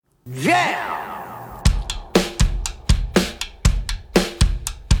Yeah!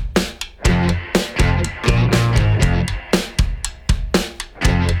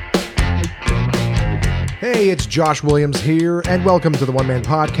 Hey, it's Josh Williams here, and welcome to the One Man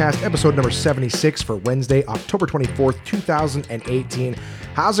Podcast, episode number 76 for Wednesday, October 24th, 2018.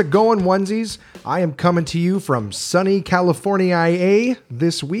 How's it going, onesies? I am coming to you from sunny California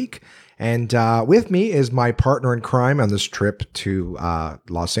this week, and with me is my partner in crime on this trip to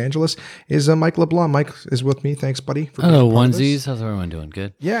Los Angeles, is Mike LeBlanc. Mike is with me. Thanks, buddy. Hello, onesies. How's everyone doing?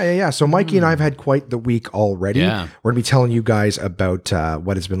 Good? Yeah. So Mikey and I have had quite the week already. Yeah. We're going to be telling you guys about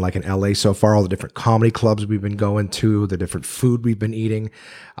what it's been like in LA so far, all the different comedy clubs we've been going to, the different food we've been eating,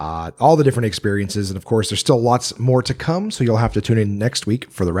 all the different experiences. And of course, there's still lots more to come, so you'll have to tune in next week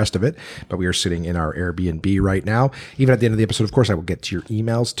for the rest of it. But we are sitting in our Airbnb right now. Even at the end of the episode, of course, I will get to your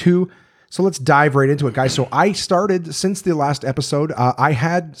emails too. So let's dive right into it, guys. So I started, since the last episode, I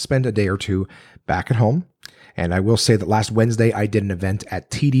had spent a day or two back at home. And I will say that last Wednesday, I did an event at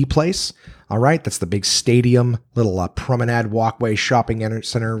TD Place. All right. That's the big stadium, little promenade walkway shopping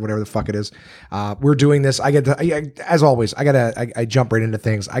center, whatever the fuck it is. We're doing this. As always, I jump right into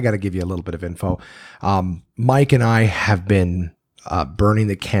things. I got to give you a little bit of info. Mike and I have been burning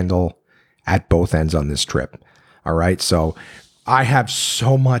the candle at both ends on this trip. All right. So I have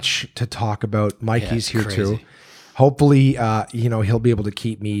so much to talk about. Mikey's here too. Hopefully, he'll be able to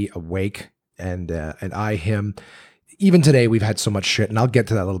keep me awake and I him. Even today, we've had so much shit, and I'll get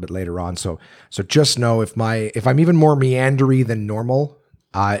to that a little bit later on. So just know if I'm even more meandery than normal,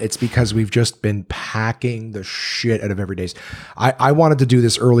 it's because we've just been packing the shit out of every day. I wanted to do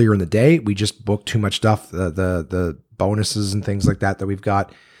this earlier in the day. We just booked too much stuff. The bonuses and things like that we've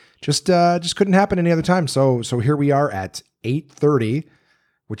got just couldn't happen any other time. So here we are at 8:30,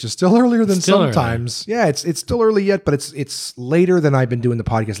 which is still earlier than sometimes. Early. Yeah, it's still early yet, but it's later than I've been doing the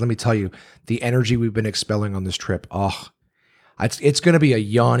podcast. Let me tell you, the energy we've been expelling on this trip. It's going to be a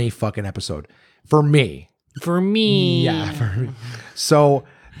yawny fucking episode for me. Yeah, for me. So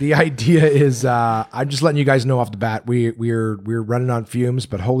the idea is, I'm just letting you guys know off the bat, we're running on fumes,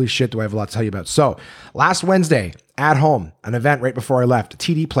 but holy shit, do I have a lot to tell you about. So last Wednesday at home, an event right before I left,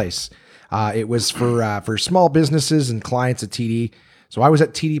 TD Place. It was for small businesses and clients at TD. So I was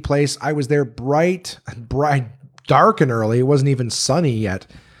at TD Place. I was there bright, dark and early. It wasn't even sunny yet.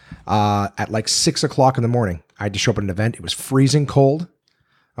 At like 6 o'clock in the morning, I had to show up at an event. It was freezing cold.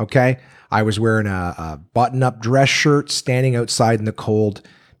 Okay. I was wearing a button-up dress shirt, standing outside in the cold,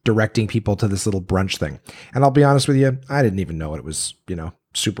 directing people to this little brunch thing. And I'll be honest with you, I didn't even know it was,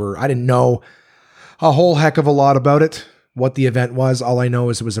 super. I didn't know a whole heck of a lot about it. What the event was. All I know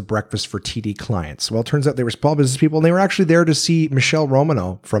is it was a breakfast for TD clients. Well, it turns out they were small business people, and they were actually there to see Michelle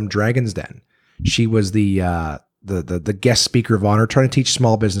Romanow from Dragon's Den. She was the guest speaker of honor, trying to teach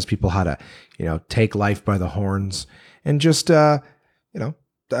small business people how to, take life by the horns and just, how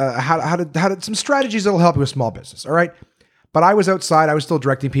to some strategies that'll help you with small business. All right. But I was outside. I was still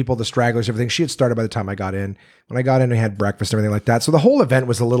directing people, the stragglers, everything. She had started by the time I got in. When I got in, I had breakfast and everything like that. So the whole event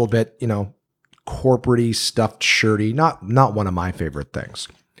was a little bit, corporate-y, stuffed shirty, not one of my favorite things.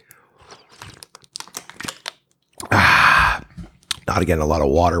 Not getting a lot of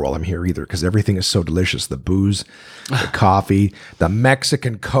water while I'm here either, because everything is so delicious. The booze, the coffee, the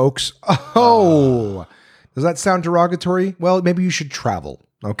Mexican Cokes. Oh, does that sound derogatory? Well, maybe you should travel,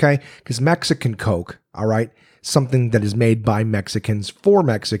 okay? Because Mexican Coke, all right, something that is made by Mexicans for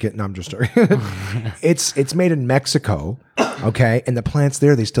Mexican. No, I'm just sorry. It's made in Mexico, okay? And the plants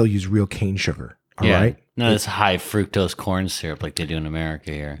there, they still use real cane sugar, all right? No, it's high fructose corn syrup like they do in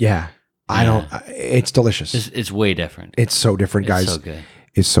America here. Yeah. It's delicious. It's way different. It's so different, guys. It's so good.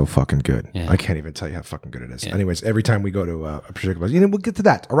 It's so fucking good. Yeah. I can't even tell you how fucking good it is. Yeah. Anyways, every time we go to a particular place, we'll get to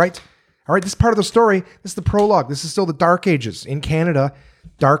that, all right? All right, this is part of the story. This is the prologue. This is still the dark ages in Canada.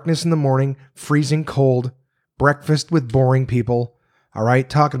 Darkness in the morning, freezing cold, breakfast with boring people, all right?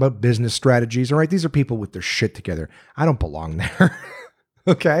 Talking about business strategies, all right? These are people with their shit together. I don't belong there,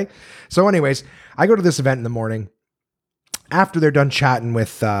 okay? So anyways, I go to this event in the morning. After they're done chatting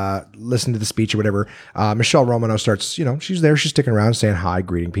with, listening to the speech or whatever, Michelle Romanow starts, she's there, she's sticking around, saying hi,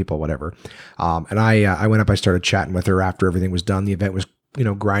 greeting people, whatever. And I went up, I started chatting with her after everything was done. The event was,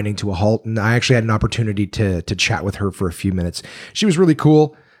 grinding to a halt. And I actually had an opportunity to chat with her for a few minutes. She was really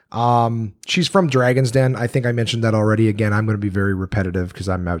cool. She's from Dragon's Den. I think I mentioned that already. Again, I'm going to be very repetitive because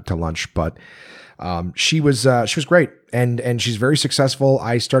I'm out to lunch, but she was great. And she's very successful.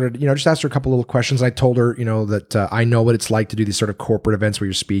 I started, just asked her a couple little questions. I told her, that I know what it's like to do these sort of corporate events where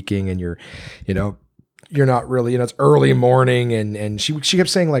you're speaking and you're not really, it's early morning. And she kept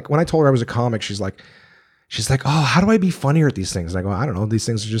saying, like, when I told her I was a comic, she's like, she's like, oh, how do I be funnier at these things? And I go, I don't know. These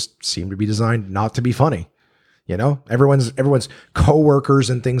things just seem to be designed not to be funny. You know, everyone's coworkers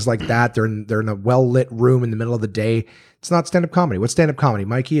and things like that. They're in a well-lit room in the middle of the day. It's not stand-up comedy. What's stand-up comedy,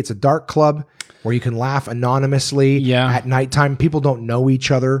 Mikey? It's a dark club where you can laugh anonymously at nighttime. People don't know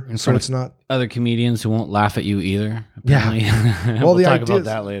each other, so it's not other comedians who won't laugh at you either. Apparently. Yeah. We'll talk about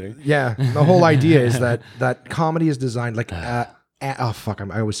that later. Yeah, the whole idea is that comedy is designed like I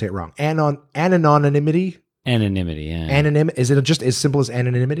always say it wrong. Anonymity. Anonymity, yeah. Is it just as simple as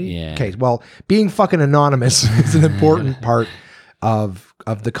anonymity? Yeah. Okay, well, being fucking anonymous is an important part of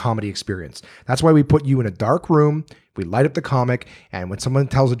the comedy experience. That's why we put you in a dark room, we light up the comic, and when someone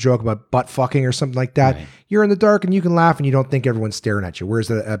tells a joke about butt fucking or something like that, you're in the dark and you can laugh and you don't think everyone's staring at you.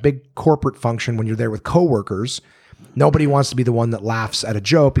 Whereas a big corporate function, when you're there with coworkers, nobody wants to be the one that laughs at a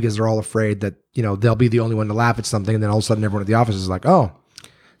joke because they're all afraid that, you know, they'll be the only one to laugh at something, and then all of a sudden everyone at the office is like, oh,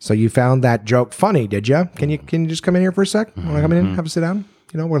 so you found that joke funny, did you? Can you just come in here for a sec? Want to come in, have a sit down?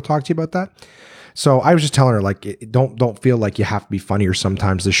 You know, we'll talk to you about that. So I was just telling her, like, don't feel like you have to be funnier.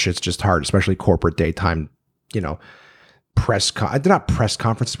 Sometimes this shit's just hard, especially corporate daytime, you know, not press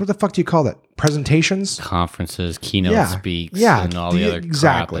conferences. What the fuck do you call that? Presentations? Conferences, keynote speaks, and all the other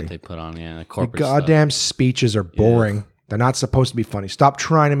crap that they put on. Yeah, the corporate goddamn speeches are boring. Yeah. They're not supposed to be funny. Stop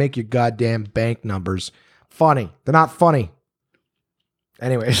trying to make your goddamn bank numbers funny. They're not funny.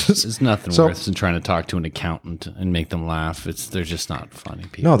 Anyways, it's nothing worse than trying to talk to an accountant and make them laugh. They're just not funny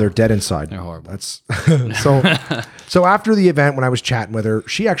people. No, they're dead inside. They're horrible. That's so after the event, when I was chatting with her,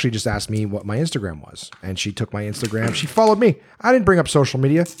 she actually just asked me what my Instagram was, and she took my Instagram. She followed me. I didn't bring up social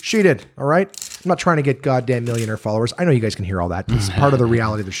media. She did. All right. I'm not trying to get goddamn millionaire followers. I know you guys can hear all that. It's part of the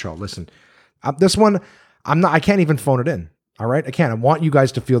reality of the show. Listen, this one, I can't even phone it in. All right. I can't. I want you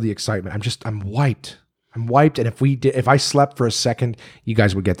guys to feel the excitement. I'm wiped. I'm wiped, and if I slept for a second, you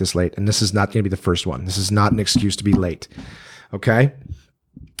guys would get this late, and this is not going to be the first one. This is not an excuse to be late, okay?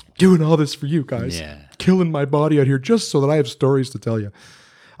 Doing all this for you guys, killing my body out here just so that I have stories to tell you.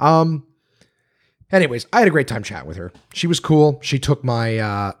 Anyways, I had a great time chatting with her. She was cool. She took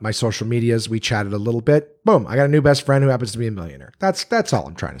my my social medias. We chatted a little bit. Boom, I got a new best friend who happens to be a millionaire. That's all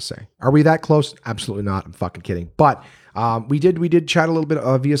I'm trying to say. Are we that close? Absolutely not. I'm fucking kidding. But we did chat a little bit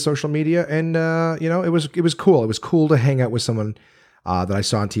via social media, and you know, it was cool. It was cool to hang out with someone that I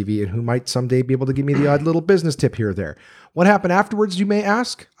saw on TV and who might someday be able to give me the odd little business tip here or there. What happened afterwards, you may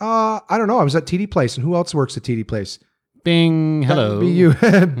ask? I don't know. I was at TD Place, and who else works at TD Place? Bing, hello.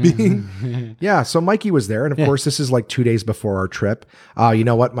 That would be you. Bing. Yeah, so Mikey was there, and of course, this is like 2 days before our trip. You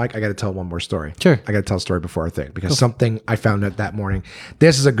know what, Mike? I got to tell one more story. Sure. I got to tell a story before our thing, because something I found out that morning.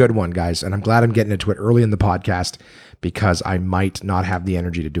 This is a good one, guys, and I'm glad I'm getting into it early in the podcast, because I might not have the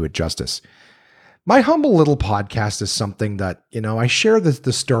energy to do it justice. My humble little podcast is something that, you know, I share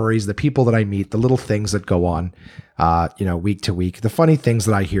the stories, the people that I meet, the little things that go on, you know, week to week, the funny things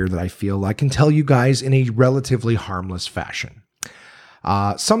that I hear that I feel I can tell you guys in a relatively harmless fashion.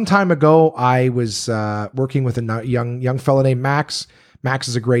 Some time ago, I was working with a young fella named Max. Max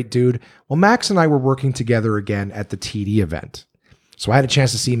is a great dude. Well, Max and I were working together again at the TD event. So I had a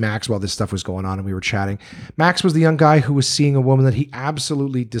chance to see Max while this stuff was going on, and we were chatting. Max was the young guy who was seeing a woman that he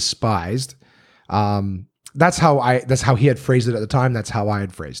absolutely despised. That's how he had phrased it at the time. That's how I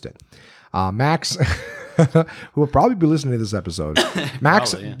had phrased it. Max, who will probably be listening to this episode.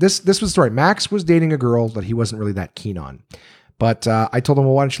 Max, probably, yeah. This was the story. Max was dating a girl that he wasn't really that keen on. But I told him,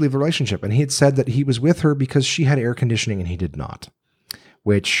 well, why don't you leave the relationship? And he had said that he was with her because she had air conditioning and he did not.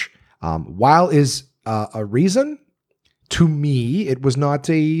 Which, while is a reason, to me, it was not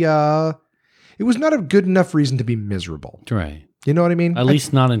a good enough reason to be miserable. Right. You know what I mean? At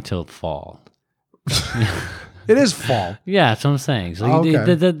least not until fall. It is fall. Yeah, that's what I'm saying. So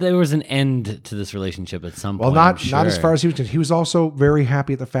there was an end to this relationship at some point. Well, not as far as he was concerned. He was also very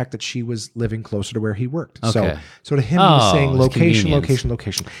happy at the fact that she was living closer to where he worked. Okay. So to him, he was saying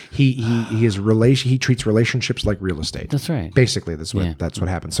location. He treats relationships like real estate. That's right. Basically, that's what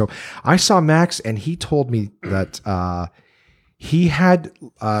happened. So I saw Max, and he told me that he had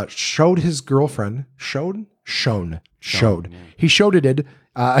showed his girlfriend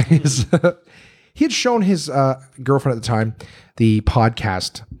he had shown his girlfriend at the time the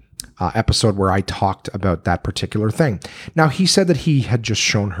podcast episode where I talked about that particular thing. Now, he said that he had just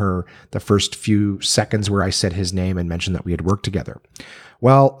shown her the first few seconds where I said his name and mentioned that we had worked together.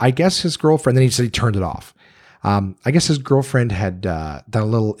 Well, I guess his girlfriend, then he said he turned it off. I guess his girlfriend had done a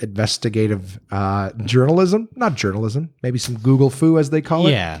little investigative journalism, not journalism, maybe some Google foo as they call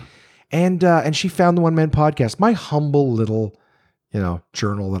it. Yeah. And she found the One Man Podcast, my humble little,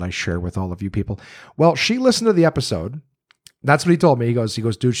 journal that I share with all of you people. Well, she listened to the episode, That's what he told me. He goes,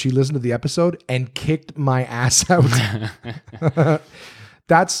 dude, she listened to the episode and kicked my ass out.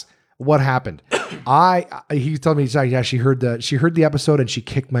 That's what happened. He told me, yeah, she heard the episode and she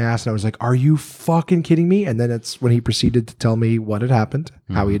kicked my ass. And I was like, are you fucking kidding me? And then it's when he proceeded to tell me what had happened,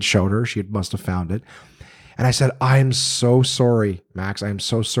 how he had showed her. Must have found it. And I said, I am so sorry, Max. I am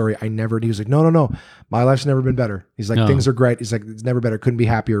so sorry. I never, he was like, no. My life's never been better. He's like, things are great. He's like, it's never better. Couldn't be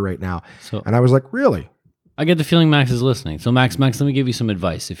happier right now. And I was like, really? I get the feeling Max is listening. So Max, let me give you some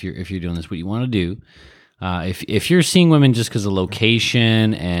advice. If you're doing this, what you want to do, if you're seeing women just because of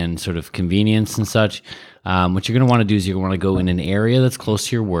location and sort of convenience and such, what you're going to want to do is you're going to want to go in an area that's close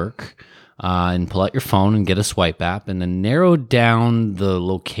to your work and pull out your phone and get a swipe app and then narrow down the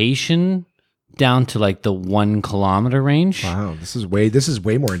location down to like the 1 kilometer range. Wow, this is way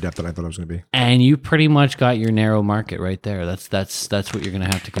more in depth than I thought it was going to be. And you pretty much got your narrow market right there. That's what you're going to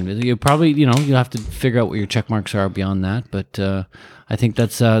have to convince. You probably, you'll have to figure out what your check marks are beyond that. But I think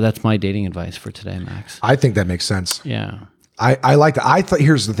that's my dating advice for today, Max. I think that makes sense. Yeah. I like that. I thought,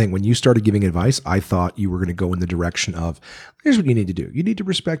 here's the thing. When you started giving advice, I thought you were going to go in the direction of, here's what you need to do. You need to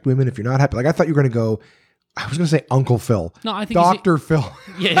respect women if you're not happy. Like, I thought you were going to go, I was going to say Uncle Phil. No, I think Dr. Phil.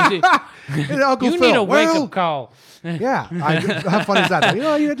 Yeah. Uncle you Phil. need a wake-up call. Yeah. How funny is that? You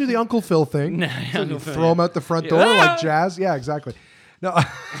got to do the Uncle Phil thing. So you throw him out the front door like jazz. Yeah, exactly. No.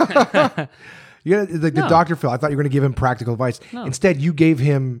 The Dr. Phil, I thought you were going to give him practical advice. No. Instead, you gave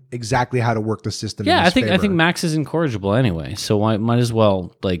him exactly how to work the system. Yeah, I think Max is incorrigible anyway, so I might as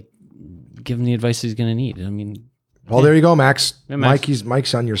well give him the advice he's going to need. I mean, there you go, Max. Yeah, Max.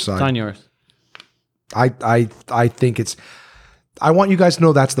 Mike's on your side. It's on yours. I think I want you guys to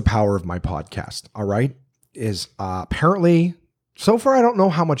know that's the power of my podcast. All right, is apparently. So far, I don't know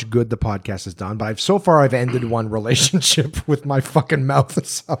how much good the podcast has done, but I've ended one relationship with my fucking mouth.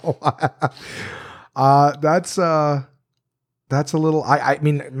 So that's a little. I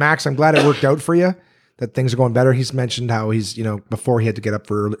mean, Max, I'm glad it worked out for you. That things are going better. He's mentioned how he's before he had to get up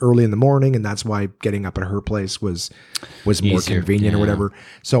for early in the morning, and that's why getting up at her place was more easier, convenient or whatever.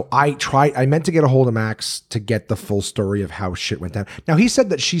 So I meant to get a hold of Max to get the full story of how shit went down. Now he said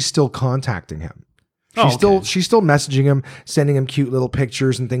that she's still contacting him. She's still messaging him, sending him cute little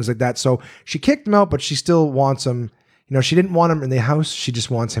pictures and things like that. So she kicked him out, but she still wants him. She didn't want him in the house. She just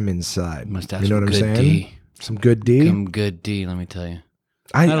wants him inside. Must have you know what I'm saying? Some good D. Some good D. Let me tell you.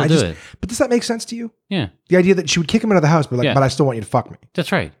 I just. But does that make sense to you? Yeah. The idea that she would kick him out of the house, but but I still want you to fuck me.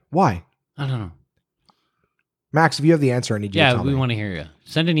 That's right. Why? I don't know. Max, if you have the answer, I need you to tell me. Yeah, we want to hear you.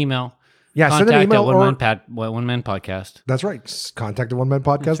 Send an email. Yeah, send an email. Contact at One Man Podcast. That's right. Contact at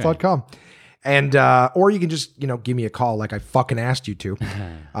onemanpodcast.com. And, or you can just, give me a call like I fucking asked you to.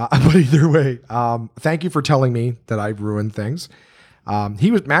 But either way, thank you for telling me that I've ruined things.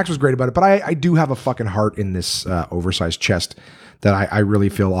 Max was great about it, but I do have a fucking heart in this, oversized chest that I really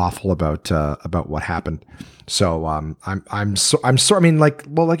feel awful about what happened. So, I'm sorry. I mean,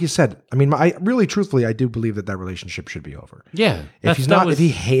 like you said, I mean, I really truthfully, I do believe that relationship should be over. Yeah. If he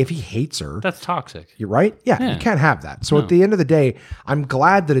hates her, that's toxic. You're right. Yeah. You can't have that. So at the end of the day, I'm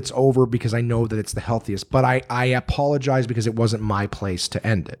glad that it's over because I know that it's the healthiest, but I apologize because it wasn't my place to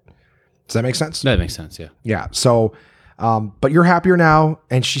end it. Does that make sense? That makes sense. Yeah. Yeah. So, but you're happier now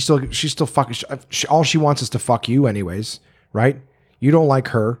and she's still fucking, all she wants is to fuck you anyways, right? You don't like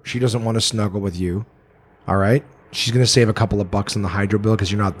her. She doesn't want to snuggle with you. All right. She's going to save a couple of bucks on the hydro bill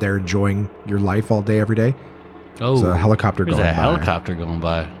because you're not there enjoying your life all day, every day. Oh, there's a helicopter going by. There's a helicopter going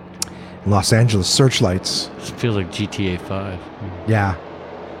by. Los Angeles searchlights. It feels like GTA 5. Yeah.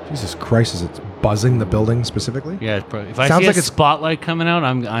 Jesus Christ, is it buzzing the building specifically? Yeah. If I see a spotlight coming out,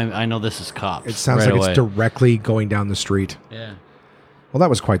 I know this is cops. It sounds like it's directly going down the street. Yeah. Well, that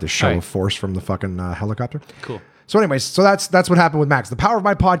was quite the show of force from the fucking helicopter. Cool. So anyways, so that's what happened with Max. The power of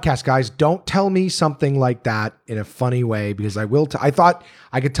my podcast, guys. Don't tell me something like that in a funny way because I will. I thought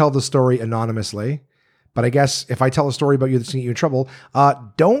I could tell the story anonymously, but I guess if I tell a story about you that's going to get you in trouble,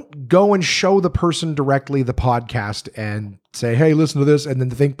 don't go and show the person directly the podcast and say, hey, listen to this, and then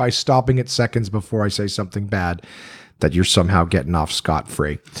think by stopping it seconds before I say something bad that you're somehow getting off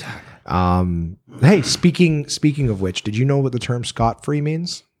scot-free. Hey, speaking of which, did you know what the term scot-free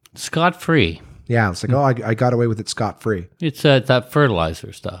means? Scot-free. Yeah, it's like, I got away with it scot-free. It's that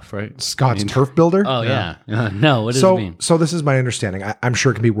fertilizer stuff, right? Scott's turf builder? Oh, yeah. No, what does it mean? So this is my understanding. I'm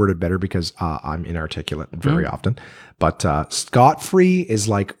sure it can be worded better because I'm inarticulate very often. But scot-free is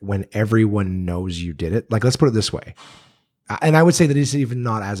like when everyone knows you did it. Like, let's put it this way. And I would say that it's even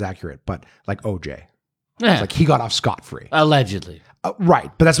not as accurate, but like OJ. Yeah. It's like he got off scot-free. Allegedly. Right,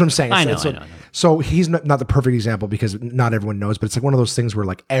 but that's what I'm saying. I know. So he's not the perfect example because not everyone knows, but it's like one of those things where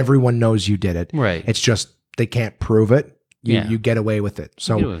like everyone knows you did it. Right. It's just they can't prove it. Yeah. you get away with it.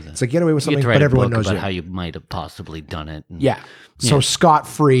 So get away with it. it's like get away with You get something, to write but a everyone book knows about you. how you might have possibly done it. And- Yeah. So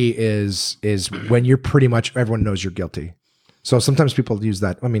scot-free is when you're pretty much everyone knows you're guilty. So sometimes people use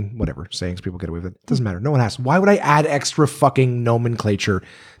that. I mean, whatever sayings people get away with it. Doesn't matter. No one asks. Why would I add extra fucking nomenclature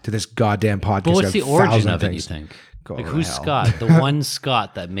to this goddamn podcast? But what's I the have origin 1,000 of it, you things. think? Go Like, to who's hell. Scott? The one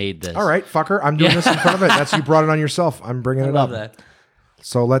Scott that made this. All right, fucker. I'm doing this in front of it. That's you brought it on yourself. I'm bringing I it love up. that.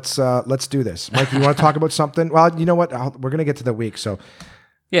 So let's do this. Mike, you want to talk about something? Well, you know what? We're gonna get to the week. So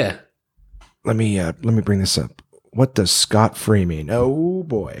Yeah. let me bring this up. What does scot-free mean? Oh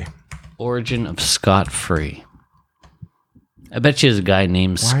boy. Origin of Scott Free. I bet you there's a guy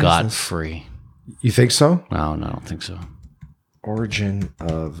named Why is Scott this- Free. You think so? No, I don't think so. Origin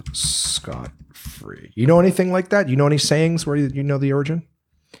of scot-free. You know anything like that? You know any sayings where you know the origin?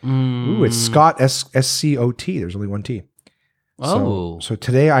 Ooh, it's Scott, S-C-O-T. There's only one T. Oh. So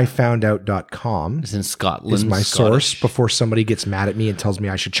today I found out.com It's in Scotland. is my Scottish. source before somebody gets mad at me and tells me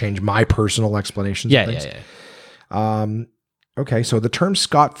I should change my personal explanations. Yeah, of yeah, things. yeah. Okay, so the term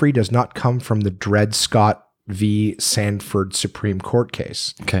scot-free does not come from the Dred Scott v. Sandford Supreme Court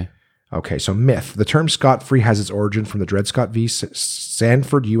case. Okay. Okay, so myth. The term scot-free has its origin from the Dred Scott v.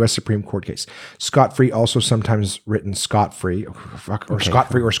 Sandford U.S. Supreme Court case. Scot-free, also sometimes written scot-free, or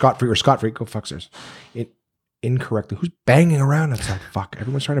scot-free, or scot-free, or scot-free. Go fuck yourselves. Incorrectly. Who's banging around outside? Fuck.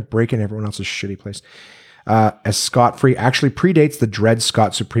 Everyone's trying to break in everyone else's shitty place. As scot-free actually predates the Dred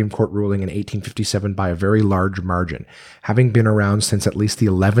Scott Supreme Court ruling in 1857 by a very large margin, having been around since at least the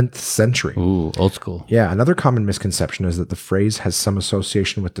 11th century. Ooh, old school. Yeah, another common misconception is that the phrase has some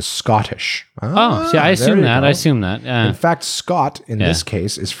association with the Scottish. Oh, see, I there assume you that. go. I assume that. In fact, Scot in this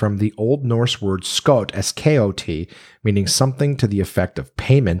case is from the Old Norse word skot, S-K-O-T, meaning something to the effect of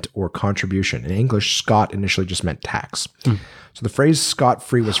payment or contribution. In English, Scot initially just meant tax. So the phrase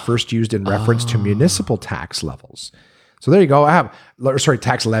scot-free was first used in reference to municipal tax levels. So there you go.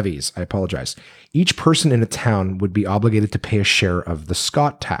 Tax levies. I apologize. Each person in a town would be obligated to pay a share of the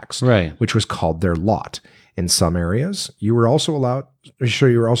Scot tax, Right. which was called their lot. In some areas, you were also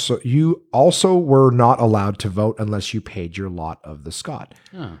were not allowed to vote unless you paid your lot of the Scot.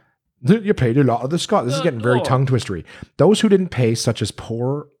 Oh. You paid your lot of the Scot. This is getting very tongue twistery. Those who didn't pay, such as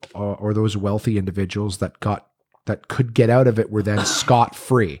poor or those wealthy individuals that could get out of it, were then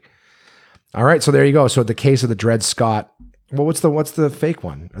scot-free. All right, so there you go. So the case of the Dred Scott. Well, what's the fake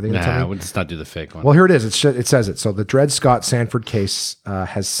one? Are they going to tell me? Let's not do the fake one. Well, here it is. It says it. So the Dred Scott Sandford case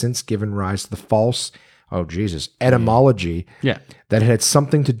has since given rise to the false, etymology Yeah. that it had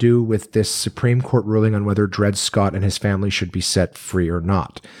something to do with this Supreme Court ruling on whether Dred Scott and his family should be set free or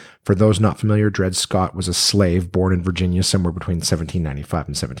not. For those not familiar, Dred Scott was a slave born in Virginia somewhere between 1795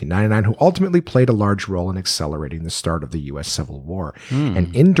 and 1799 who ultimately played a large role in accelerating the start of the U.S. Civil War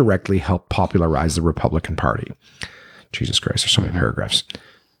and indirectly helped popularize the Republican Party. Jesus Christ, there's so many paragraphs.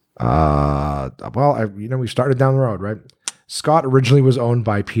 We started down the road, right? Scott originally was owned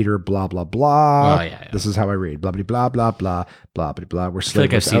by Peter blah, blah, blah. Oh, yeah. This is how I read. Blah, blah, blah, blah, blah, blah, blah, blah. We're I feel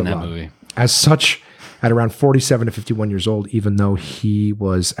like I've slaves seen that outlawed. movie. As such, at around 47 to 51 years old, even though he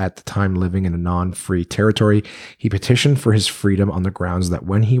was at the time living in a non-free territory, he petitioned for his freedom on the grounds that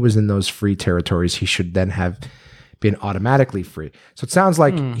when he was in those free territories, he should then have been automatically free. So it sounds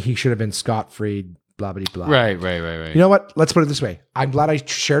like he should have been scot-free, blah, blah, blah. Right. You know what? Let's put it this way. I'm glad I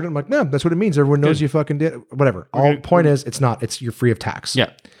shared it. I'm like, no, that's what it means. Everyone knows you fucking did it. Whatever. Point is, it's not. It's you're free of tax. Yeah.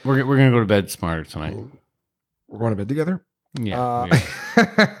 We're going to go to bed smarter tonight. We're going to bed together. Yeah.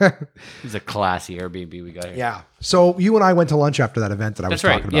 It's a classy Airbnb we got here. Yeah. So you and I went to lunch after that event that I was That's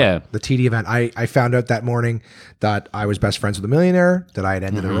right, talking about. yeah. The TD event. I found out that morning that I was best friends with a millionaire, that I had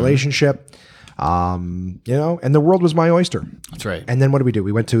ended a relationship. And the world was my oyster. That's right. And then what did we do?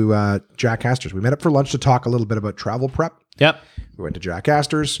 We went to Jack Astor's. We met up for lunch to talk a little bit about travel prep. Yep. We went to Jack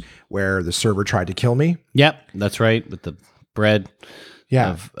Astor's where the server tried to kill me. Yep. That's right. With the bread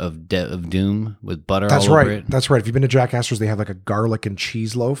Yeah. of doom with butter That's all right. over it. That's right. If you've been to Jack Astor's, they have like a garlic and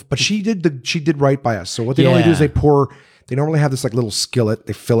cheese loaf. But she did right by us. So what they normally do is they normally have this like little skillet.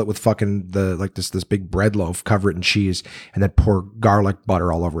 They fill it with fucking this big bread loaf, cover it in cheese, and then pour garlic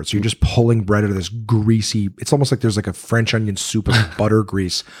butter all over it. So you're just pulling bread out of this greasy. It's almost like there's like a French onion soup of butter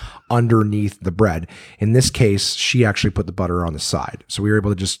grease underneath the bread. In this case, she actually put the butter on the side. So we were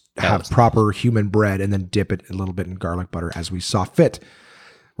able to just have proper human bread and then dip it a little bit in garlic butter as we saw fit.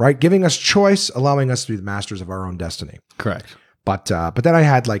 Right? Giving us choice, allowing us to be the masters of our own destiny. Correct. But then I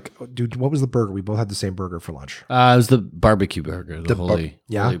had like, dude, what was the burger? We both had the same burger for lunch. It was the barbecue burger, the holy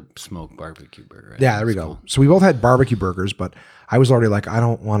smoke barbecue burger. Yeah, there we go. So we both had barbecue burgers, but I was already like, I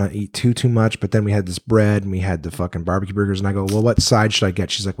don't want to eat too much. But then we had this bread and we had the fucking barbecue burgers. And I go, well, what side should I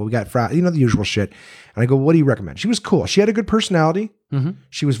get? She's like, well, we got the usual shit. And I go, what do you recommend? She was cool. She had a good personality. Mm-hmm.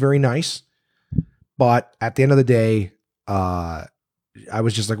 She was very nice. But at the end of the day, I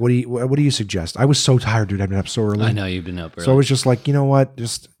was just like, what do you suggest? I was so tired, dude. I've been up so early. I know you've been up early. So I was just like, you know what?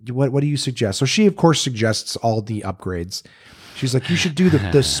 Just what do you suggest? So she, of course, suggests all the upgrades. She's like, you should do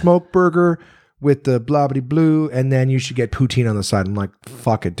the smoke burger with the blah blah blue, and then you should get poutine on the side. I'm like,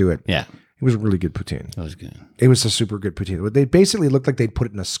 fuck it, do it. Yeah. It was really good poutine. That was good. It was a super good poutine. They basically looked like they'd put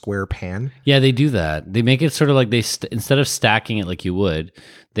it in a square pan. Yeah, they do that. They make it sort of like instead of stacking it like you would,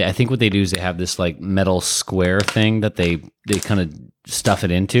 I think what they do is they have this like metal square thing that they kind of stuff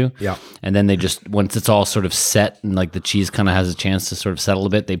it into. Yeah. And then they just, once it's all sort of set and like the cheese kind of has a chance to sort of settle a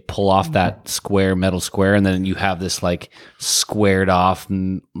bit, they pull off that metal square, and then you have this like squared off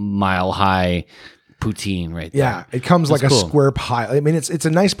mile high poutine right there. Yeah, it comes That's like cool. a square pie. I mean, it's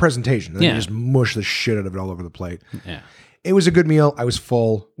a nice presentation. And then Yeah. you just mush the shit out of it all over the plate. Yeah. It was a good meal. I was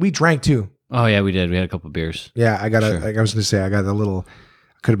full. We drank too. Oh yeah, we did. We had a couple of beers. Yeah, I got Sure. like I was going to say, I got a little,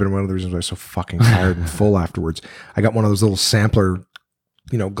 could have been one of the reasons why I was so fucking tired and full afterwards. I got one of those little sampler,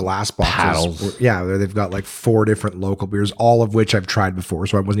 glass boxes. Paddles. Yeah, they've got like 4 different local beers, all of which I've tried before.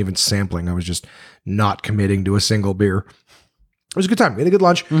 So I wasn't even sampling. I was just not committing to a single beer. It was a good time. We had a good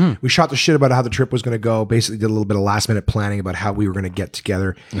lunch. Mm-hmm. We shot the shit about how the trip was going to go. Basically did a little bit of last minute planning about how we were going to get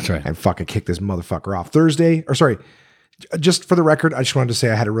together. That's right. And fucking kick this motherfucker off. Just for the record, I just wanted to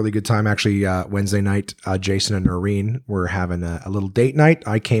say I had a really good time. Actually, Wednesday night, Jason and Noreen were having a little date night.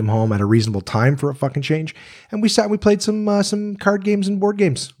 I came home at a reasonable time for a fucking change. And we sat and we played some card games and board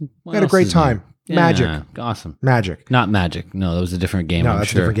games. We had a great time. Yeah, Magic. Awesome. Magic. Not Magic. No, that was a different game. No, I'm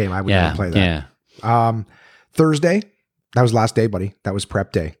that's sure. a different game. I would never play that. Yeah. Thursday, that was last day, buddy. That was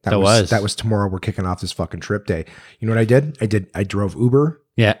prep day. That was. That was tomorrow. We're kicking off this fucking trip day. You know what I did? I drove Uber.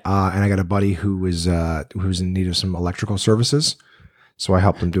 Yeah. And I got a buddy who was in need of some electrical services. So I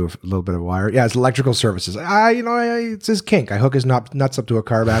helped him do a little bit of wire. Yeah, it's electrical services. It's his kink. I hook his nuts up to a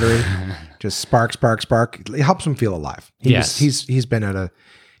car battery. Just spark. It helps him feel alive. Yes.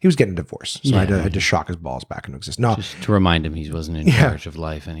 He was getting a divorce. So I had to shock his balls back into existence. No, Just to remind him he wasn't in charge of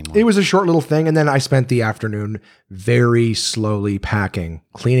life anymore. it was a short little thing. And then I spent the afternoon very slowly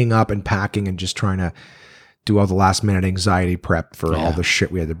cleaning up and packing and just trying to do all the last minute anxiety prep for all the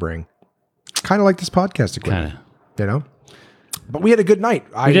shit we had to bring. Kind of like this podcast equipment, But we had a good night.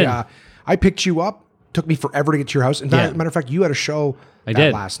 I picked you up. Took me forever to get to your house. And matter of fact, you had a show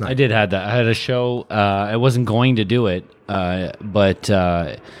last night. I did have that. I had a show. I wasn't going to do it, but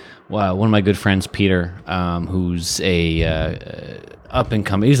one of my good friends, Peter, who's a up and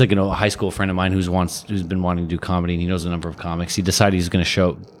coming. He's like a high school friend of mine who's been wanting to do comedy, and he knows a number of comics. He decided he's going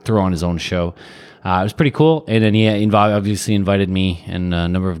to throw on his own show. It was pretty cool, and then he obviously invited me, and a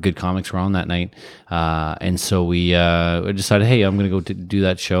number of good comics were on that night. And so we decided, hey, I'm going to go do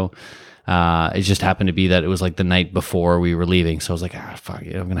that show. It just happened to be that it was like the night before we were leaving, so I was like, fuck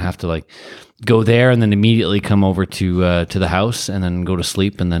it, I'm gonna have to like go there and then immediately come over to the house and then go to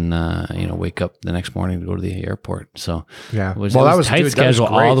sleep and then wake up the next morning to go to the airport. So yeah, it was tight schedule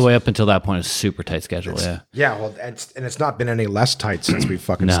all the way up until that point. It was super tight schedule. Well, and it's not been any less tight since we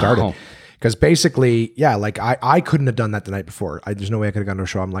fucking started. Because basically, like I couldn't have done that the night before. There's no way I could have gone to a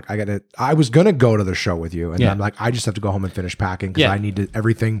show. I'm like, I was going to go to the show with you. And I'm like, I just have to go home and finish packing because I need to,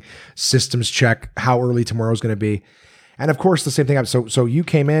 everything systems check how early tomorrow's going to be. And of course, the same thing happened. So you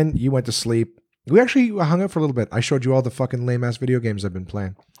came in, you went to sleep. We actually hung out for a little bit. I showed you all the fucking lame ass video games I've been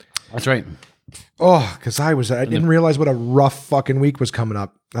playing. That's right. Oh, because I didn't realize what a rough fucking week was coming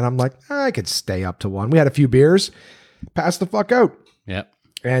up. And I'm like, I could stay up to 1. We had a few beers, passed the fuck out. Yep.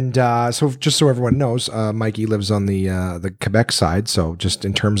 And so just so everyone knows, Mikey lives on the Quebec side. So just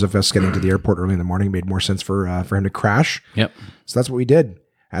in terms of us getting to the airport early in the morning, it made more sense for him to crash. Yep. So that's what we did.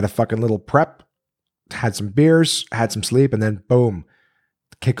 Had a fucking little prep, had some beers, had some sleep, and then boom,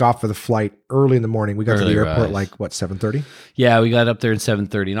 kick off for the flight early in the morning. We got to the airport like 7:30? Yeah, we got up there at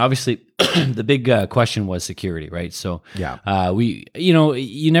 7:30, and obviously the big question was security, right? So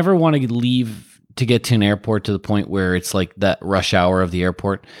you never want to leave to get to an airport to the point where it's like that rush hour of the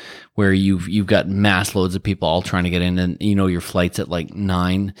airport where you've got mass loads of people all trying to get in, and your flight's at like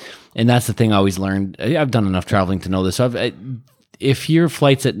 9. And that's the thing I always learned. I've done enough traveling to know this. If your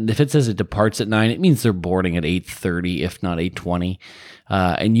flight's if it says it departs at 9, it means they're boarding at 8:30, if not 8:20.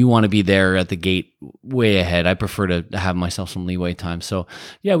 and you want to be there at the gate way ahead. I prefer to have myself some leeway time. So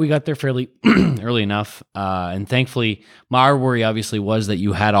yeah, we got there fairly early enough. And thankfully, my worry obviously was that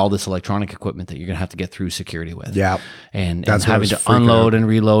you had all this electronic equipment that you're going to have to get through security with. Yeah. And That's what I having was to freaking unload out. and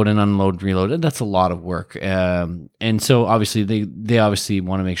reload and unload and reload. And that's a lot of work. And so obviously they obviously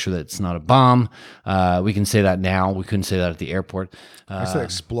want to make sure that it's not a bomb. We can say that now. We couldn't say that at the airport. I said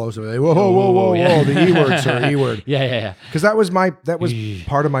explosive. Whoa, whoa, whoa, whoa, yeah. the E word, sir, E word. Yeah. Because that was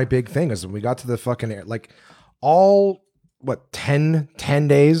part of my big thing is when we got to the fucking air, like all 10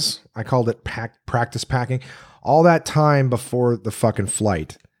 days, I called it practice packing, all that time before the fucking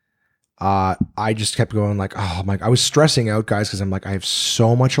flight. I just kept going like, oh my, I was stressing out, guys, because I'm like, I have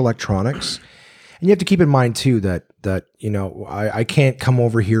so much electronics. And you have to keep in mind too that I can't come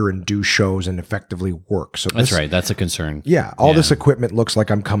over here and do shows and effectively work. So That's right. That's a concern. yeah, all this equipment looks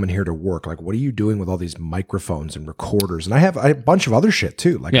like I'm coming here to work. Like, what are you doing with all these microphones and recorders? And I have a bunch of other shit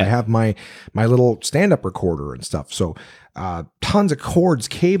too. Like I have my little stand-up recorder and stuff. So tons of cords,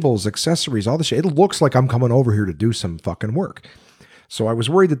 cables, accessories, all this shit. It looks like I'm coming over here to do some fucking work. So I was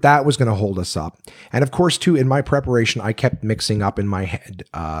worried that was going to hold us up. And of course, too, in my preparation, I kept mixing up in my head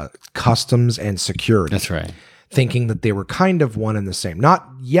customs and security. That's right. Thinking that they were kind of one and the same. Not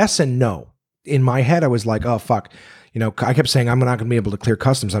yes and no. In my head, I was like, oh, fuck. I kept saying, I'm not going to be able to clear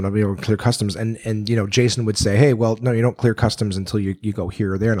customs. I'm not going to be able to clear customs. And Jason would say, hey, well, no, you don't clear customs until you go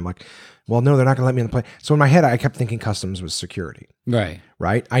here or there. And I'm like, well, no, they're not going to let me in the plane. So in my head, I kept thinking customs was security.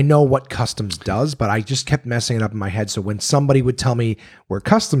 Right? I know what customs does, but I just kept messing it up in my head. So when somebody would tell me where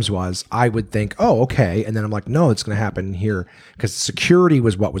customs was, I would think, oh, okay. And then I'm like, no, it's going to happen here. Because security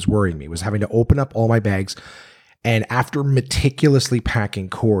was what was worrying me, was having to open up all my bags. And after meticulously packing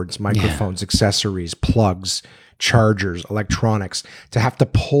cords, microphones, accessories, plugs, chargers, electronics, to have to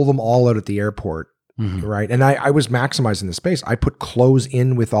pull them all out at the airport. Right. And I was maximizing the space. I put clothes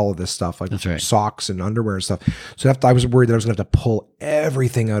in with all of this stuff, like socks and underwear and stuff. So I was worried that I was going to have to pull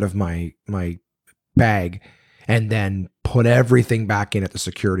everything out of my bag and then put everything back in at the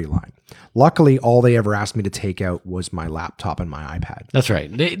security line. Luckily, all they ever asked me to take out was my laptop and my iPad. That's right.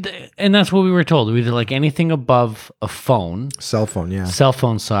 And that's what we were told. We did like anything above a phone, Cell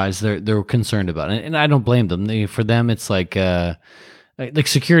phone size, they're concerned about it. And I don't blame them. For them, it's like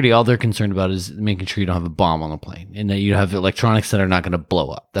security, all they're concerned about is making sure you don't have a bomb on the plane and that you have electronics that are not going to blow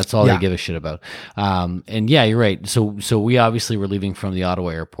up. That's all they give a shit about. And yeah, you're right. So we obviously were leaving from the Ottawa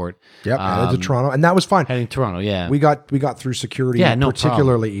airport. Yep, headed to Toronto, and that was fine. Heading to Toronto, yeah. We got through security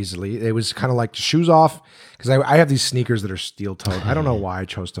particularly easily. It was kind of like shoes off, because I have these sneakers that are steel-toed. I don't know why I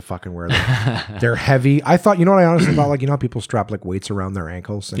chose to fucking wear them. They're heavy. I thought, what I honestly thought, like, how people strap like weights around their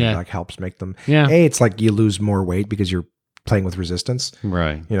ankles and it like helps make them. Yeah. It's like you lose more weight because you're playing with resistance.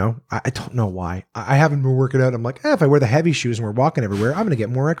 Right. I don't know why. I haven't been working out. I'm like, if I wear the heavy shoes and we're walking everywhere, I'm going to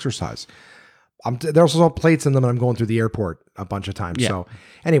get more exercise. There's also plates in them, and I'm going through the airport a bunch of times. Yeah. So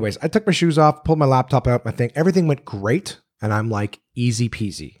anyways, I took my shoes off, pulled my laptop out, my thing. Everything went great. And I'm like, easy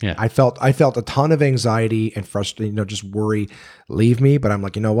peasy. Yeah. I felt a ton of anxiety and frustration, just worry leave me. But I'm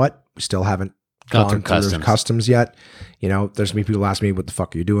like, you know what? We still haven't gone through customs yet. There's going to be people ask me, what the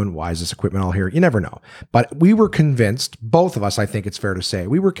fuck are you doing? Why is this equipment all here? You never know. But we were convinced, both of us, I think it's fair to say,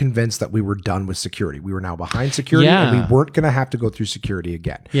 we were convinced that we were done with security. We were now behind security and we weren't going to have to go through security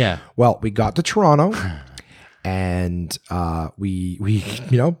again. Yeah. Well, we got to Toronto and we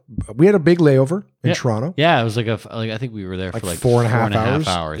had a big layover in Toronto. Yeah, it was like I think we were there for like 4.5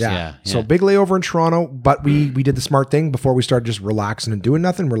 hours. Yeah. So big layover in Toronto, but we did the smart thing before we started just relaxing and doing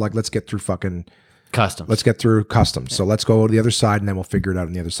nothing. We're like, let's get through fucking customs. Let's get through customs. So let's go to the other side and then we'll figure it out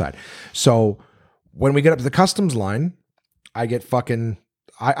on the other side. So when we get up to the customs line, I get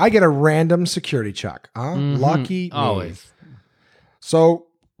I get a random security check. Lucky me. Always. So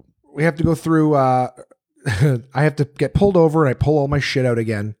we have to go through I have to get pulled over and I pull all my shit out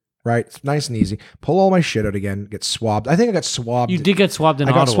again. Right? It's nice and easy. Pull all my shit out again, get swabbed. I think I got swabbed. You did get swabbed in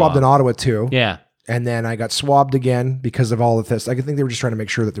Ottawa. I got swabbed in Ottawa too. Yeah. And then I got swabbed again because of all of this. I think they were just trying to make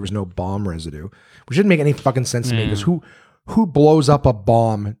sure that there was no bomb residue, which didn't make any fucking sense to me, because who blows up a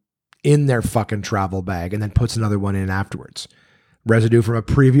bomb in their fucking travel bag and then puts another one in afterwards? Residue from a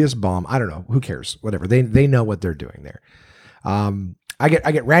previous bomb. I don't know. Who cares? Whatever. They know what they're doing there. I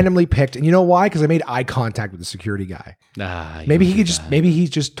get randomly picked, and you know why? Because I made eye contact with the security guy. Maybe he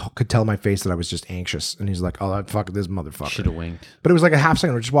could tell my face that I was just anxious, and he's like, "Oh, fuck this motherfucker." Should have winked. But it was like a half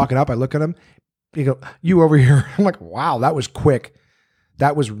second. We're just walking up. I look at him. You go, "You over here?" I'm like, "Wow, that was quick.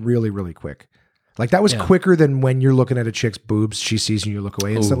 That was really, really quick. Like that was quicker than when you're looking at a chick's boobs. She sees you, you look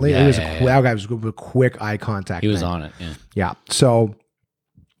away instantly. That guy was with quick eye contact. He was on it. Yeah. So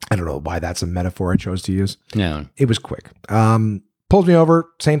I don't know why that's a metaphor I chose to use. No, it was quick. pulls me over,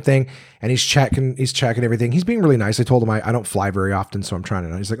 same thing, and he's checking everything. He's being really nice. I told him I don't fly very often, so I'm trying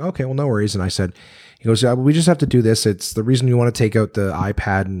to. He's like, okay, well, no worries. And I said, he goes, yeah, well, we just have to do this. It's the reason you want to take out the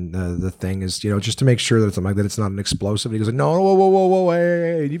iPad and the thing is, just to make sure that it's not an explosive. And he goes, like, no, whoa,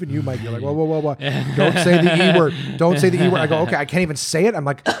 hey, even you might be like, whoa. Don't say the E word. Don't say the E word. I go, okay, I can't even say it. I'm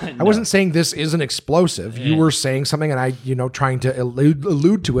like, I wasn't saying this is an explosive. You were saying something, and I, trying to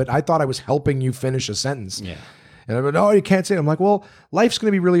allude to it. I thought I was helping you finish a sentence. Yeah. And I go, no, you can't say it. I'm like, well, life's going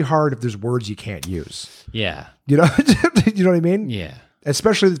to be really hard if there's words you can't use. Yeah. You know what I mean? Yeah.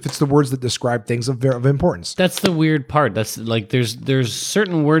 Especially if it's the words that describe things of importance. That's the weird part. That's like there's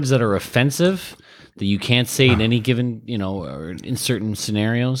certain words that are offensive that you can't say in any given, or in certain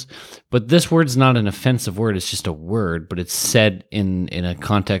scenarios. But this word's not an offensive word. It's just a word, but it's said in a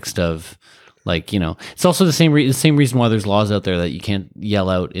context of like, it's also the same reason why there's laws out there that you can't yell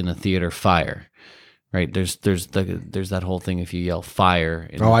out in a theater fire. Right, there's that whole thing if you yell fire.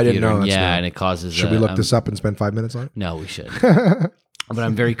 In I the didn't know. and it causes. Should we look this up and spend 5 minutes on it? No, we should. But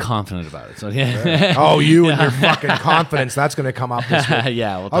I'm very confident about it. So yeah. Oh, you and your fucking confidence. That's going to come up this week.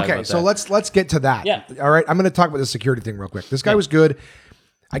 Yeah. We'll talk okay, about so that. let's get to that. Yeah. All right. I'm going to talk about the security thing real quick. This guy was good.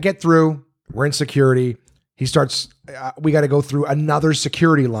 I get through. We're in security. He starts. We got to go through another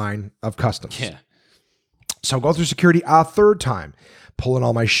security line of customs. Yeah. So go through security a third time, pulling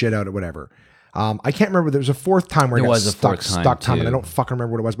all my shit out or whatever. I can't remember. There was a fourth time where I got stuck time, and I don't fucking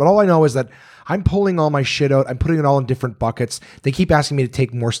remember what it was. But all I know is that I'm pulling all my shit out. I'm putting it all in different buckets. They keep asking me to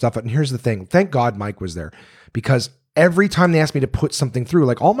take more stuff out. And here's the thing. Thank God Mike was there, because every time they ask me to put something through,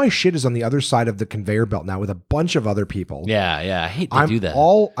 like all my shit is on the other side of the conveyor belt now with a bunch of other people. Yeah. I hate to do that.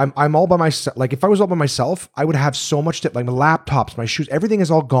 I'm all by myself. Like if I was all by myself, I would have so much stuff, like my laptops, my shoes, everything is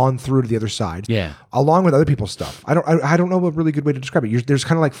all gone through to the other side. Yeah. Along with other people's stuff. I don't know a really good way to describe it. There's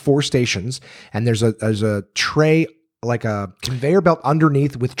kind of like 4 stations, and there's a tray, like a conveyor belt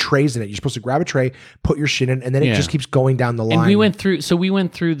underneath with trays in it. You're supposed to grab a tray, put your shit in, and then it just keeps going down the line. And we went through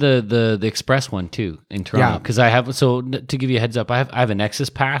the express one too in Toronto, because I have, so to give you a heads up, I have a Nexus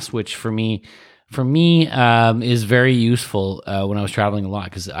Pass, which for me is very useful when I was traveling a lot,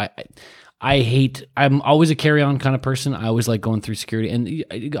 because I'm always a carry-on kind of person. I always like going through security,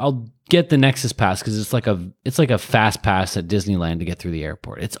 and I'll get the Nexus Pass because it's like a fast pass at Disneyland to get through the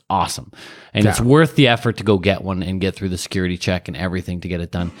airport. It's awesome, and it's worth the effort to go get one and get through the security check and everything to get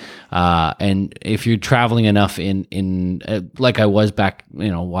it done. And if you're traveling enough in like I was back,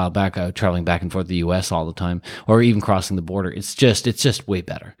 a while back, I was traveling back and forth to the U.S. all the time, or even crossing the border. It's just way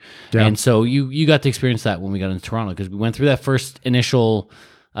better. Yeah. And so you got to experience that when we got into Toronto, because we went through that first initial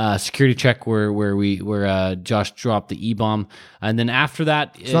security check where Josh dropped the E-bomb, and then after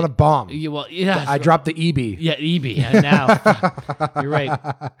that, it's not a bomb. I dropped the EB. Yeah, EB. And now you're right.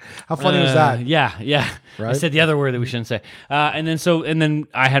 How funny was that? Yeah. Right? I said the other word that we shouldn't say. And then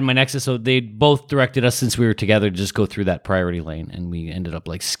I had my Nexus, so they both directed us, since we were together, to just go through that priority lane, and we ended up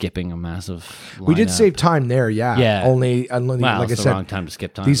like skipping a massive line. We did save time there, yeah. Only like I said, wrong time to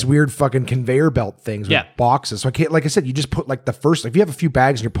skip time. These weird fucking conveyor belt things with boxes. So I can't, like I said, you just put like the first. If you have a few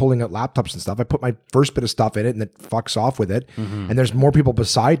bags and you're pulling out laptops and stuff, I put my first bit of stuff in it, and it fucks off with it. Mm-hmm. And there's more people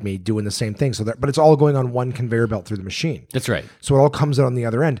beside me doing the same thing. But it's all going on one conveyor belt through the machine. That's right. So it all comes out on the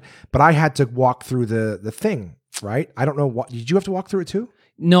other end. But I had to walk through the thing, right? I don't know what. Did you have to walk through it too?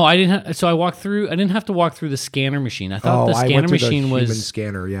 No, I didn't. So I walked through. I didn't have to walk through the scanner machine. I thought the scanner machine was human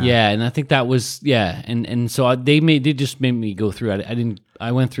scanner. Yeah. Yeah, and I think that was and so they just made me go through. I didn't.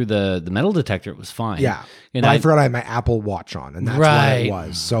 I went through the metal detector. It was fine. Yeah. And but I forgot I had my Apple Watch on, and that's why it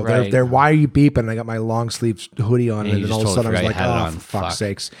was. So they're why are you beeping? And I got my long sleeve hoodie on, and then all of a sudden I was like, oh, for fuck's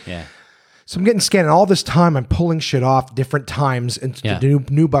sakes. Yeah. So I'm getting scanned, and all this time I'm pulling shit off different times into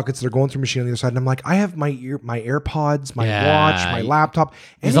new buckets that are going through machine on the other side. And I'm like, I have my AirPods, my watch, my laptop.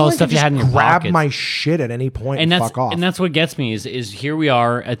 There's all the stuff you had in your grab pockets. my shit at any point and fuck off. And that's what gets me is here we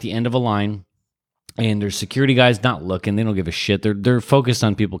are at the end of a line. And there's security guys not looking. They don't give a shit. They're focused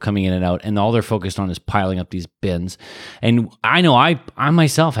on people coming in and out, and all they're focused on is piling up these bins. And I know I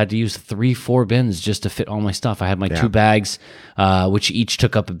myself had to use 3-4 bins just to fit all my stuff. I had my 2 bags, which each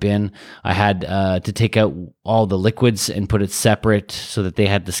took up a bin. I had to take out all the liquids and put it separate so that they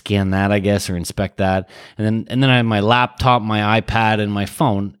had to scan that, I guess, or inspect that. And then I had my laptop, my iPad, and my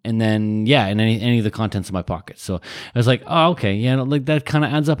phone, and then and any of the contents of my pocket. So I was like, oh, okay, like that kind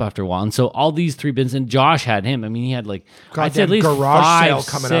of adds up after a while. And so all these 3 bins bins, and Josh had him. I mean, he had like I'd say at Goddamn least garage sale 5,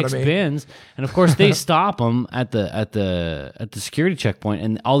 coming out of 6 me. bins, and of course they stop them at the security checkpoint,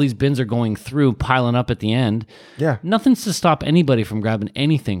 and all these bins are going through, piling up at the end. Yeah. Nothing's to stop anybody from grabbing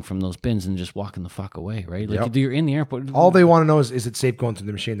anything from those bins and just walking the fuck away, right? Like Yep. you're in the airport. All they want to know is it safe going through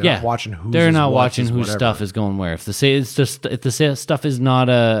the machine? They're not watching who's They're not watch watching is whose whatever. stuff is going where. If the stuff is not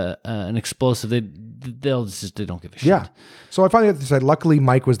an explosive, they don't give a shit. Yeah. So I finally decided. Luckily,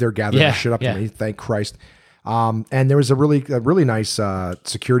 Mike was there gathering the shit up yeah. to me. Thank Christ. And there was a really nice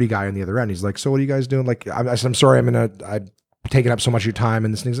security guy on the other end. He's like, "So what are you guys doing?" Like, I said, "I'm sorry, I'm taking up so much of your time."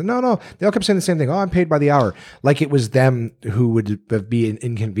 And this thing's like, "No." They all kept saying the same thing. "Oh, I'm paid by the hour." Like it was them who would be an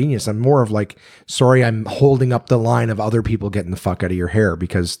inconvenience. I'm more of like, "Sorry, I'm holding up the line of other people getting the fuck out of your hair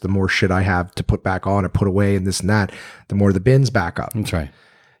because the more shit I have to put back on or put away and this and that, the more the bins back up." That's right.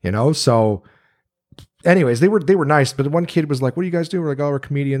 So. Anyways, they were nice, but one kid was like, "What do you guys do?" We're like, "Oh, we're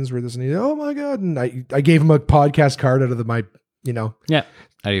comedians. We're this and that." Oh my god! And I gave him a podcast card out of my Yeah. Out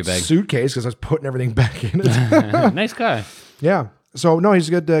of your bag. suitcase because I was putting everything back in it. Nice guy. Yeah. So no, he's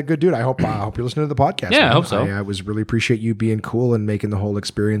a good dude. I hope you're listening to the podcast. Yeah, I man. hope so. I was really appreciate you being cool and making the whole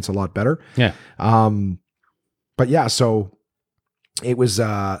experience a lot better. Yeah. But yeah, so it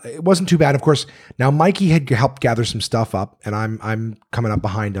wasn't too bad. Of course, now Mikey had helped gather some stuff up, and I'm coming up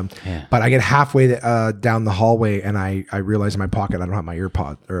behind him. Yeah. But I get halfway down the hallway, and I realize in my pocket I don't have my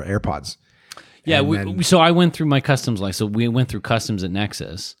AirPods. Yeah, And so I went through my customs line. So we went through customs at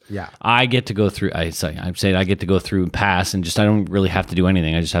Nexus. Yeah. I get to go through. I get to go through and pass, and I don't really have to do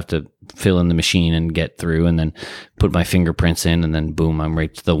anything. I just have to fill in the machine and get through, and then put my fingerprints in, and then boom, I'm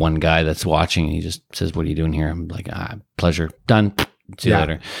right to the one guy that's watching. And he just says, "What are you doing here?" I'm like, "Pleasure, done. See you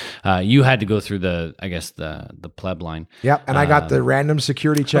later." You had to go through the pleb line. Yep, and I got the random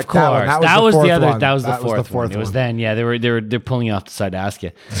security check. Of course, that was the fourth one. That was the fourth one. It was then. Yeah, they're pulling you off the side to ask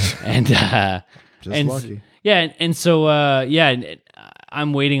you, and lucky. Yeah, and so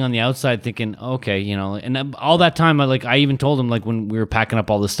I'm waiting on the outside, thinking, okay, and all that time, I even told him, like, when we were packing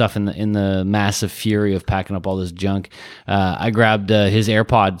up all this stuff in the massive fury of packing up all this junk, I grabbed his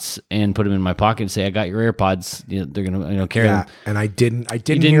AirPods and put them in my pocket and say, "I got your AirPods. They're gonna carry them." And I didn't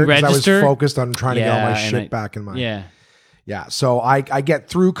didn't hear it because I was register? focused on trying to get all my Yeah, shit back in my. Yeah. Yeah, so I get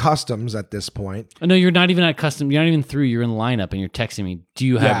through customs at this point. Oh, no, you're not even at custom. You're not even through. You're in lineup, and you're texting me, "Do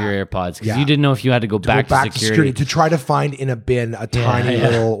you have your AirPods?" Because you didn't know if you had to go back to security to try to find in a bin a tiny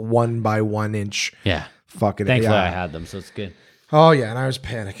little 1 by 1 inch. Yeah. Fucking. Thankfully, yeah. I had them, so it's good. Oh yeah, and I was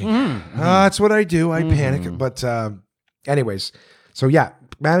panicking. That's what I do. I panic. But anyways, so yeah,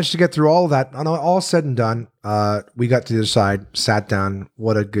 managed to get through all of that. All said and done, we got to the other side, sat down.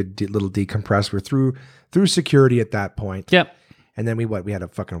 What a good little decompress. We're through security at that point. Yep. And then we had a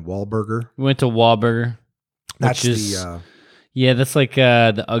fucking Wahlburger. We went to Wahlburger. That's which is, the that's like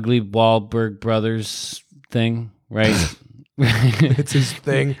the ugly Wahlberg brothers thing, right? it's his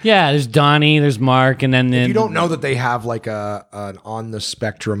thing. Yeah, there's Donnie, there's Mark, and then If you don't know that they have like an on the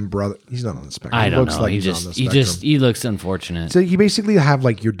spectrum brother, he's not on the spectrum. I don't looks know. like He he's just on the spectrum. he looks unfortunate. So you basically have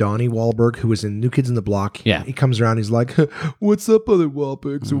like your Donnie Wahlberg, who was in New Kids in the Block. Yeah. He comes around, he's like, "What's up, other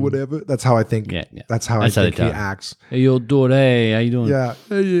Wahlbergs or whatever." That's how I think. Yeah. That's how That's I how think they he talk. acts. Hey, yo, dude, hey, how you doing? Yeah.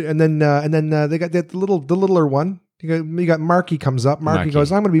 And then they got the littler one. You got Marky comes up. Marky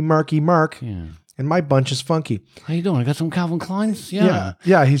goes, "I'm going to be Marky Mark." Yeah. And my bunch is funky. How you doing? I got some Calvin Kleins.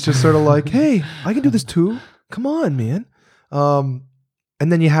 Yeah. He's just sort of like, "Hey, I can do this too. Come on, man." And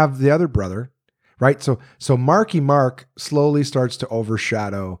then you have the other brother, right? So Marky Mark slowly starts to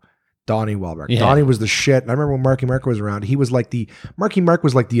overshadow Donnie Wahlberg. Yeah. Donnie was the shit. And I remember when Marky Mark was around, he was like Marky Mark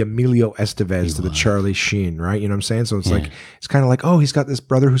was like the Emilio Estevez to the Charlie Sheen, right? You know what I'm saying? So it's like, it's kind of like, oh, he's got this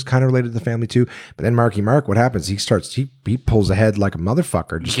brother who's kind of related to the family too. But then Marky Mark, what happens? He pulls ahead like a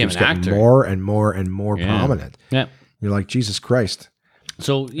motherfucker. Just Became keeps an getting actor. more and more and more prominent. Yeah. You're like, Jesus Christ.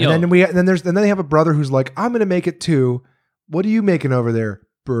 So And then they have a brother who's like, "I'm gonna make it too. What are you making over there?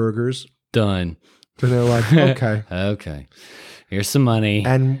 Burgers." done. And they're like, "Okay." Okay. Here's some money.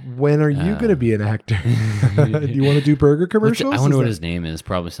 And when are you gonna be an actor? Do you want to do burger commercials? I wonder Is what that his name is.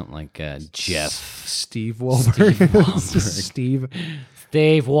 Probably something like Jeff. Steve Wahlberg. It's just Steve.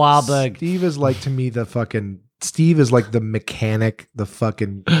 Dave Wahlberg. Steve is like to me Steve is like the mechanic, the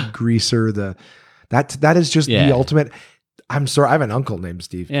fucking greaser, that is just the ultimate. I'm sorry, I have an uncle named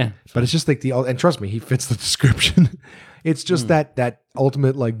Steve. Yeah. But it's just like and trust me, he fits the description. It's just that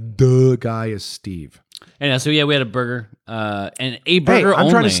ultimate like duh guy is Steve. And so we had a burger, and a burger Hey, I'm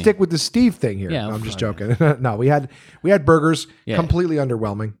only. trying to stick with the Steve thing here. Yeah, No, I'm just fine. joking. No, we had burgers, Yeah. completely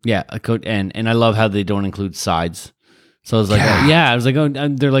underwhelming. Yeah, and I love how they don't include sides. So I was like, Yeah. I was like, oh,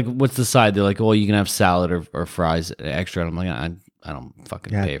 they're like, what's the side? They're like, well, you can have salad or fries extra. And I'm like,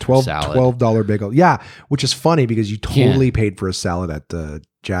 fucking Yeah, pay for salad. $12 bagel. Yeah, which is funny because you totally paid for a salad at the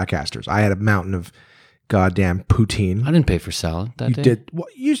Jack Astor's. I had a mountain of goddamn poutine. I didn't pay for salad that You day. did. Well,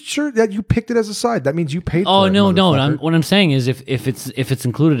 you sure that you picked it as a side? That means you paid. Oh for it, no! motherfucker. What I'm saying is, if it's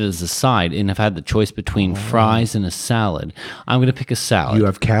included as a side, and if I had the choice between fries and a salad, I'm gonna pick a salad. You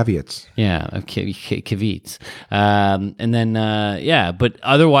have caveats. Yeah, kavits. And then yeah, but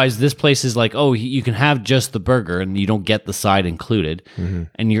otherwise, this place is like, oh, you can have just the burger, and you don't get the side included,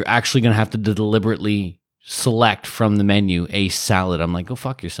 and you're actually gonna have to deliberately select from the menu a salad. I'm like, go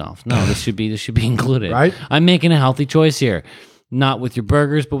fuck yourself. No, this should be included. Right? I'm making a healthy choice here. Not with your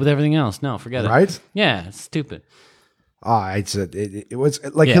burgers, but with everything else. No, forget it. Right? Yeah, it's stupid. It was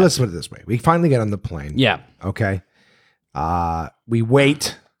like, Yeah. let's put it this way. We finally get on the plane. Yeah. Okay. We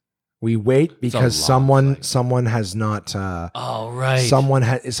wait because long someone has not, Oh, right. someone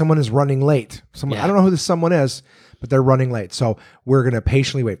is running late. Yeah. I don't know who this someone is, but they're running late. So we're going to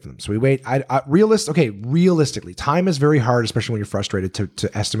patiently wait for them. So we wait. Realistically, time is very hard, especially when you're frustrated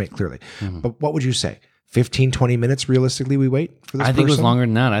to estimate clearly. But what would you say? 15, 20 minutes realistically we wait for this I think it was person? longer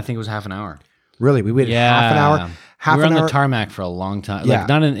than that. I think it was half an hour. Really? We waited half an hour? We were on hour? the tarmac for a long time.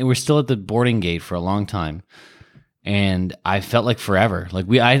 Yeah. We're still at the boarding gate for a long time. And I felt like forever. Like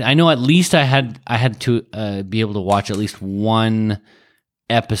I know at least I had to be able to watch at least one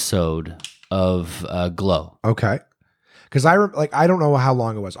episode of Glow. Okay. Because I don't know how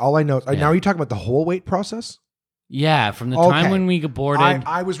long it was. All I know, now are you talking about the whole wait process? Yeah, from the time Okay. when we got boarded.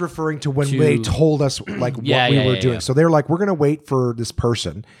 I was referring to when to- they told us like what we were doing. yeah. So they're like, we're going to wait for this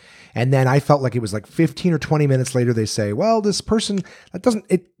person. And then I felt like it was like 15 or 20 minutes later, they say, well, this person,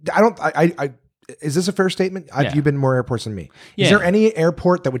 is this a fair statement? Yeah. You've been more airports than me. Yeah. Is there any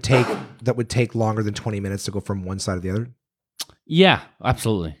airport that would take longer than 20 minutes to go from one side to the other? Yeah,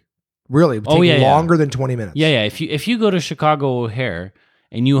 absolutely. Really? It would take yeah. longer than 20 minutes? Yeah. If you go to Chicago O'Hare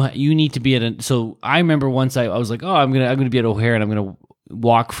and you need to be at so I remember once I was like, oh, I'm gonna be at O'Hare and I'm gonna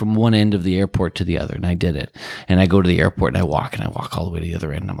walk from one end of the airport to the other, and I did it. And I go to the airport and I walk all the way to the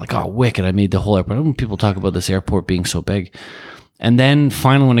other end. And I'm like, oh, wicked! I made the whole airport. When people talk about this airport being so big. And then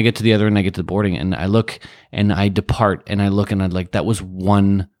finally, when I get to the other end, I get to the boarding, and I look and I depart, and I look and I'm like, that was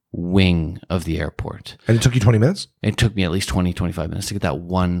one wing of the airport. And it took you 20 minutes? It took me at least 20, 25 minutes to get that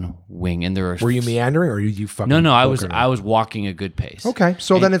one wing. And there Were you meandering or you fucking? No, I booking was walking a good pace. Okay,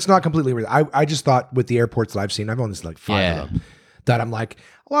 so then it's not completely weird. I just thought with the airports that I've seen, I've only seen like 5 of them, that I'm like,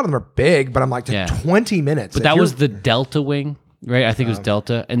 a lot of them are big, but I'm like, 20 minutes. But that was the Delta wing, right? I think it was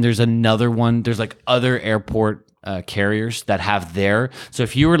Delta. And there's another one. There's like other airport carriers that have there. So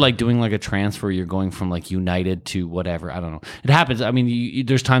if you were like doing like a transfer, you're going from like United to whatever. I don't know. It happens. I mean,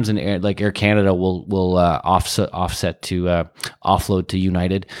 there's times in Air Canada will offset to offload to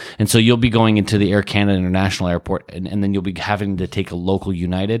United, and so you'll be going into the Air Canada International Airport, and then you'll be having to take a local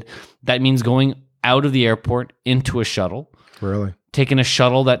United. That means going out of the airport into a shuttle. Really? Taking a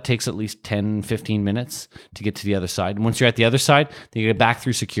shuttle that takes at least 10, 15 minutes to get to the other side. And once you're at the other side, then you get back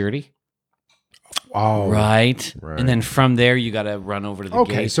through security. Oh, Right. And then from there, you got to run over to the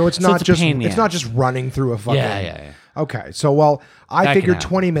gate. okay. So it's a not just pain in the it's not ass. just running through a fucking. Yeah. Okay, so I That can figured happen.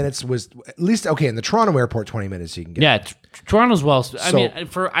 20 minutes was at least okay in the Toronto airport. 20 minutes you can get. Yeah, Toronto's well. I So- mean,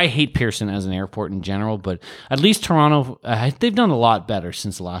 I hate Pearson as an airport in general, but at least Toronto, they've done a lot better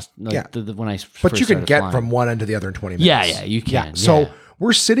since the last. Like, Yeah. when I But first you can started get flying. from one end to the other in 20 minutes. Yeah, you can. Yeah. So yeah.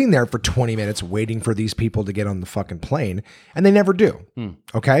 we're sitting there for 20 minutes waiting for these people to get on the fucking plane, and they never do.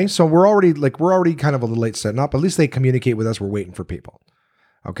 Okay, so we're already kind of a little late setting up. At least they communicate with us. We're waiting for people.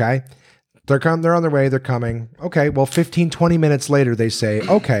 Okay, they're on their way. They're coming. Okay, well, 15, 20 minutes later, they say,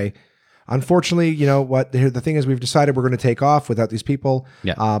 okay. Unfortunately, you know what? The thing is, we've decided we're going to take off without these people.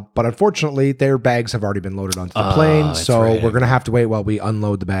 Yeah. But unfortunately, their bags have already been loaded onto the plane, that's so right. we're going to have to wait while we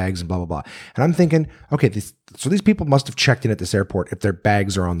unload the bags and blah blah blah. And I'm thinking, okay, so these people must have checked in at this airport if their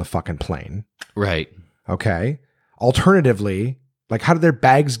bags are on the fucking plane. Right. Okay. Alternatively, like how did their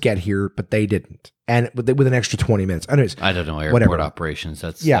bags get here, but they didn't, and with an extra 20 minutes. Anyways, I don't know airport Whatever. operations.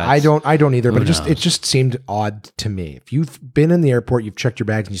 That's I don't either. But who it knows? just seemed odd to me. If you've been in the airport, you've checked your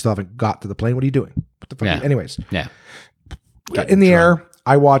bags, and you still haven't got to the plane, what are you doing? What the fuck? Yeah. Anyways, Yeah. in the air,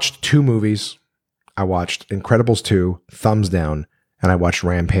 I watched 2 movies. I watched Incredibles 2, thumbs down, and I watched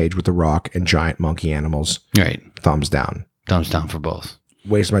Rampage with The Rock and giant monkey animals, Right. thumbs down. Thumbs down for both.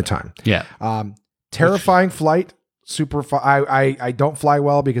 Waste my time. Yeah. Terrifying flight. I don't fly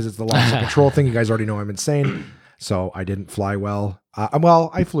well because it's the loss of control thing. You guys already know I'm insane, so I didn't fly well.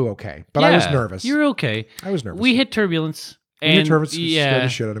 I flew okay, but I was Yeah, nervous. You're okay. I was nervous. We hit turbulence And turbulence scared the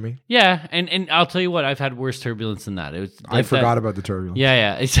shit out of me. Yeah, and I'll tell you what, I've had worse turbulence than that. It was I forgot about the turbulence.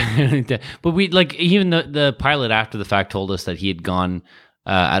 Yeah. It's, but we like even the pilot after the fact told us that he had gone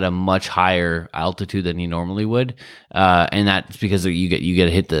at a much higher altitude than he normally would, and that's because you get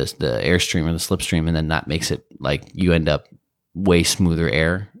to hit the airstream or the slipstream, and then that makes it like you end up way smoother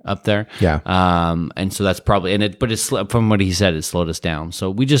air up there. Yeah. And so that's probably but it's from what he said, it slowed us down.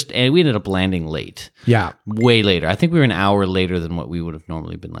 So we ended up landing late. Yeah. Way later. I think we were an hour later than what we would have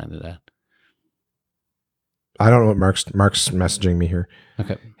normally been landed at. I don't know what Mark's messaging me here.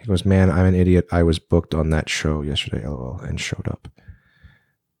 Okay. He goes, "Man, I'm an idiot. I was booked on that show yesterday, LOL, and showed up."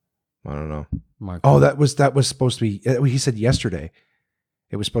 I don't know. Mark. Oh, that was supposed to be. He said yesterday.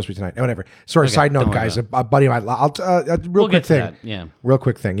 It was supposed to be tonight. Whatever. Sorry. Okay, Side don't note, worry guys. about A buddy of mine. Real quick thing. That. Yeah. Real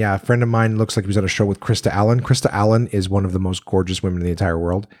quick thing. Yeah, a friend of mine looks like he was at a show with Krista Allen. Krista Allen is one of the most gorgeous women in the entire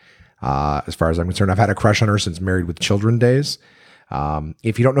world, as far as I'm concerned. I've had a crush on her since Married with Children days.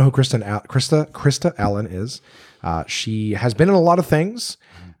 If you don't know who Krista Allen is, she has been in a lot of things.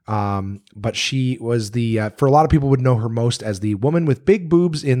 But she was for a lot of people would know her most as the woman with big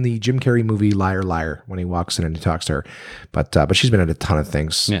boobs in the Jim Carrey movie Liar Liar when he walks in and he talks to her. But she's been in a ton of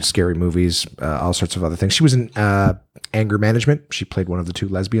things, scary movies, all sorts of other things. She was in Anger Management. She played one of the two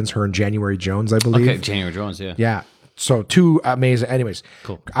lesbians, her and January Jones, I believe. Okay, January Jones, yeah. Yeah. So two amazing. Anyways,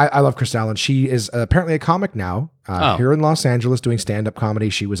 cool. I love Krista Allen. She is apparently a comic now here in Los Angeles doing stand-up comedy.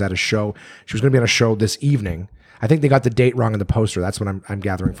 She was at a show. She was going to be on a show this evening. I think they got the date wrong in the poster. That's what I'm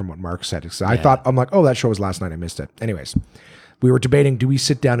gathering from what Mark said. So I'm like, oh, that show was last night. I missed it. Anyways, we were debating, do we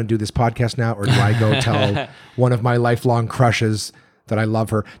sit down and do this podcast now, or do I go tell one of my lifelong crushes that I love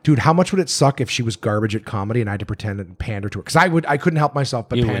her? Dude, how much would it suck if she was garbage at comedy and I had to pretend and pander to her? Because I couldn't help myself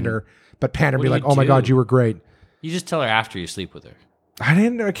but pander and be like, oh my God, you were great. You just tell her after you sleep with her.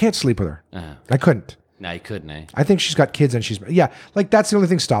 I can't sleep with her. I couldn't. No, you couldn't, eh? I think she's got kids and like that's the only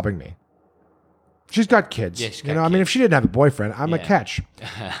thing stopping me. She's got kids. Yeah, she's got I mean, kids. if she didn't have a boyfriend, I'm a catch.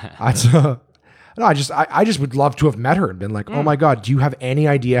 I just would love to have met her and been like, oh my God, do you have any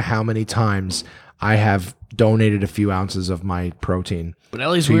idea how many times I have donated a few ounces of my protein? But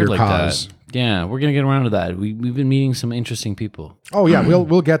Ellie's to weird your like cause? that. Yeah, we're gonna get around to that. We've been meeting some interesting people. Oh yeah,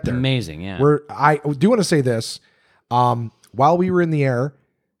 we'll get there. Amazing, yeah. I do want to say this. While we were in the air,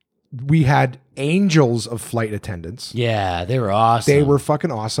 we had angels of flight attendants. Yeah, they were awesome. They were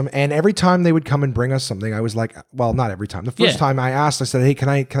fucking awesome. And every time they would come and bring us something, I was like, well, not every time. The first time I asked, I said, hey, can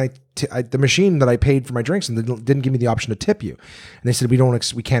I the machine that I paid for my drinks and didn't give me the option to tip you. And they said,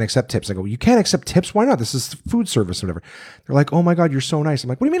 we can't accept tips. I go, you can't accept tips? Why not? This is food service or whatever. They're like, oh my God, you're so nice. I'm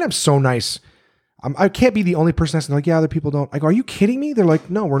like, what do you mean I'm so nice? I can't be the only person that's like, yeah, other people don't. I go, are you kidding me? They're like,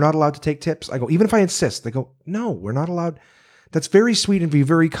 no, we're not allowed to take tips. I go, even if I insist. They go, no, we're not allowed. That's very sweet and be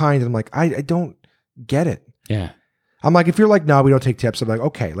very kind. And I'm like, I don't get it. Yeah. I'm like, if you're like, no, we don't take tips. I'm like,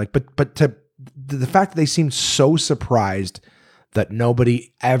 okay. Like, but to the fact that they seemed so surprised that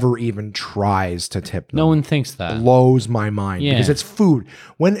nobody ever even tries to tip them. No one thinks that. Blows my mind. Yeah. Because it's food.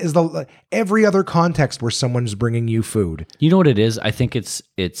 When is every other context where someone's bringing you food? You know what it is? I think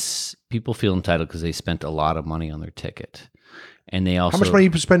it's people feel entitled because they spent a lot of money on their ticket. And they also, how much money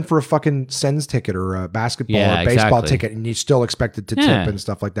you spend for a fucking Sens ticket or a basketball or baseball exactly. ticket, and you still expected to tip and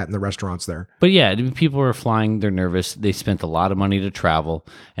stuff like that in the restaurants there. But yeah, people are flying, they're nervous, they spent a lot of money to travel,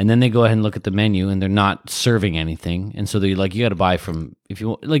 and then they go ahead and look at the menu and they're not serving anything. And so they're like, you got to buy from, if you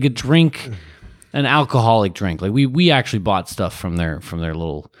want, like a drink, an alcoholic drink. Like we actually bought stuff from their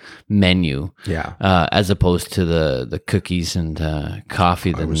little menu. Yeah. As opposed to the cookies and coffee.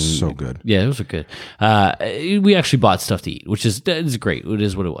 It was so good. Yeah, it was good. We actually bought stuff to eat, which is great. It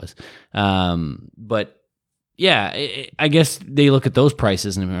is what it was. But yeah, I guess they look at those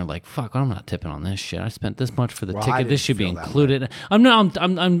prices and they're like, "Fuck, I'm not tipping on this shit. I spent this much for the ticket. This should be included."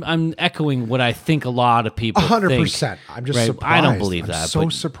 I'm echoing what I think a lot of people 100%. I'm just surprised. I don't believe that. I'm so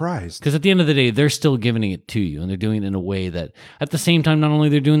surprised because at the end of the day, they're still giving it to you, and they're doing it in a way that, at the same time, not only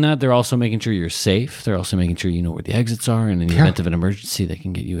they're doing that, they're also making sure you're safe. They're also making sure you know where the exits are, and in the event of an emergency, they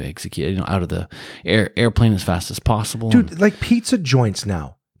can get you executed, out of the airplane as fast as possible. Dude, like pizza joints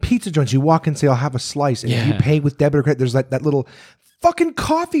now. Pizza joints, you walk in and say, I'll have a slice. And you pay with debit or credit. There's that little fucking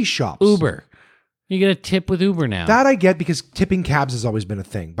coffee shops. Uber. You get a tip with Uber now. That I get because tipping cabs has always been a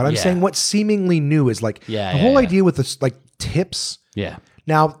thing. But I'm saying what seemingly new is like the whole idea with this, like tips. Yeah.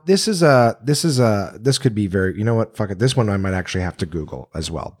 Now, this could be very, you know what? Fuck it. This one I might actually have to Google as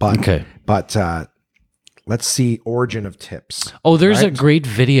well. But let's see origin of tips. Oh, there's a great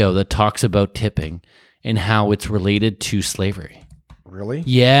video that talks about tipping and how it's related to slavery. Really?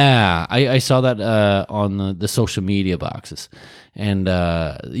 Yeah, I saw that on the social media boxes, and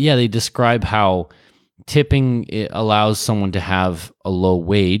they describe how tipping it allows someone to have a low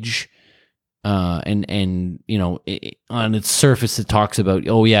wage, and on its surface it talks about,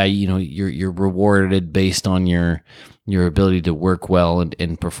 oh yeah, you're rewarded based on your ability to work well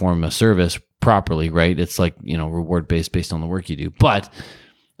and perform a service properly, right? It's like, reward based on the work you do. But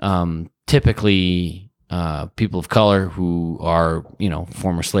typically people of color who are,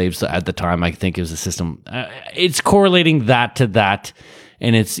 former slaves at the time, I think it was a system. It's correlating that to that,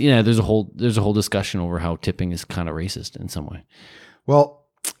 and it's there's a whole discussion over how tipping is kind of racist in some way. Well,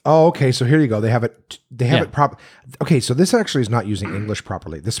 okay. So here you go. They have it. It proper. Okay, so this actually is not using English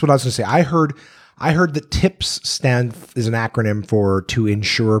properly. This is what I was going to say. I heard that TIPS is an acronym for to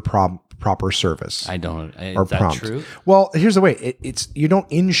ensure proper service. I don't. Or is that prompt. true? Well, here's the way. It's you don't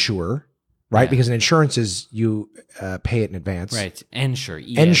insure. Right, Yeah. because an insurance is you pay it in advance. Right. Ensure.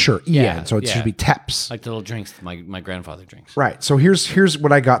 Ensure, so it should be TEPS. like the little drinks my grandfather drinks. Right. So here's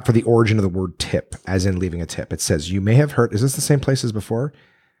what I got for the origin of the word tip, as in leaving a tip. It says, you may have heard, is this the same place as before?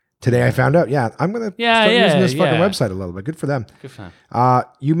 Today I found out, I'm going to start using this fucking website a little bit. Good for them. Good for them.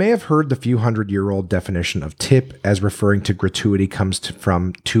 You may have heard the few hundred-year-old definition of tip as referring to gratuity comes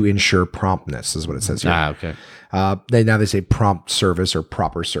from to ensure promptness, is what it says here. Okay. They say prompt service or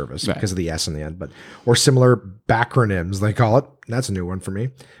proper service because of the S in the end, or similar backronyms they call it. That's a new one for me.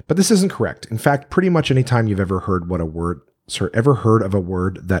 But this isn't correct. In fact, pretty much any time you've ever heard of a word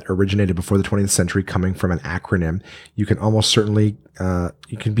that originated before the 20th century coming from an acronym, you can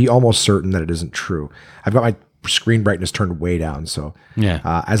be almost certain that it isn't true. I've got my screen brightness turned way down. So,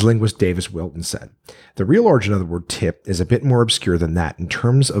 as linguist Davis Wilton said, the real origin of the word tip is a bit more obscure than that. In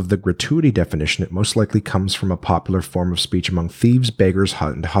terms of the gratuity definition, it most likely comes from a popular form of speech among thieves, beggars,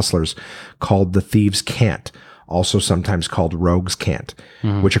 and hustlers called the thieves' cant, also sometimes called rogues' cant,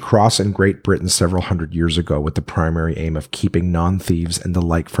 which across in Great Britain several hundred years ago with the primary aim of keeping non-thieves and the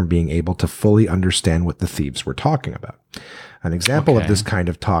like from being able to fully understand what the thieves were talking about. An example of this kind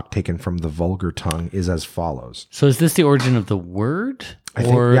of talk taken from the vulgar tongue is as follows. So is this the origin of the word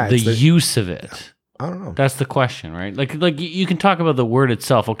think, or yeah, the it's the- use of it? I don't know. That's the question, right? Like you can talk about the word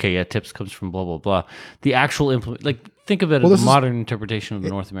itself. Okay, yeah, tips comes from blah blah blah. The actual think of it as a modern interpretation of the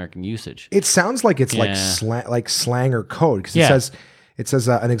North American usage. It sounds like it's Yeah. like slang or code, because Yeah. it says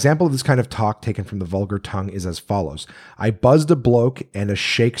an example of this kind of talk taken from the vulgar tongue is as follows. I buzzed a bloke and a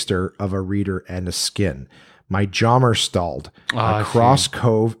shakester of a reader and a skin. My jommer stalled. I A cross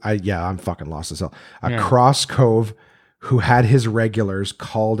cove. I'm fucking lost as hell. A cross cove who had his regulars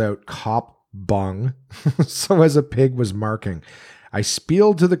called out cop bung, so as a pig was marking. I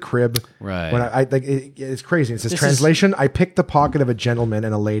spieled to the crib. Right. When it's crazy. It says translation. I picked the pocket of a gentleman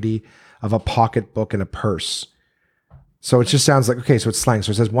and a lady of a pocketbook and a purse. So it just sounds like, okay, so it's slang.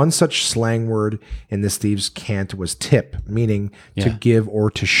 So it says one such slang word in this thieves' cant was tip, meaning to give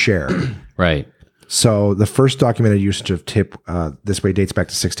or to share. Right. So the first documented usage of tip this way dates back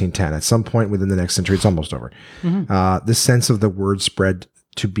to 1610. At some point within the next century, it's almost over. This sense of the word spread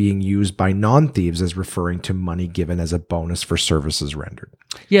to being used by non-thieves as referring to money given as a bonus for services rendered.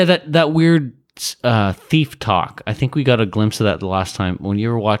 Yeah, that weird thief talk. I think we got a glimpse of that the last time when you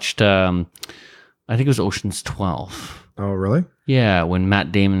ever watched. I think it was Ocean's 12. Oh, really? Yeah, when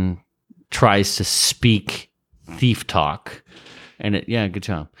Matt Damon tries to speak thief talk, and good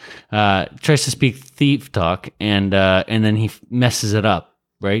job. Tries to speak thief talk, and then he messes it up.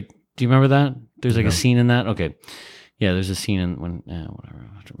 Right? Do you remember that? There's like a scene in that. Okay. Yeah, there's a scene in whatever.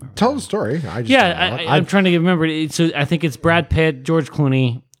 I have to remember. Tell the story. I'm trying to remember. So I think it's Brad Pitt, George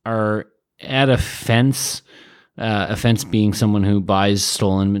Clooney are at a fence. A fence being someone who buys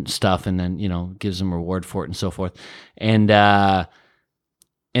stolen stuff and then gives them a reward for it and so forth. And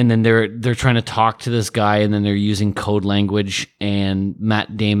then they're trying to talk to this guy, and then they're using code language, and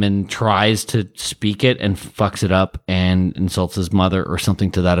Matt Damon tries to speak it and fucks it up and insults his mother or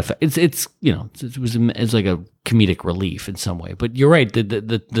something to that effect. It's like a comedic relief in some way. But you're right.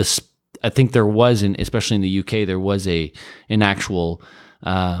 The I think there was, especially in the UK, there was an actual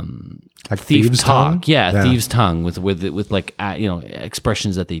like thief thieves' talk. tongue? Yeah, thieves' tongue with like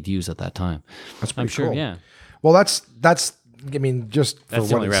expressions that they'd use at that time. That's pretty I'm sure. cool. Yeah. Well, that's. I mean, just for That's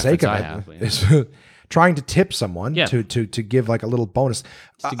the what only the sake of reference I it, have, is trying to tip someone Yeah. to give like a little bonus.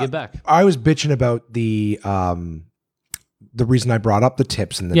 To give back. I was bitching about the reason I brought up the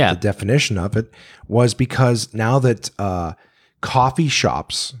tips and the definition of it was because now that coffee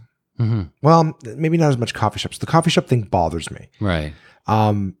shops, well, maybe not as much coffee shops. The coffee shop thing bothers me. Right.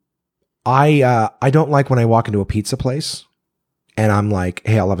 I don't like when I walk into a pizza place and I'm like,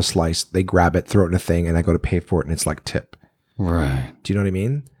 hey, I'll have a slice. They grab it, throw it in a thing, and I go to pay for it, and it's like tip. Right. Do you know what I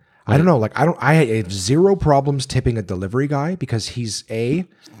mean? I don't know. Like I have zero problems tipping a delivery guy because he's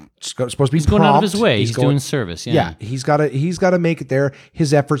supposed to be going out of his prompt. way. He's doing service. Yeah, he's got to make it there.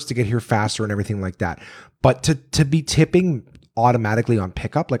 His efforts to get here faster and everything like that. But to be tipping automatically on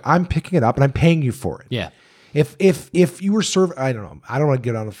pickup, like I'm picking it up and I'm paying you for it. Yeah. If you were serving, I don't know. I don't want to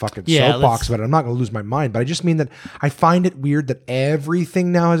get on a fucking soapbox about it. I'm not going to lose my mind, but I just mean that I find it weird that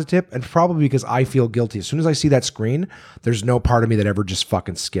everything now has a tip, and probably because I feel guilty. As soon as I see that screen, there's no part of me that ever just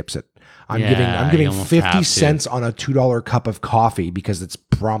fucking skips it. I'm giving 50 cents on a $2 cup of coffee because it's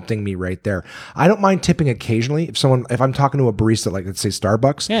prompting me right there. I don't mind tipping occasionally if I'm talking to a barista, like let's say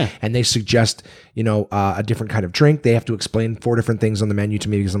Starbucks, and they suggest, a different kind of drink. They have to explain 4 different things on the menu to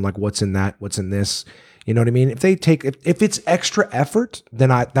me because I'm like, what's in that? What's in this? You know what I mean? If it's extra effort, then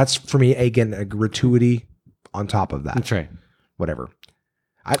that's for me, again, a gratuity on top of that. That's right. Whatever.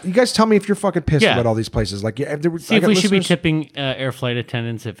 You guys tell me if you're fucking pissed about all these places. Like, see if we should be tipping air flight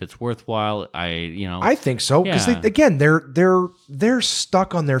attendants if it's worthwhile. I think so because they're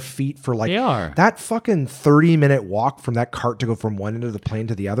stuck on their feet for like they are. That fucking 30-minute walk from that cart to go from one end of the plane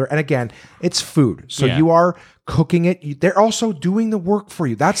to the other. And again, it's food, so you are cooking it. They're also doing the work for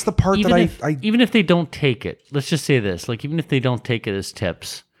you. That's the part even if they don't take it. Let's just say this: like even if they don't take it as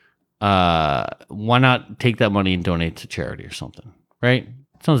tips, why not take that money and donate to charity or something, right?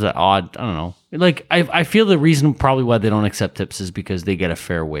 Sounds that odd. I don't know. Like I feel the reason probably why they don't accept tips is because they get a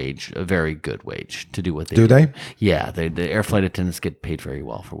fair wage, a very good wage to do what they do. Do they? Yeah, the air flight attendants get paid very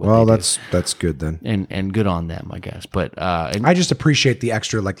well for what they do. Well, that's good then. And good on them, I guess. But I just appreciate the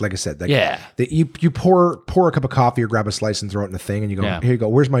extra, like I said. You pour a cup of coffee or grab a slice and throw it in the thing and you go, here you go,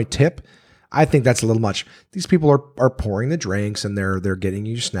 where's my tip? I think that's a little much. These people are pouring the drinks and they're getting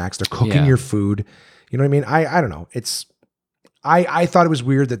you snacks. They're cooking your food. You know what I mean? I don't know. I thought it was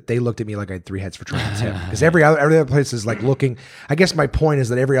weird that they looked at me like I had 3 heads for trying to tip because every other place is like looking. I guess my point is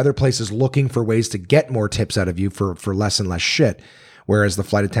that every other place is looking for ways to get more tips out of you for less and less shit. Whereas the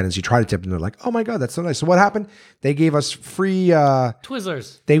flight attendants, you try to tip them, they're like, oh my God, that's so nice. So what happened? They gave us free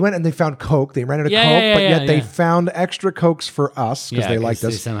Twizzlers. They went and they found Coke. They rented a Coke, but yet they found extra Cokes for us because they liked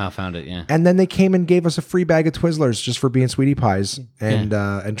us. They somehow found it, yeah. And then they came and gave us a free bag of Twizzlers just for being sweetie pies and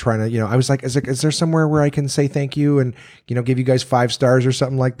trying to, I was like, is there somewhere where I can say thank you and, give you guys 5 stars or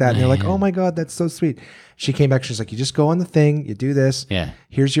something like that? And they're like, oh my God, that's so sweet. She came back. She's like, you just go on the thing, you do this. Yeah.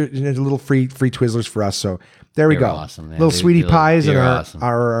 Here's your little free Twizzlers for us. So there we go. Awesome. Yeah, little sweetie pies and awesome.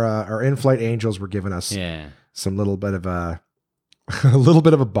 our in-flight angels were giving us some little bit of a little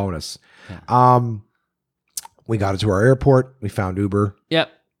bit of a bonus. Yeah. We got it to our airport. We found Uber.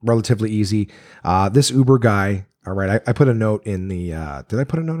 Yep. Relatively easy. This Uber guy. All right, I put a note in the. Did I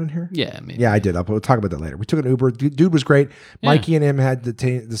put a note in here? Yeah, maybe. Yeah, I did. We'll talk about that later. We took an Uber. Dude was great. Yeah. Mikey and him had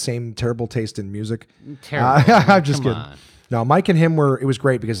the same terrible taste in music. Terrible. I'm just kidding. No, Mike and him it was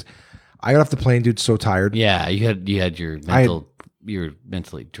great because I got off the plane, dude's so tired. Yeah, you had your mental. You're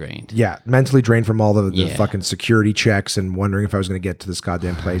mentally drained. Yeah, mentally drained from all the fucking security checks and wondering if I was going to get to this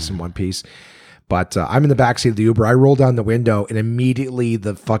goddamn place in one piece. But I'm in the backseat of the Uber. I roll down the window and immediately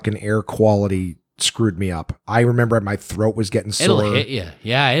the fucking air quality screwed me up. I remember my throat was getting sore. It'll hit you.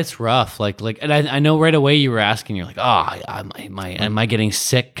 Yeah, it's rough. And I know right away you were asking. You're like, am I getting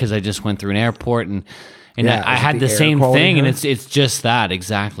sick because I just went through an airport and I had the same thing, and it's just that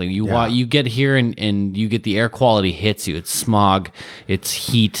exactly. You get here and you get the air quality hits you. It's smog, it's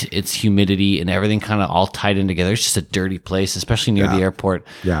heat, it's humidity, and everything kind of all tied in together. It's just a dirty place, especially near the airport.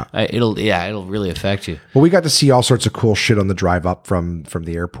 Yeah, it'll really affect you. Well, we got to see all sorts of cool shit on the drive up from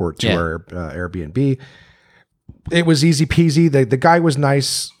the airport to our Airbnb. It was easy peasy. The guy was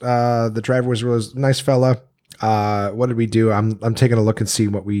nice. The driver was really nice fella. What did we do? I'm taking a look and see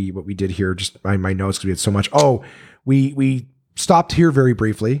what we did here. Just my notes because we had so much. Oh, we stopped here very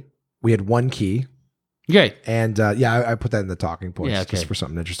briefly. We had one key. Okay. And I put that in the talking points just for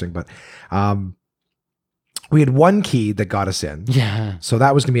something interesting. But we had one key that got us in. Yeah. So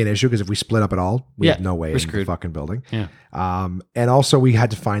that was gonna be an issue because if we split up at all, we had no way in the fucking building. Yeah. And also we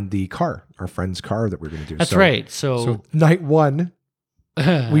had to find the car, our friend's car that we were gonna do. That's right. So night one.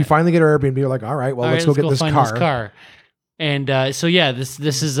 We finally get our Airbnb. We're like, all right, let's go get this car. And this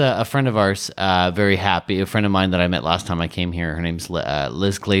is a friend of ours, very happy. A friend of mine that I met last time I came here. Her name's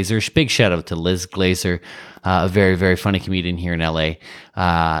Liz Glazer. Big shout out to Liz Glazer, a very, very funny comedian here in LA.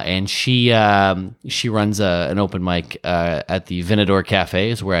 And she runs an open mic at the Venador Cafe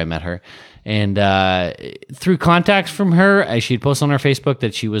is where I met her. And through contacts from her, she'd posted on her Facebook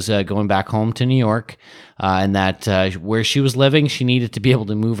that she was going back home to New York and that where she was living, she needed to be able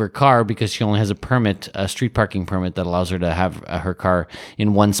to move her car because she only has a street parking permit that allows her to have her car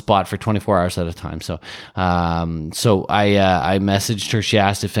in one spot for 24 hours at a time. So, I messaged her. She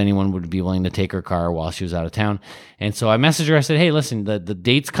asked if anyone would be willing to take her car while she was out of town. And so I messaged her. I said, "Hey, listen, the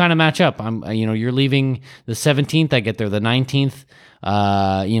dates kind of match up. You're leaving the 17th. I get there the 19th.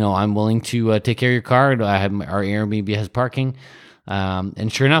 I'm willing to take care of your car. I have our Airbnb has parking."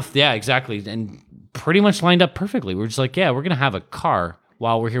 And sure enough, yeah, exactly. And pretty much lined up perfectly. We're just like, yeah, we're going to have a car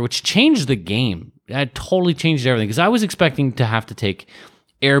while we're here, which changed the game. That totally changed everything because I was expecting to have to take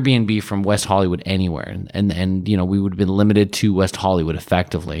Airbnb from West Hollywood anywhere. And we would have been limited to West Hollywood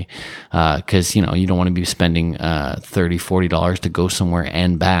effectively because, you don't want to be spending $30, $40 to go somewhere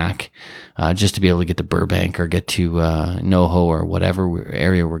and back just to be able to get to Burbank or get to NoHo or whatever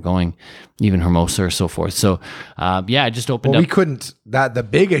area we're going, even Hermosa or so forth. So, I just opened up. We couldn't. The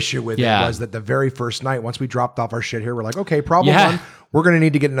big issue with it was that the very first night, once we dropped off our shit here, we're like, okay, problem one, we're going to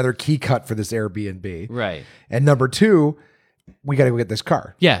need to get another key cut for this Airbnb. Right. And number two, we got to go get this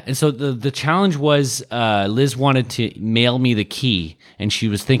car. Yeah, and so the challenge was Liz wanted to mail me the key, and she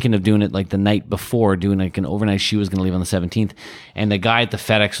was thinking of doing it like the night before, doing like an overnight. She was going to leave on the 17th, and the guy at the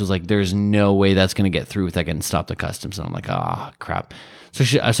FedEx was like, "There's no way that's going to get through without getting stopped at customs." And I'm like, "Oh crap!" So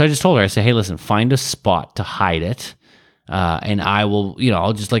I just told her, I said, "Hey, listen, find a spot to hide it, and I will,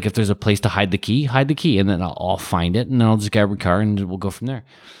 I'll just like if there's a place to hide the key, and then I'll find it, and then I'll just grab her car, and we'll go from there."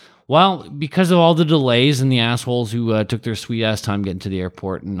 Well, because of all the delays and the assholes who took their sweet ass time getting to the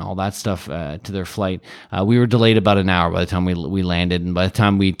airport and all that stuff to their flight, we were delayed about an hour by the time we landed, and by the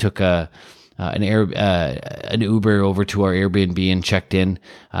time we took an Uber over to our Airbnb and checked in,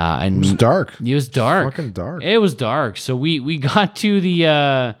 and It was dark. It was dark. Fucking dark. It was dark. So we got to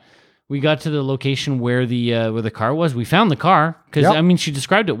the location where the car was. We found the car because she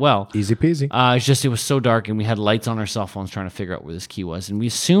described it well. Easy peasy. It's just it was so dark, and we had lights on our cell phones trying to figure out where this key was, and we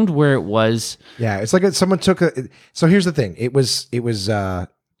assumed where it was. Yeah, it's like someone took a. So here's the thing. It was.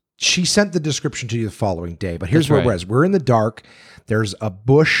 She sent the description to you the following day, but here's where it was. We're in the dark. There's a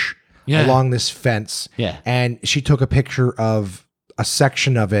bush along this fence. Yeah, and she took a picture of a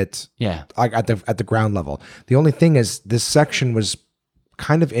section of it. Yeah, like at the ground level. The only thing is, this section was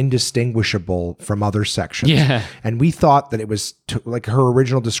kind of indistinguishable from other sections. Yeah. And we thought that it was like her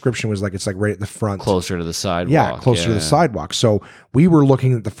original description was like, it's like right at the front. Closer to the sidewalk. Yeah, closer to the sidewalk. So we were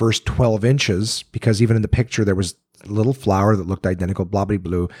looking at the first 12 inches because even in the picture, there was a little flower that looked identical, blah, blah,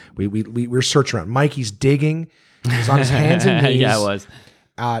 blue. We were searching around. Mikey's digging. He was on his hands and knees. Yeah, it was.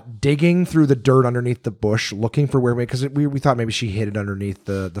 Digging through the dirt underneath the bush, looking for where, because we thought maybe she hid it underneath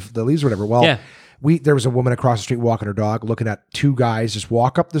the leaves or whatever. Well, there was a woman across the street walking her dog, looking at two guys just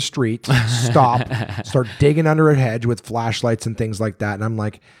walk up the street, stop, start digging under a hedge with flashlights and things like that. And I'm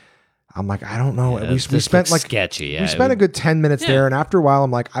like, I don't know. Yeah, we spent like sketchy. Yeah, we spent a good 10 minutes there, and after a while, I'm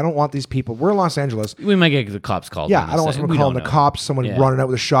like, I don't want these people. We're in Los Angeles. We might get the cops called. Yeah, I don't want someone calling the cops. Someone running out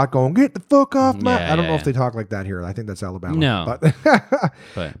with a shot, going, "Get the fuck off, man!" I don't know if they talk like that here. I think that's Alabama. No,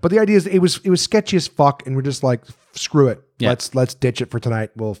 but the idea is, it was sketchy as fuck, and we're just like, screw it. Yeah. Let's ditch it for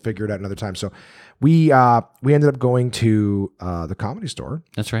tonight. We'll figure it out another time. So we ended up going to the Comedy Store.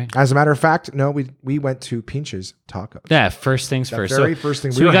 That's right. As a matter of fact, no, we went to Pinch's Tacos. Yeah, first things first. First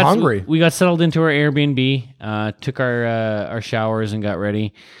thing. We were hungry. We got settled into our Airbnb, took our showers and got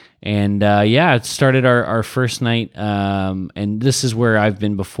ready. And it started our first night. And this is where I've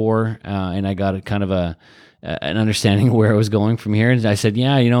been before. And I got a kind of an understanding of where I was going from here. And I said,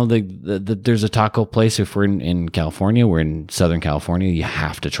 there's a taco place. If we're in California, we're in Southern California, you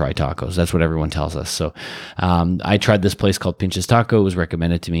have to try tacos. That's what everyone tells us. So I tried this place called Pinch's Taco. It was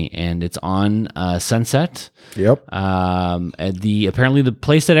recommended to me, and it's on Sunset. Yep. Apparently the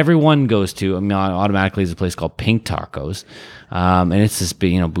place that everyone goes to, automatically is a place called Pink Tacos. And it's this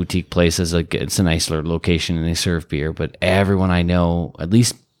big, boutique place. It's a nice location, and they serve beer. But everyone I know, at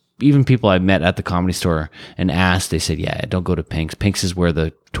least even people I met at the Comedy Store and asked, they said, yeah, don't go to Pink's. Pink's is where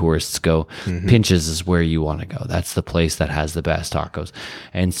the tourists go. Mm-hmm. Pinch's is where you want to go. That's the place that has the best tacos.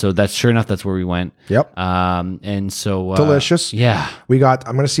 And so sure enough, that's where we went. Yep. And so delicious. Yeah. I'm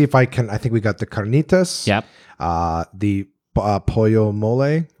going to see if I think we got the carnitas. Yep. The pollo mole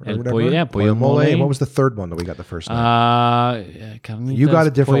or whatever. Pollo mole. And what was the third one that we got the first night? Carnitas, you got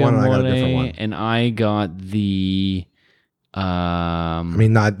a different one, and I got a different one. And I got the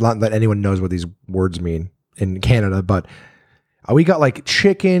not that anyone knows what these words mean in Canada, but we got like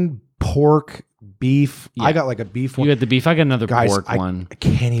chicken, pork, beef. Yeah. I got like a beef one. You got the beef. I got another pork one. I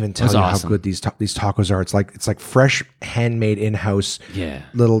can't even tell you how good these tacos are. It's like fresh, handmade, in-house. Yeah.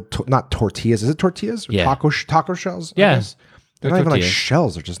 Little not tortillas. Is it tortillas? Or taco shells? Yeah. They're not even like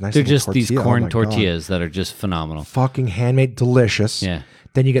shells. They're just nice. They're little just these tortilla. corn Oh my God. tortillas that are just phenomenal. Fucking handmade, delicious. Yeah.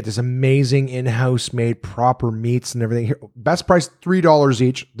 Then you get this amazing in-house made proper meats and everything. Here, best price $3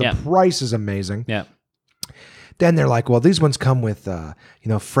 each. The Yeah. price is amazing. Yeah. Then they're like, well, these ones come with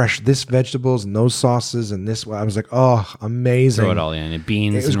fresh this vegetables and those sauces and this. I was like, oh, amazing. Throw it all in. And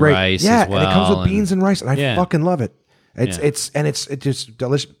beans It was and great. rice Yeah, as well. and it comes with beans and rice, and I Yeah. fucking love it. It's just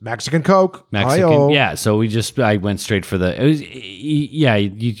delicious. Mexican Coke. Mexican. Hi-yo. Yeah. So I went straight for the, it was, yeah,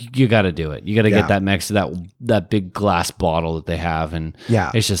 you got to do it. You got to Yeah. get that big glass bottle that they have. And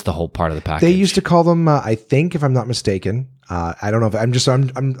Yeah. it's just the whole part of the package. They used to call them, I think, if I'm not mistaken. I don't know if I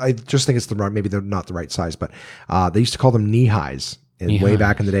just think it's maybe they're not the right size, but they used to call them knee highs way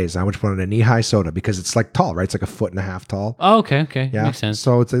back in the days. I would put on a knee high soda because it's like tall, right? It's like 1.5 feet tall. Oh, okay. Yeah, Makes sense.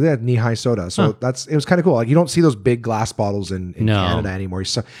 So it's a knee high soda. So it was kind of cool. Like you don't see those big glass bottles in No. Canada anymore.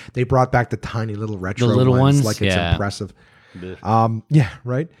 So they brought back the tiny little retro little ones? Like it's Yeah. impressive. Yeah,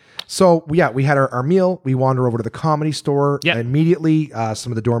 right. So we had our meal. We wander over to the Comedy Store. Yeah. Immediately,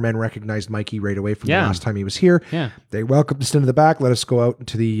 some of the doormen recognized Mikey right away from Yeah. the last time he was here. Yeah. They welcomed us into the back. Let us go out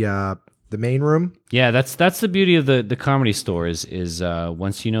into the main room. Yeah, that's the beauty of the comedy store is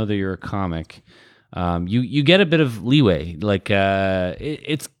once you know that you're a comic, you get a bit of leeway. Like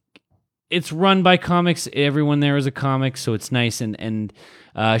it's run by comics. Everyone there is a comic, so it's nice. And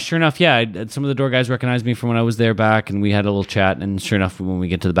sure enough, yeah, some of the door guys recognized me from when I was there back, and we had a little chat. And sure enough, when we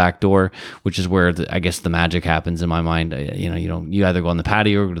get to the back door, which is where I guess the magic happens in my mind, you either go on the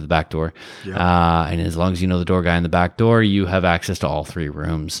patio or go to the back door. And as long as you know the door guy in the back door, you have access to all three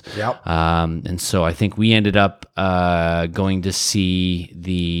rooms. Yep. And so I think we ended up going to see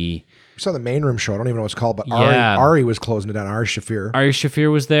the. We saw the main room show. I don't even know what it's called, but Yeah. Ari was closing it down. Ari Shafir. Ari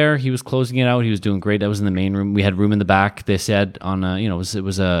Shafir was there. He was closing it out. He was doing great. That was in the main room. We had room in the back. They said on it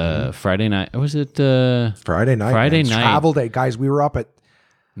was a Friday night. Or was it Friday night. Friday man. night. Travel day, guys. We were up at.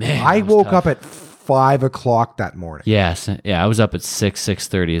 Man, I that was woke tough. up at 5:00 that morning. Yes, yeah. I was up at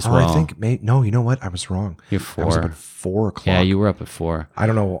 6:30 as well. I think no. You know what? I was wrong. You're I was up 4. at 4:00. Yeah, you were up at 4. I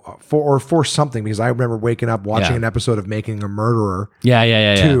don't know, 4 something, because I remember waking up watching Yeah. an episode of Making a Murderer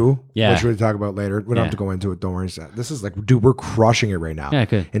Yeah. 2, Yeah. which we'll talk about later. We don't Yeah. have to go into it. Don't worry. This is like, dude, we're crushing it right now. Yeah,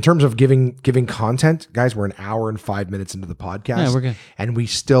 good. In terms of giving content, guys, we're an hour and 5 minutes into the podcast. Yeah, we're good. And we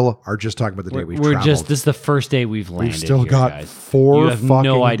still are just talking about the day we've We're traveled. just this is the first day we've landed. We've still here, got guys. 4 You have fucking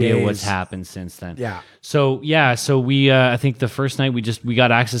no idea days. what's happened since then. Yeah. So we I think the first night we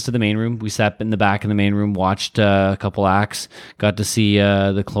got access to the main room. We sat in the back in the main room, watched a couple acts, got to see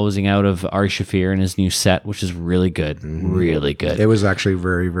the closing out of Ari Shafir and his new set, which is really good, really good. It was actually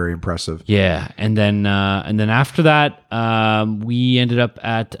very, very impressive. Yeah, and then after that, we ended up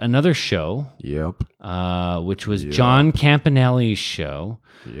at another show, Yep. which was John Campanelli's show.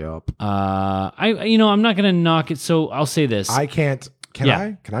 Yep. I'm not gonna knock it. So I'll say this. I can't. Can Yeah.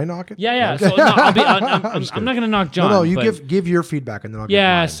 I? Can I knock it? Yeah. So no, I'm not gonna knock John. No, you but- give your feedback and then I'll give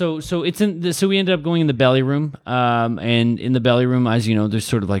Yeah, mine. so it's so we ended up going in the belly room, and in the belly room, as you know, there's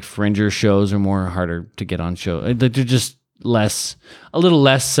sort of like fringer shows or more harder to get on show. They're just a little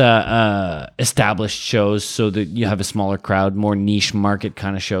less established shows, so that you have a smaller crowd, more niche market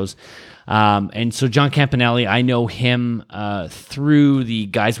kind of shows. And so John Campanelli, I know him through the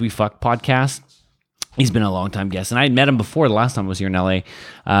Guys We Fuck podcast. He's been a long time guest, and I had met him before the last time I was here in LA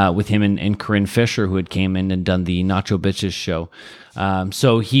with him and Corinne Fisher, who had came in and done the Nacho Bitches show.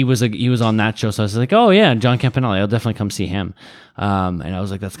 So he was on that show. So I was like, oh yeah, John Campanelli, I'll definitely come see him. And I was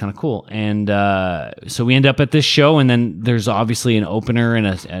like, that's kind of cool. And so we end up at this show, and then there's obviously an opener and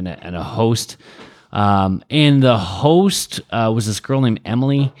a host. And the host was this girl named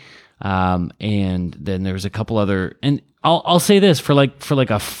Emily. And then there was a couple other. And I'll say this for like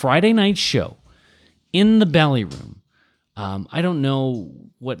a Friday night show. In the belly room, I don't know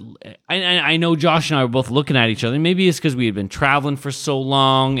what I know. Josh and I were both looking at each other. Maybe it's because we had been traveling for so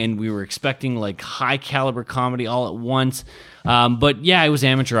long and we were expecting like high caliber comedy all at once. But yeah, it was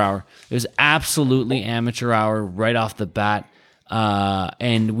amateur hour. It was absolutely amateur hour right off the bat.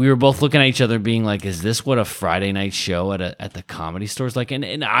 And we were both looking at each other, being like, "Is this what a Friday night show at the Comedy Store is like?"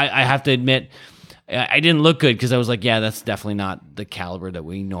 And I have to admit, I didn't look good because I was like, yeah, that's definitely not the caliber that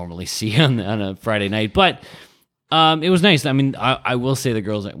we normally see on a Friday night. But it was nice. I mean, I will say the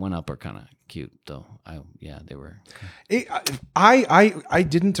girls that went up are kind of cute, though. They were. I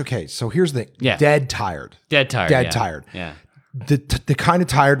didn't. Okay, so here's the thing. Yeah. Dead tired. Dead tired. Tired. Yeah. The kind of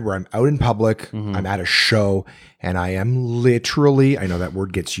tired where I'm out in public, I'm at a show, and I am literally, I know that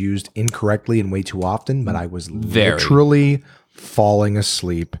word gets used incorrectly and way too often, but I was literally falling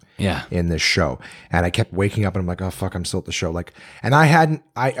asleep Yeah. in this show. And I kept waking up and I'm like, oh fuck, I'm still at the show. Like, and I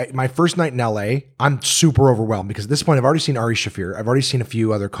my first night in LA, I'm super overwhelmed because at this point I've already seen Ari Shafir. I've already seen a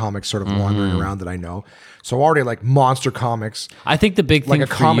few other comics sort of wandering around that I know. So already like monster comics. I think the big thing Like a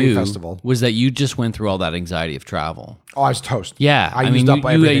for comedy you festival. was that you just went through all that anxiety of travel. Oh, I was toast. Yeah, I mean, used up you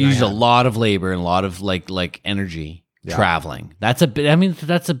everything I used a had. lot of labor and a lot of like energy traveling. That's a bit. I mean,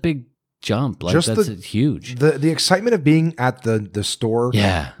 that's a big jump. Like Just that's the- huge. The excitement of being at the store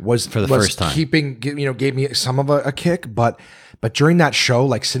Yeah, was for the was first time. Gave me some of a kick, but during that show,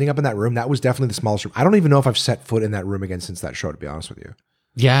 like sitting up in that room, that was definitely the smallest room. I don't even know if I've set foot in that room again since that show, to be honest with you.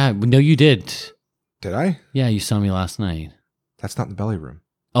 Yeah, no, you did. Did I? Yeah, you saw me last night. That's not in the belly room.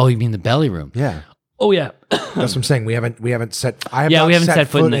 Oh, you mean the belly room? Yeah. Oh yeah, That's what I'm saying. We haven't set. I have yeah. not We haven't set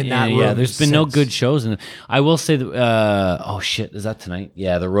foot in that room. Yeah, there's been no since. good shows, and I will say that. Oh shit, is that tonight?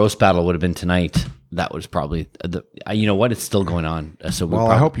 Yeah, the roast battle would have been tonight. That was probably the. You know what? It's still going on. So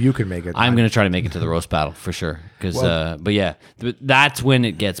Well, I hope you can make it. I'm going to try to make it to the roast battle for sure. Because, but yeah, that's when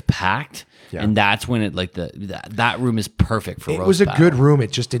it gets packed, and that's when it like that room is perfect for. It roast was a battle. good room.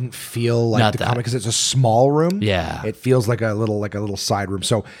 It just didn't feel like Not the that. comic because it's a small room. Yeah. It feels like a little side room.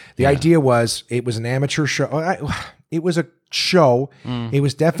 So the idea was it was an amateur show. It was a show. It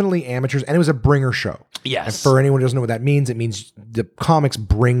was definitely amateurs, and it was a bringer show. Yes. And for anyone who doesn't know what that means, it means the comics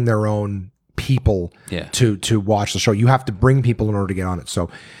bring their own people Yeah. to watch the show. You have to bring people in order to get on it. So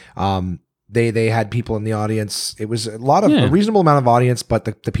they had people in the audience. It was a reasonable amount of audience, but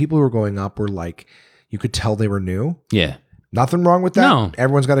the people who were going up were like, you could tell they were new. Yeah. Nothing wrong with that. No.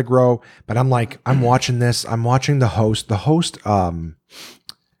 Everyone's got to grow. But I'm like, I'm watching this. I'm watching the host. The host,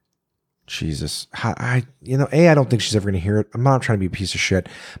 Jesus. I don't think she's ever going to hear it. I'm not trying to be a piece of shit,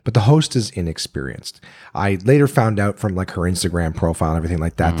 but the host is inexperienced. I later found out from like her Instagram profile and everything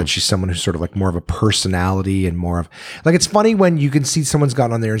like that, that she's someone who's sort of like more of a personality and more of like, it's funny when you can see someone's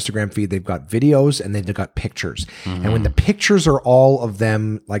got on their Instagram feed, they've got videos and they've got pictures. And when the pictures are all of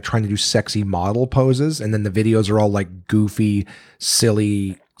them like trying to do sexy model poses, and then the videos are all like goofy,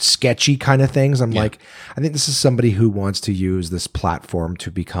 silly, sketchy kind of things. I'm like, I think this is somebody who wants to use this platform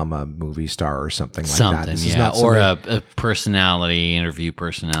to become a movie star or something like that. Something, This is yeah, not or somebody- a personality, interview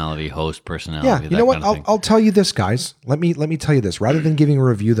personality, host personality. yeah. that You know what? kind of thing. I'll tell you this, guys. Let me tell you this. Rather than giving a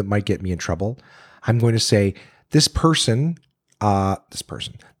review that might get me in trouble, I'm going to say this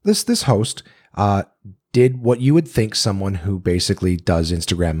host did what you would think someone who basically does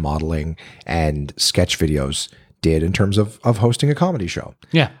Instagram modeling and sketch videos did in terms of hosting a comedy show.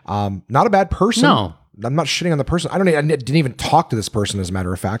 Yeah. Not a bad person. No. I'm not shitting on the person. I didn't even talk to this person, as a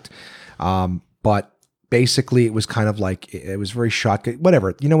matter of fact. But basically, it was kind of like it was very shot.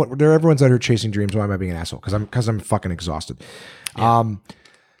 Whatever. You know what? Everyone's out here chasing dreams. Why am I being an asshole? Because I'm fucking exhausted.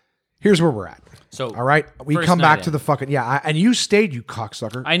 Here's where we're at. So All right, we first come night back in. to the fucking and you stayed, you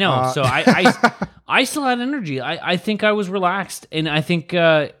cocksucker. I know. So I still had energy. I think I was relaxed, and I think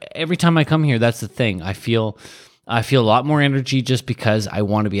every time I come here, that's the thing. I feel a lot more energy just because I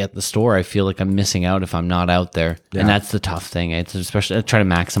want to be at the store. I feel like I'm missing out if I'm not out there, and that's the tough thing. It's especially I try to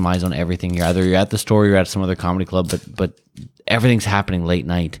maximize on everything. You're at the store, you're at some other comedy club, but everything's happening late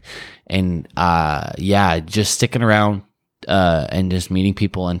night, and just sticking around. And just meeting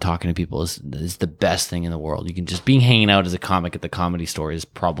people and talking to people is the best thing in the world. You can just being hanging out as a comic at the Comedy Store is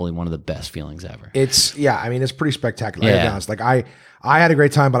probably one of the best feelings ever. It's it's pretty spectacular. I gotta be honest. Like I had a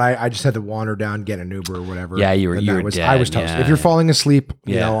great time, but I just had to wander down, get an Uber or whatever. Yeah, you were And that dead, I was toast. yeah, If you're falling asleep,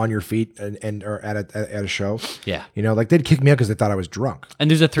 Yeah. on your feet and or at a show, Yeah. like they'd kick me out because they thought I was drunk. And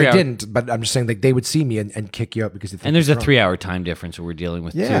there's a They 3-hour didn't, but I'm just saying like they would see me and kick you out because they think and there's you're a drunk. 3-hour time difference that we're dealing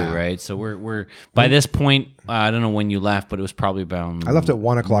with Yeah. too, right? So we're by this point, I don't know when you left, but it was probably about I left at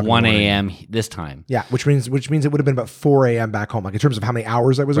 1 o'clock in the 1 morning. a.m. this time. Yeah, which means it would have been about 4 a.m. back home. Like in terms of how many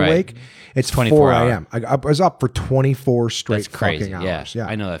hours I was Right. awake, it's 24 4 hour. a.m. I was up for 24 straight That's crazy. fucking hours. Yeah,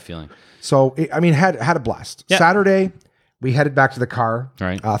 I know that feeling. So had a blast. Yeah. Saturday, we headed back to the car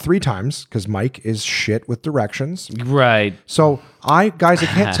Right. 3 times because Mike is shit with directions. Right. So I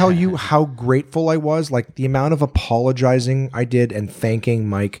can't tell you how grateful I was. Like the amount of apologizing I did and thanking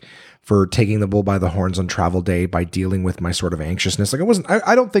Mike for taking the bull by the horns on travel day by dealing with my sort of anxiousness. Like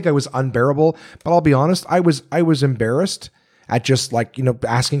I don't think I was unbearable, but I'll be honest, I was embarrassed at just like,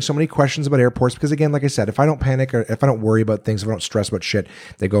 asking so many questions about airports. Because again, like I said, if I don't panic or if I don't worry about things, if I don't stress about shit,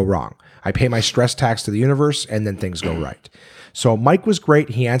 they go wrong. I pay my stress tax to the universe and then things go right. So Mike was great.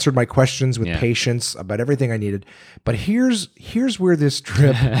 He answered my questions with patience about everything I needed. But here's where this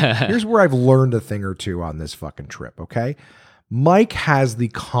trip, here's where I've learned a thing or two on this fucking trip. Okay. Mike has the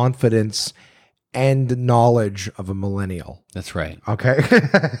confidence and knowledge of a millennial. That's right. Okay.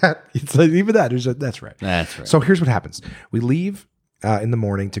 It's like, even that is that's right. That's right. So here's what happens. We leave in the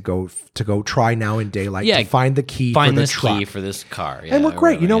morning to go try Now in Daylight to find the key Find for the this truck. key for this car. Yeah, And we're great.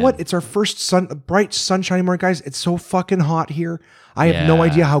 whatever, You know yeah. what? It's our first bright sunshiny morning, guys. It's so fucking hot here. I have no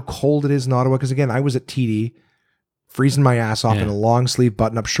Yeah. idea how cold it is in Ottawa because, again, I was at TD freezing my ass off in a long sleeve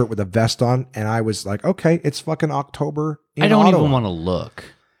button up shirt with a vest on. And I was like, okay, it's fucking October in I don't Ottawa. even want to look.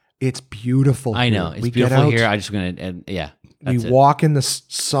 It's beautiful. I here. know. It's we beautiful get out, here. I just going to, and yeah. We That's it. walk in the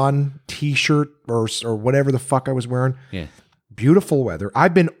sun, t-shirt or whatever the fuck I was wearing. Yeah. Beautiful weather.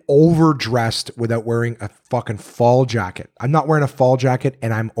 I've been overdressed without wearing a fucking fall jacket. I'm not wearing a fall jacket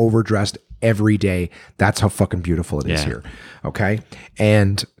and I'm overdressed every day. That's how fucking beautiful it is here. Okay.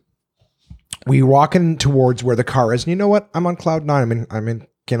 And we walking towards where the car is. And you know what? I'm on cloud nine. I'm in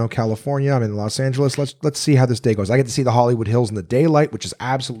California. I'm in Los Angeles. Let's see how this day goes. I get to see the Hollywood Hills in the daylight, which is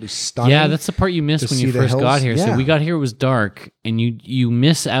absolutely stunning. Yeah, that's the part you missed to when see you the first hills. got here. Yeah. So we got here, it was dark, and you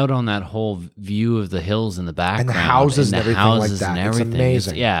miss out on that whole view of the hills in the background. And the houses and everything like houses that. and It's everything.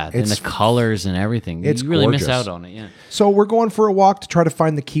 amazing. And It's- the colors and everything. it's You really miss gorgeous. out on it, yeah. So we're going for a walk to try to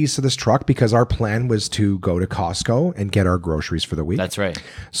find the keys to this truck because our plan was to go to Costco and get our groceries for the week. That's right.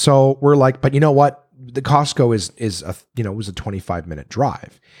 So we're like, but you know what? The Costco is a, you know, it was a 25-minute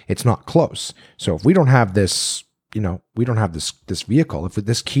drive. It's not close. So if we don't have this, you know, we don't have this vehicle, if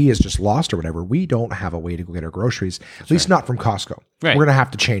this key is just lost or whatever, we don't have a way to go get our groceries, at least not from Costco. Right. We're going to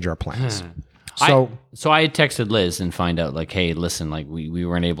have to change our plans. So So I had texted Liz and find out like, hey, listen, like we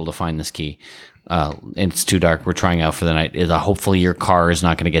weren't able to find this key. And it's too dark. We're trying out for the night. Hopefully your car is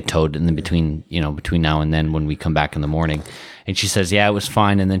not going to get towed in the between now and then when we come back in the morning. And she says, yeah, it was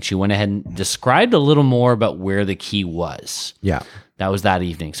fine. And then she went ahead and described a little more about where the key was. yeah. That was that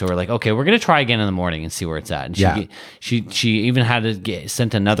evening. So we're like, okay, we're going to try again in the morning and see where it's at. And she even had to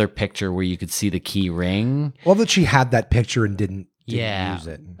sent another picture where you could see the key ring. Love that she had that picture and didn't Yeah. use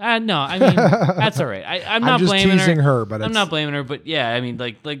it. No, I mean, that's all right. I'm not just blaming teasing her. her, but I'm it's- not blaming her. But yeah, I mean,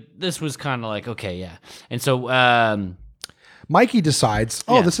 like this was kind of like, okay, yeah. And so, Mikey decides,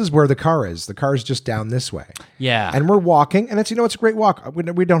 Yeah. this is where the car is. The car is just down this way. yeah. And we're walking, and it's a great walk.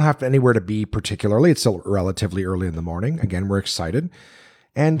 We don't have anywhere to be particularly. It's still relatively early in the morning. Again, we're excited.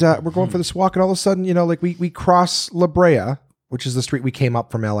 And we're going for this walk, and all of a sudden, we cross La Brea, which is the street we came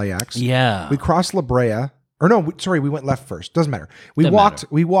up from LAX. yeah. We crossed La Brea. Or no, we went left first. Doesn't matter. We Doesn't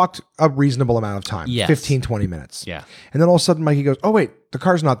walked a reasonable amount of time. Yes. 15, 20 minutes. Yeah. And then all of a sudden, Mikey goes, oh, wait, the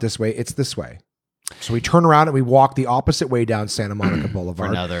car's not this way. It's this way. So we turn around and we walk the opposite way down Santa Monica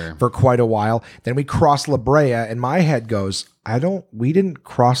Boulevard for quite a while. Then we cross La Brea, and my head goes, we didn't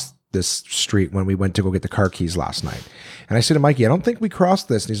cross this street when we went to go get the car keys last night. And I said to Mikey, I don't think we crossed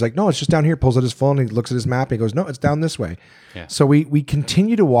this. And he's like, no, it's just down here. Pulls out his phone and he looks at his map and he goes, no, it's down this way. Yeah. So we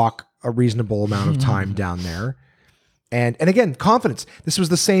continue to walk a reasonable amount of time down there. And again, confidence. This was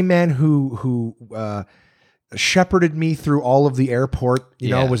the same man who shepherded me through all of the airport.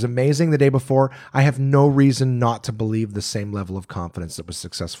 Yeah. Was amazing the day before. I have no reason not to believe the same level of confidence that was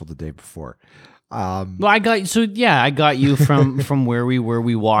successful the day before. Well, I got you from where we were.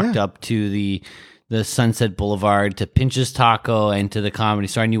 We walked up to the Sunset Boulevard to Pinch's Taco and to the Comedy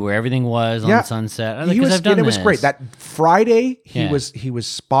Store. I knew where everything was on Sunset. He was, I've done and it was this. great. That Friday, he Yeah. was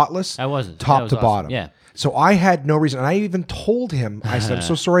spotless. I wasn't. top That was to awesome. bottom. Yeah. So I had no reason, and I even told him. I said, "I'm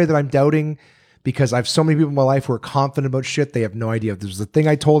so sorry that I'm doubting." Because I have so many people in my life who are confident about shit. They have no idea. This was the thing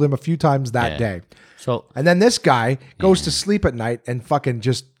I told him a few times that Yeah. day. So And then this guy goes to sleep at night and fucking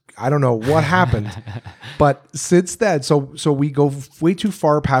just, I don't know what happened. But since then, so we go way too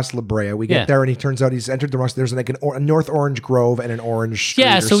far past La Brea. We get Yeah. there and he turns out he's entered the wrong. There's like a North Orange Grove and an Orange Street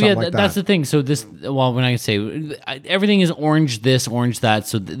yeah, or so something yeah, like that's that. the thing. So this, well, when I say everything is orange, this, orange, that.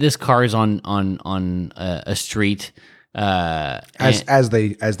 So this car is on a street. As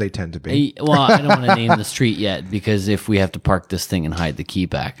they tend to be. Well, I don't want to name the street yet because if we have to park this thing and hide the key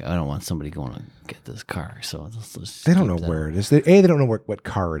back, I don't want somebody going to get this car. So let's They don't keep know that. where it is. They don't know what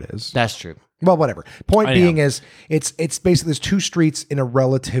car it is. That's true. Well, whatever. Point I being know. is, it's basically there's two streets in a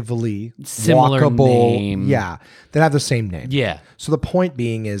relatively Similar walkable, name. that have the same name. Yeah. So the point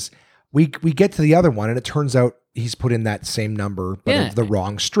being is, we get to the other one, and it turns out he's put in that same number, but Yeah. of the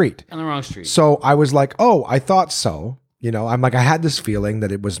wrong street. On the wrong street. So I was like, oh, I thought so. I'm like, I had this feeling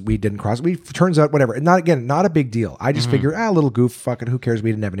that we didn't cross. Turns out, whatever. And not a big deal. I just figure, a little goof, fucking who cares? We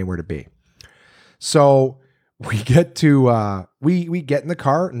didn't have anywhere to be. So we get to, we get in the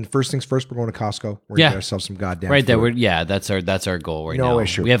car, and first things first, we're going to Costco. We're going to get ourselves some goddamn right there, food. that's our goal right No now.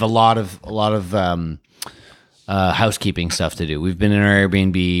 issue. We have a lot of housekeeping stuff to do. We've been in our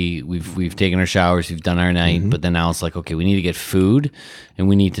Airbnb, we've taken our showers, we've done our night, but then now it's like, okay, we need to get food and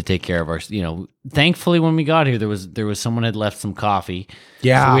we need to take care of our, thankfully when we got here, there was someone had left some coffee.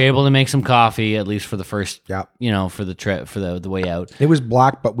 Yeah. So we were able to make some coffee at least for the first, Yeah. for the trip, for the way out. It was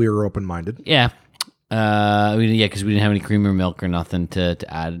black, but we were open-minded. Yeah. Because we didn't have any cream or milk or nothing to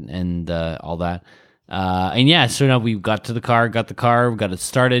add and all that. So now we got the car, we got it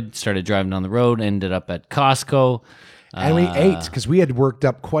started driving down the road, ended up at Costco. And we ate because we had worked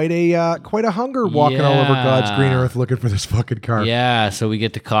up quite a hunger walking all over God's green earth looking for this fucking car. Yeah, so we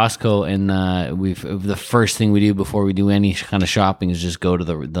get to Costco and the first thing we do before we do any kind of shopping is just go to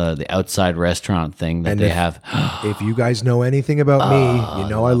the outside restaurant thing that they have. If you guys know anything about me,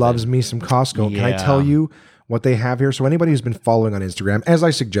 I loves me some Costco. Can I tell you what they have here? So anybody who's been following on Instagram, as I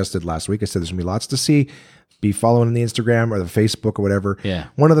suggested last week, I said there's gonna be lots to see. Be following on the Instagram or the Facebook or whatever. Yeah.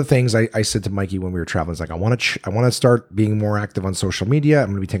 One of the things I said to Mikey when we were traveling is like, I want to start being more active on social media. I'm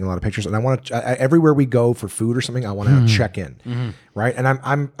going to be taking a lot of pictures, and I want to everywhere we go for food or something, I want to check in, right? And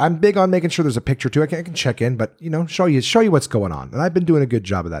I'm big on making sure there's a picture too. I can check in, but show you what's going on. And I've been doing a good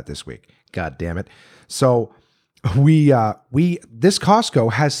job of that this week. God damn it! So this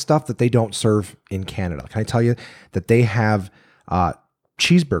Costco has stuff that they don't serve in Canada. Can I tell you that they have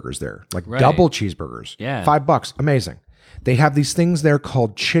cheeseburgers there, like double cheeseburgers. Yeah. $5. Amazing. They have these things there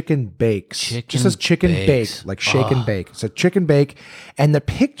called chicken bakes. Just says chicken bake, like shake and bake. It's a chicken bake. And the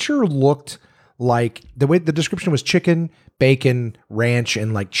picture looked like the way the description was chicken, bacon, ranch,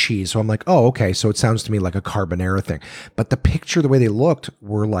 and like cheese. So I'm like, oh, okay. So it sounds to me like a carbonara thing. But the picture, the way they looked,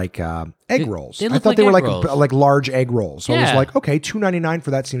 were like egg rolls. They I looked thought like they were egg like rolls. large egg rolls. So I was Yeah. like, okay, $2.99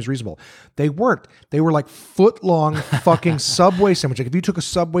 for that seems reasonable. They weren't. They were like foot-long fucking Subway sandwich. Like if you took a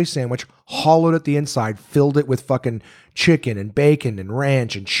Subway sandwich, hollowed at the inside, filled it with fucking chicken and bacon and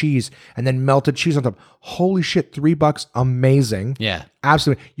ranch and cheese, and then melted cheese on top. Holy shit, $3. Amazing. Yeah.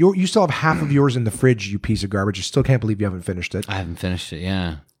 Absolutely. You still have half of yours in the fridge, you piece of garbage. You still can't believe you haven't finished it. I haven't finished it.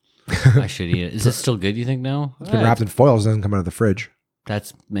 Yeah. I should eat it. Is it still good, you think? No? It's been wrapped in foils. It doesn't come out of the fridge.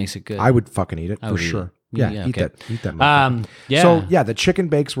 That makes it good. I would fucking eat it for would eat sure. it. Yeah, Yeah, eat okay. that. Eat that. motherfucker. Yeah. So yeah, the chicken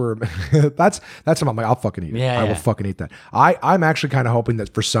bakes were. that's I'm like, I'll fucking eat it. Yeah, I will yeah. fucking eat that. I'm actually kind of hoping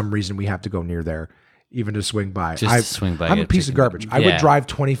that for some reason we have to go near there, even to swing by. Just to swing by, I'm a get piece of chicken garbage. bake. I would Yeah. drive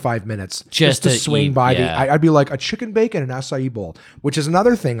 25 minutes just to to swing eat, by yeah. I'd be like a chicken bake and an acai bowl, which is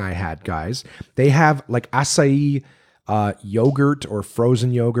another thing I had, guys. They have like acai. Yogurt or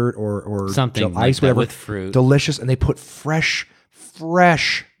frozen yogurt or Something like ice, that whatever, with fruit. delicious, and they put fresh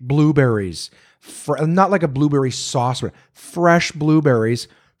blueberries, not like a blueberry sauce, but fresh blueberries,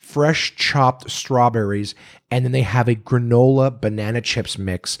 fresh chopped strawberries, and then they have a granola banana chips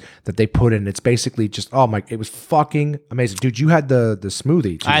mix that they put in. It's basically just it was fucking amazing, dude. You had the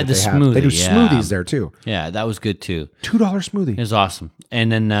smoothie. Too, I had that the they have. smoothie, They do yeah. smoothies there too. Yeah, that was good too. $2 smoothie. It was awesome. And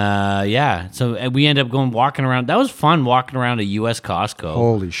then, so we ended up walking around. That was fun walking around a U.S. Costco.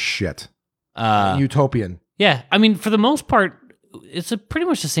 Holy shit! Utopian. Yeah, I mean, for the most part, it's pretty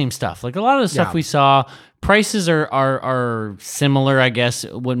much the same stuff. Like a lot of the stuff Yeah. we saw, prices are similar, I guess.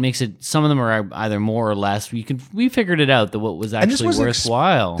 What makes it, some of them are either more or less. We figured it out that what was And this actually was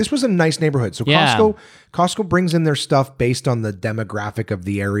worthwhile. This was a nice neighborhood. So Yeah. Costco brings in their stuff based on the demographic of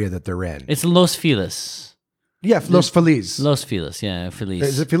the area that they're in. It's Los Feliz. Yeah, Los Feliz. Los Feliz, yeah, Feliz.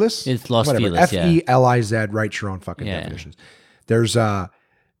 Is it Feliz? It's Los Whatever. Feliz, yeah. Feliz. Write your own fucking Yeah. definitions.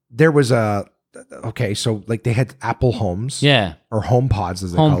 Okay, so like they had Apple homes. Yeah. Or home pods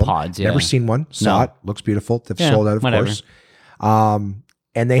as they Home call them. pods, yeah. Never seen one. Saw No. it. Looks beautiful. They've Yeah, sold out, of whatever. course. And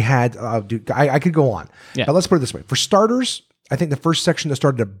they had, dude, I could go on. Yeah. But let's put it this way. For starters, I think the first section that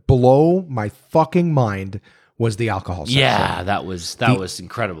started to blow my fucking mind was the alcohol section. Yeah, that was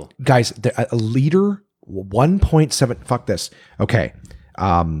incredible. Guys, a liter, 1.7. Fuck this. Okay.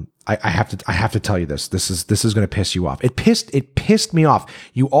 I have to tell you this. This is going to piss you off. It pissed me off.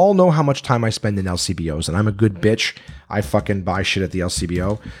 You all know how much time I spend in LCBOs, and I'm a good bitch. I fucking buy shit at the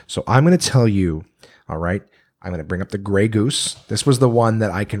LCBO. So I'm going to tell you, all right, I'm going to bring up the Grey Goose. This was the one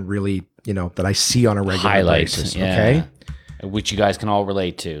that I can really, that I see on a regular basis. yeah. Okay. Which you guys can all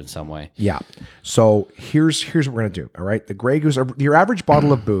relate to in some way. Yeah. So here's what we're going to do. All right. The Grey Goose, your average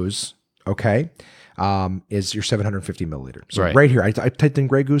bottle of booze, okay, is your 750 milliliter. So Right. right here, I typed in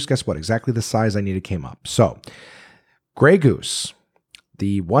Grey Goose. Guess what? Exactly the size I needed came up. So Grey Goose,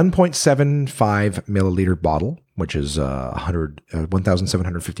 the 1.75 milliliter bottle, which is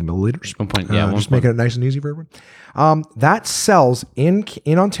 1,750 milliliters. Just making it nice and easy for everyone. That sells in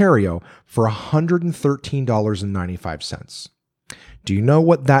Ontario for $113.95. Do you know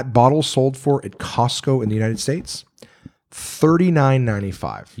what that bottle sold for at Costco in the United States?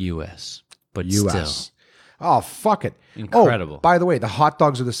 $39.95 US. But US. still. Oh, fuck it. Incredible. Oh, by the way, the hot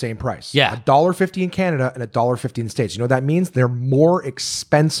dogs are the same price. Yeah. $1.50 in Canada and $1.50 in the States. You know what that means? They're more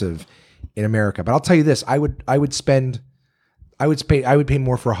expensive in America. But I'll tell you this, I would pay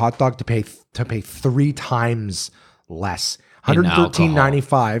more for a hot dog to pay 3 times less.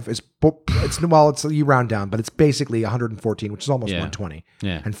 $113.95 is it's you round down, but it's basically $114, which is almost $120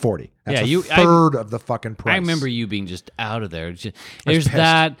 and $40. That's a third of the fucking price. I remember you being just out of there. There's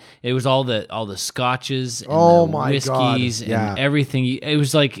that. It was all the scotches and the whiskeys and everything. It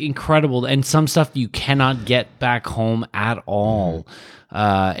was like incredible, and some stuff you cannot get back home at all.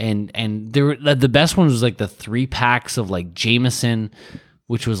 And there the best one was like the 3 packs of like Jameson,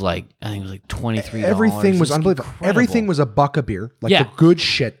 which was like, I think it was like $23. Everything was unbelievable. Incredible. Everything was a buck a beer. Like the good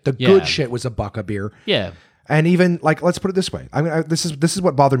shit. The good shit was a buck a beer. Yeah. And even like, let's put it this way. This is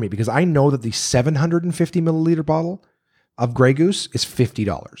what bothered me, because I know that the 750 milliliter bottle of Grey Goose is $50.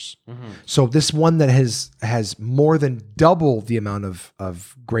 Mm-hmm. So this one that has more than double the amount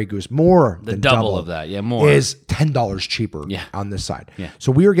of Grey Goose, more than double of that, more is $10 cheaper on this side. Yeah.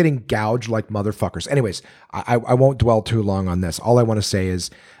 So we are getting gouged like motherfuckers. Anyways, I won't dwell too long on this. All I want to say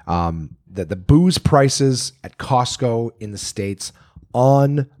is that the booze prices at Costco in the States,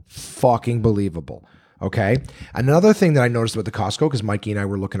 unfucking believable. Okay. Another thing that I noticed about the Costco, because Mikey and I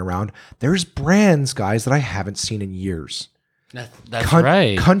were looking around, there's brands, guys, that I haven't seen in years. That's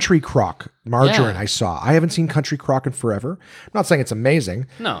right. Country Crock margarine I saw. I haven't seen Country Crock in forever. I'm not saying it's amazing.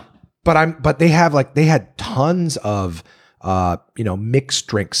 No. But they had tons of mixed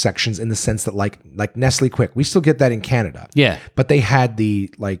drink sections, in the sense that like Nestle Quick. We still get that in Canada. Yeah. But they had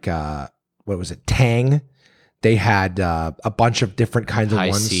the what was it? Tang. They had a bunch of different kinds of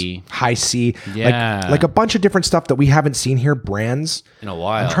ones. High C. Yeah. Like a bunch of different stuff that we haven't seen here, brands. In a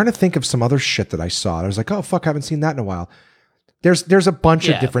while. I'm trying to think of some other shit that I saw. I was like, oh, fuck, I haven't seen that in a while. There's a bunch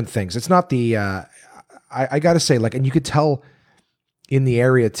of different things. It's not the, I got to say, like, and you could tell in the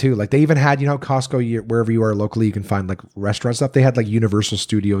area too. Like they even had, Costco, wherever you are locally, you can find like restaurant stuff. They had like Universal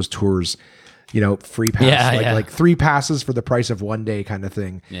Studios tours, free pass, like 3 passes for the price of 1 day kind of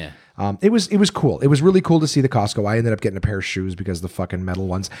thing. Yeah. It was cool. It was really cool to see the Costco. I ended up getting a pair of shoes because of the fucking metal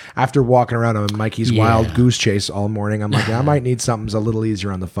ones. After walking around on Mikey's wild goose chase all morning, I'm like, I might need something that's a little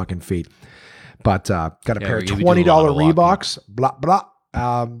easier on the fucking feet. But got a pair of $20 Reeboks. Blah blah.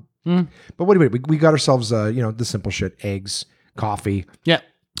 But what do we got ourselves? The simple shit: eggs, coffee. Yeah.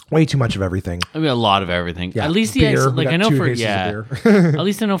 Way too much of everything. I mean, a lot of everything. Yeah. At least the beer. eggs. Like I know for at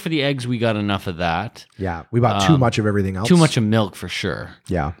least I know for the eggs we got enough of that. Yeah, we bought too much of everything else. Too much of milk for sure.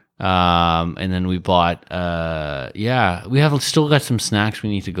 Yeah. And then we bought. We have still got some snacks we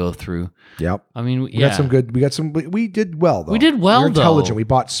need to go through. Yep. I mean, we got some good. We got some. We did well though. We did well. We're intelligent. Though. We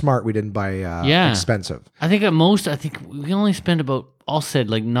bought smart. We didn't buy expensive. I think at most, we only spent about, all said,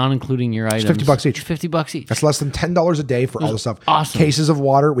 like not including your items, $50 each. $50 each. That's less than $10 a day for all the stuff. Awesome. Cases of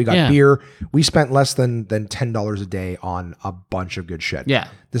water. We got beer. We spent less than $10 a day on a bunch of good shit. Yeah.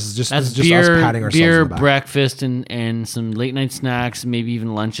 This is just beer, us patting ourselves beer, on the back. breakfast, and some late night snacks, maybe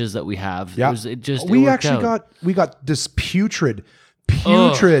even lunches that we have. Yeah. We got this putrid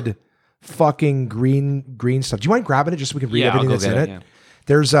fucking green stuff. Do you mind grabbing it just so we can read everything that's in it? Yeah.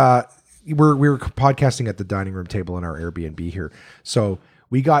 There's we're podcasting at the dining room table in our Airbnb here. So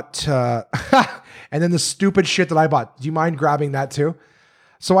we got and then the stupid shit that I bought. Do you mind grabbing that too?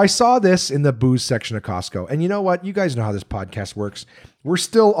 So I saw this in the booze section of Costco. And you know what? You guys know how this podcast works. We're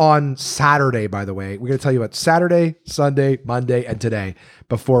still on Saturday, by the way. We're going to tell you about Saturday, Sunday, Monday, and today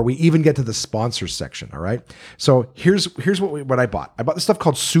before we even get to the sponsors section, all right? So here's what I bought. I bought this stuff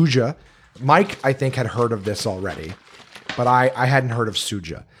called Suja. Mike, I think, had heard of this already, but I hadn't heard of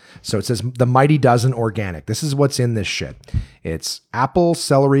Suja. So it says the Mighty Dozen Organic. This is what's in this shit. It's apple,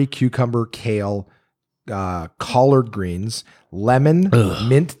 celery, cucumber, kale, collard greens, lemon,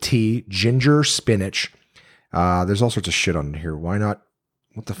 mint tea, ginger, spinach. There's all sorts of shit on here. Why not?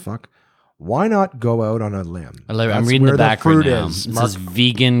 What the fuck? Why not go out on a limb? I'm reading the back right now. It says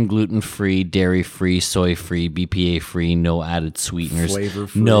vegan, gluten-free, dairy-free, soy-free, BPA-free, no added sweeteners,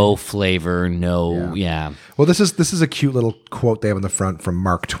 flavor-free. No flavor, yeah. Well, this is a cute little quote they have on the front from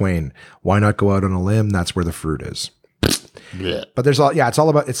Mark Twain. Why not go out on a limb? That's where the fruit is. Blech. But there's it's all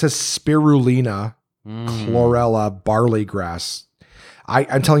about, it says spirulina, chlorella, barley grass.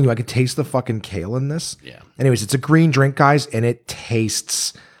 I'm telling you, I can taste the fucking kale in this. Yeah. Anyways, it's a green drink, guys, and it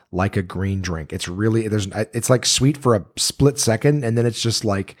tastes like a green drink. It's really, it's like sweet for a split second, and then it's just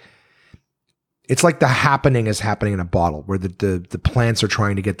like, it's like the happening is happening in a bottle where the plants are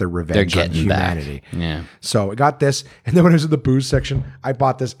trying to get their revenge on humanity. Back. Yeah. So I got this, and then when I was in the booze section, I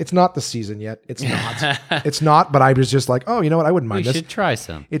bought this. It's not the season yet. It's not. It's not, but I was just like, oh, you know what? I wouldn't mind this. You should try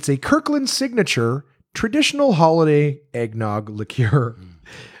some. It's a Kirkland Signature traditional holiday eggnog liqueur.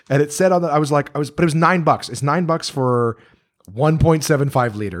 And it said on that, but it was $9. It's $9 for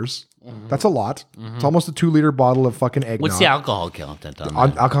 1.75 liters. That's a lot. It's almost a 2-liter bottle of fucking eggnog. What's the alcohol content on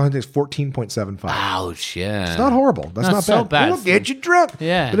that? Alcohol content is 14.75. Ouch, yeah. It's not horrible. That's not so bad. It'll get you drunk.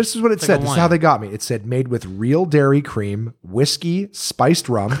 Yeah. But this is what it It's said. like a This is wine. how they got me. It said made with real dairy cream, whiskey, spiced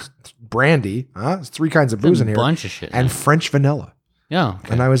rum, brandy. There's 3 kinds of booze in here. bunch of shit, And yeah. French vanilla. Yeah.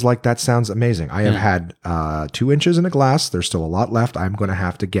 Okay. And I was like, that sounds amazing. I have had 2 inches in a glass. There's still a lot left. I'm going to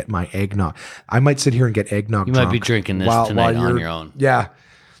have to get my eggnog. I might sit here and get eggnog You drunk might be drinking this while tonight on you're- your own. Yeah.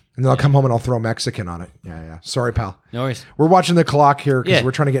 And then I'll come home and I'll throw Mexican on it. Yeah. Sorry, pal. No worries. We're watching the clock here because Yeah.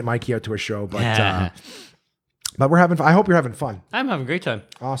 we're trying to get Mikey out to a show. But Yeah. but we're having fun. I hope you're having fun. I'm having a great time.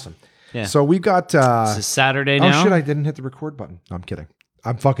 Awesome. Yeah. So we've got... It's a Saturday oh, now. shit. I didn't hit the record button. No, I'm kidding.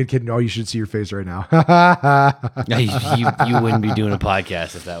 I'm fucking kidding. Oh, you should see your face right now. you wouldn't be doing a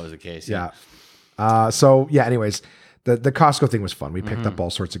podcast if that was the case. Yeah. So yeah. Anyways, the Costco thing was fun. We picked up all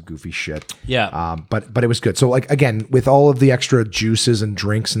sorts of goofy shit. Yeah. But it was good. So like again, with all of the extra juices and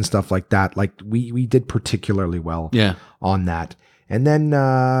drinks and stuff like that, like we did particularly well. Yeah. On that. And then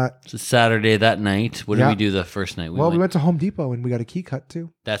It's a Saturday that night. What did Yeah. we do the first night? we went to Home Depot and we got a key cut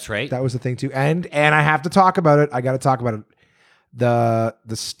too. That's right. That was the thing too. And I have to talk about it. I got to talk about it. The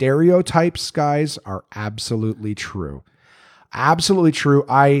stereotypes, guys, are absolutely true. Absolutely true.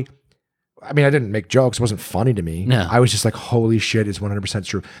 I mean, I didn't make jokes. It wasn't funny to me. No. I was just like, holy shit, it's 100%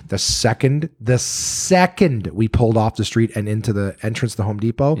 true. The second we pulled off the street and into the entrance to the Home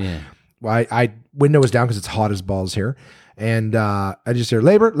Depot, Yeah. I window was down because it's hot as balls here. And I just hear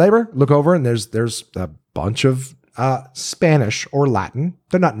labor, look over, and there's a bunch of Spanish or Latin.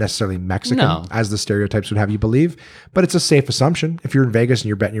 They're not necessarily Mexican, No. as the stereotypes would have you believe, but it's a safe assumption. If you're in Vegas and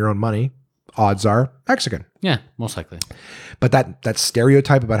you're betting your own money, odds are Mexican. Yeah, most likely. But that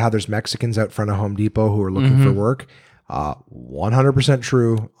stereotype about how there's Mexicans out front of Home Depot who are looking for work, 100%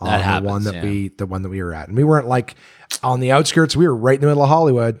 true on That the one happens, that the one that we were at. And we weren't like on the outskirts. We were right in the middle of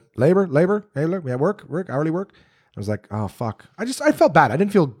Hollywood. Labor. Hey, look, we have work, hourly work. I was like, oh fuck. I felt bad. I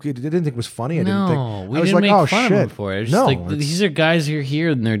didn't think it was funny. I didn't think We I was didn't like, make oh fun shit. of them for it. It's No, just like, it's- these are guys who are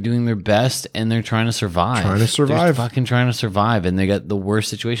here and they're doing their best and they're trying to survive. They're fucking trying to survive, and they got the worst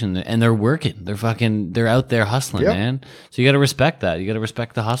situation and they're working. They're out there hustling, Yep. man. So you got to respect that. You got to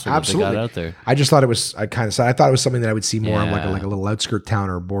respect the hustle Absolutely. that they got out there. I just thought it was. I thought it was something that I would see more of, Yeah. like a little outskirt town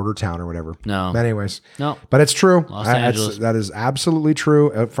or border town or whatever. No. But anyways, No. But it's true. Los Angeles. That is absolutely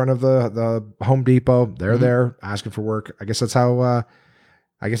true. Out front of the Home Depot, they're Mm-hmm. there asking for work. I guess that's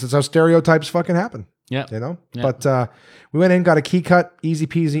how stereotypes fucking happen. Yeah. You know. Yeah. But we went in, got a key cut, easy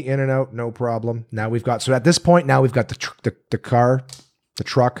peasy, in and out, no problem. Now we've got at this point we've got the car, the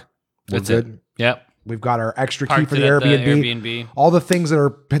truck. We're That's good. it. Yep. We've got our extra key Parked for it the at Airbnb. All the things that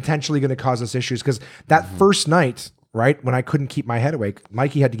are potentially going to cause us issues. Because that first night, right, when I couldn't keep my head awake,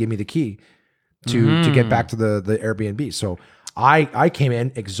 Mikey had to give me the key to get back to the Airbnb. So I came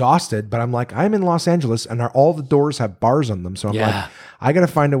in exhausted, but I'm like, I'm in Los Angeles and all the doors have bars on them. So I'm Yeah. like, I got to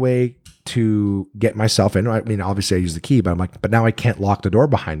find a way to get myself in. I mean, obviously I use the key, but I'm like, but now I can't lock the door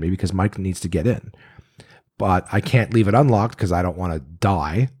behind me because Mike needs to get in. But I can't leave it unlocked because I don't want to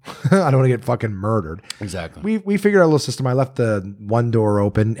die. I don't want to get fucking murdered. Exactly. We figured out a little system. I left the one door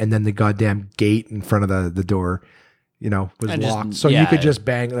open and then the goddamn gate in front of the door, was I just- locked. So yeah, you could just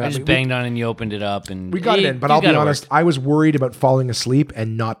bang. I just banged on it and you opened it up and We got it in, but you I'll be got it honest. worked. I was worried about falling asleep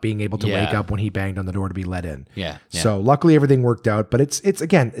and not being able to Yeah. wake up when he banged on the door to be let in. Yeah. Yeah. So luckily everything worked out, but it's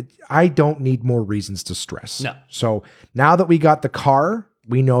again, I don't need more reasons to stress. No. So now that we got the car,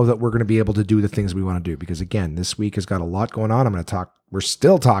 we know that we're going to be able to do the things we want to do because again, this week has got a lot going on. We're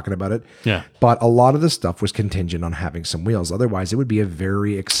still talking about it. Yeah. But a lot of the stuff was contingent on having some wheels. Otherwise, it would be a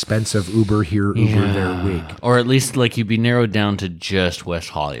very expensive Uber here, Uber there week. Or at least like you'd be narrowed down to just West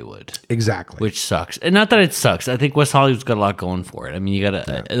Hollywood, Exactly. which sucks. And not that it sucks. I think West Hollywood's got a lot going for it. I mean, you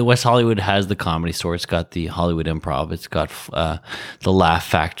got West Hollywood has the Comedy Store. It's got the Hollywood Improv. It's got the Laugh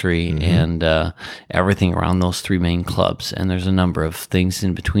Factory and everything around those 3 main clubs. And there's a number of things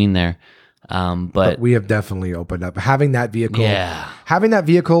in between there. But we have definitely opened up having that vehicle. Yeah. Having that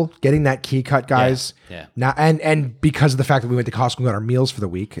vehicle, getting that key cut, guys. Yeah. Now and because of the fact that we went to Costco and got our meals for the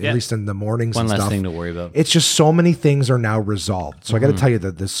week, Yeah. at least in the mornings one and less stuff. thing to worry about. It's just so many things are now resolved. So I Mm-hmm. got to tell you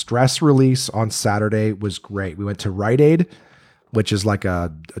that the stress release on Saturday was great. We went to Rite Aid, which is like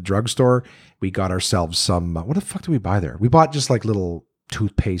a drugstore. We got ourselves some. What the fuck did we buy there? We bought just like little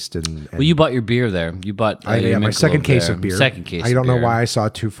toothpaste and Well, you bought your beer there. You bought I your got my Michelob second case there. of beer. Second case. I don't of know beer. why I saw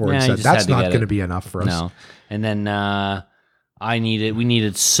 2 4 Yeah, and you said just that's had to not get going to it. be enough for us. No. And then we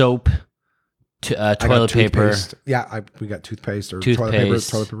needed soap, I got toilet paper. toothpaste. Yeah, we got toothpaste or toilet paper. Toothpaste.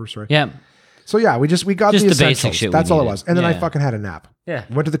 Toilet paper. Sorry. Yeah. So yeah, we got Just the the basic essentials. shit we That's all it needed. was. And then I Yeah. fucking had a nap. Yeah.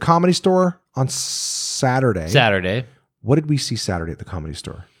 Went to the Comedy Store on Saturday. Saturday. What did we see Saturday at the Comedy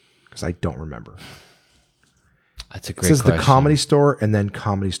Store? Because I don't remember. That's a It great says question. the Comedy Store and then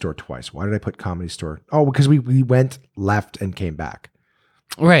Comedy Store twice. Why did I put Comedy Store? Oh, because we went left and came back.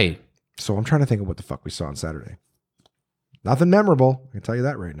 Right. So I'm trying to think of what the fuck we saw on Saturday. Nothing memorable. I can tell you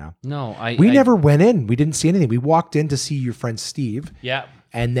that right now. No, We I never went in. We didn't see anything. We walked in to see your friend Steve, Yeah.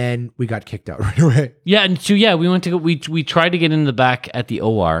 and then we got kicked out right away. Yeah, and so we went to go. We tried to get in the back at the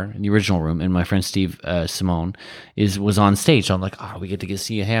OR in the original room, and my friend Steve Simone was on stage. So I'm like, we get to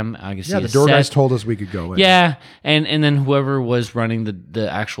see him. I can see Yeah, the his door set. guys told us we could go in. Yeah, and then whoever was running the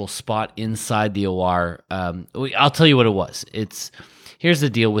actual spot inside the OR, I'll tell you what it was. Here's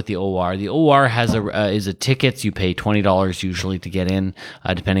the deal with the OR. The OR has is a tickets. You pay $20 usually to get in,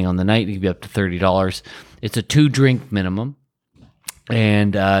 depending on the night. It can be up to $30. It's a 2-drink minimum.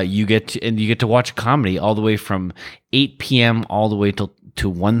 And you get to watch a comedy all the way from 8 p.m. all the way to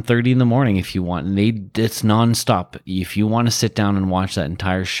 1:30 in the morning if you want. And it's nonstop. If you want to sit down and watch that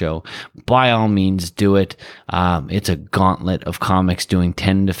entire show, by all means do it. It's a gauntlet of comics doing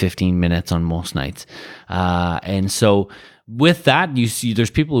 10 to 15 minutes on most nights. And so with that, you see there's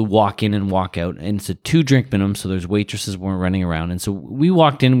people who walk in and walk out, and it's a 2-drink minimum, so there's waitresses when we're running around. And so we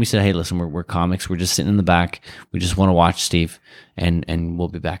walked in and we said, hey, listen, we're comics. We're just sitting in the back. We just want to watch Steve, and we'll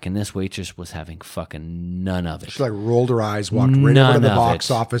be back. And this waitress was having fucking none of it. She like rolled her eyes, walked right over to None the of box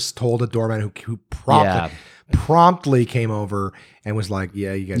it. office, told a doorman who Yeah. promptly came over and was like,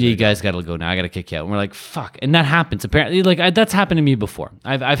 yeah, you guys. You gotta go." guys got to go now. I got to kick you out. And we're like, fuck. And that happens apparently. Like that's happened to me before.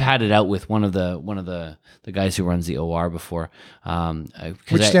 I've had it out with one of the guys who runs the OR before.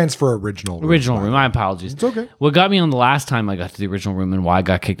 Which stands for original. Original room. My apologies. It's okay. What got me on the last time I got to the original room and why I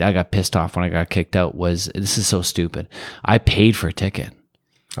got pissed off when I got kicked out was, this is so stupid. I paid for a ticket.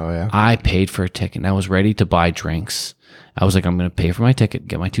 Oh yeah. I paid for a ticket and I was ready to buy drinks. I was like, I'm going to pay for my ticket,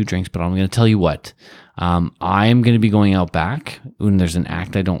 get my 2 drinks, but I'm going to tell you what, I'm going to be going out back when there's an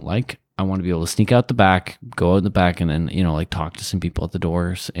act I don't like. I want to be able to sneak out the back, go out in the back, and then, like talk to some people at the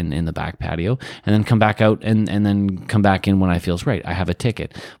doors in the back patio, and then come back out and then come back in when I feels right. I have a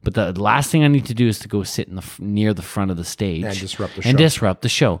ticket. But the last thing I need to do is to go sit near the front of the stage And disrupt the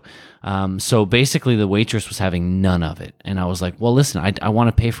show. So basically the waitress was having none of it. And I was like, well, listen, I want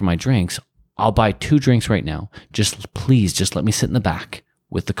to pay for my drinks. I'll buy 2 drinks right now. Please let me sit in the back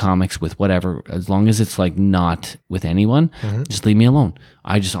with the comics, with whatever, as long as it's like not with anyone, just leave me alone.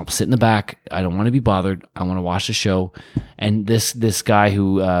 I'll sit in the back. I don't want to be bothered. I want to watch the show. And this guy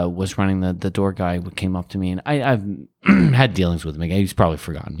who was running the door guy came up to me, and I've had dealings with him again. He's probably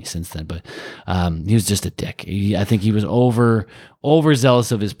forgotten me since then, but he was just a dick. I think he was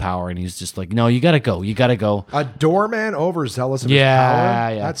overzealous of his power, and he was just like, no, you got to go. You got to go. A doorman overzealous of his power?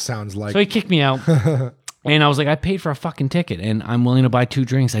 Yeah. That sounds like... So he kicked me out. And I was like, I paid for a fucking ticket and I'm willing to buy 2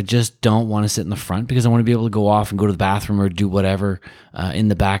 drinks. I just don't want to sit in the front because I want to be able to go off and go to the bathroom or do whatever in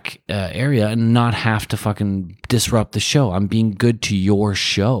the back area and not have to fucking disrupt the show. I'm being good to your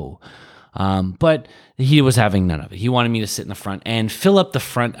show. But he was having none of it. He wanted me to sit in the front and fill up the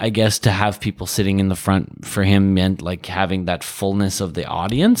front, I guess, to have people sitting in the front for him meant like having that fullness of the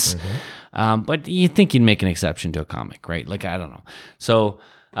audience. But you think you'd make an exception to a comic, right? Like, I don't know. So...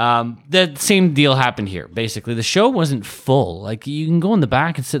 the same deal happened here. Basically, the show wasn't full. Like you can go in the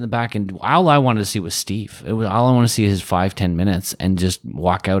back and sit in the back, and all I wanted to see was Steve. All I want to see is 5-10 minutes and just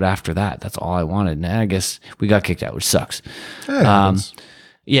walk out after that. That's all I wanted. And I guess we got kicked out, which sucks.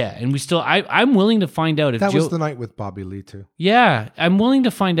 Yeah, and we still. I'm willing to find out if that was the night with Bobby Lee too. Yeah, I'm willing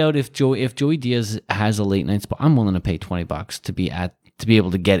to find out if Joey Diaz has a late night spot. I'm willing to pay $20 to be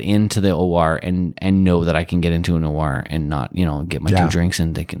able to get into the OR and know that I can get into an OR and not, get my 2 drinks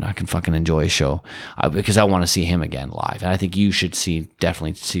and I can fucking enjoy a show because I want to see him again live. And I think you should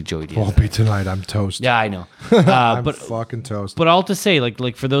definitely see Joey Diaz. Won't be tonight. I'm toast. Yeah, I know. I'm fucking toast. But all to say,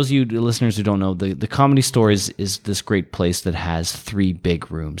 like for those of you listeners who don't know, the Comedy Store is this great place that has 3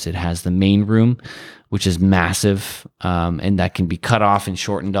 big rooms. It has the main room, which is massive, and that can be cut off and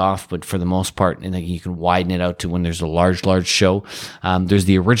shortened off, but for the most part, and then you can widen it out to when there's a large show. There's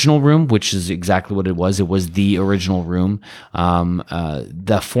the original room, which is exactly what it was. It was the original room.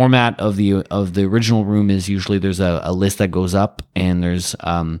 The format of the original room is usually there's a list that goes up, and there's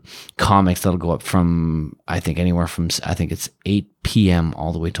comics that'll go up from I think it's 8 p.m.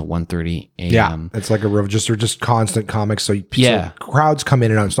 all the way till 1:30 Yeah, a.m. it's like just constant comics. So, Yeah. so crowds come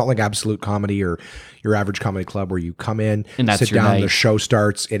in and out. It's not like Absolute Comedy or your average comedy club where you come in, And that's sit your down, night. the show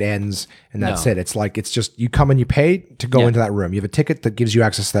starts, it ends, and that's No. it. It's just you come and you pay to go Yeah. into that room. You have a ticket that gives you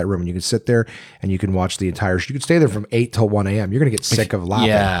access to that room, and you can sit there and you can watch the entire show. You can stay there from 8 till 1 a.m. You're gonna get sick of laughing.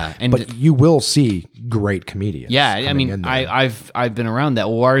 Yeah, and but you will see great comedians. Yeah, I coming mean, in there. I've been around that.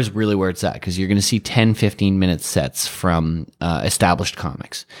 OR is really where it's at because you're going to see 10, 15-minute sets from established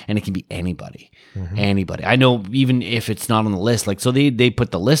comics, and it can be anybody. Anybody. I know even if it's not on the list, like, so they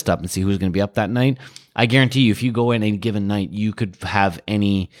put the list up and see who's going to be up that night. I guarantee you, if you go in a given night, you could have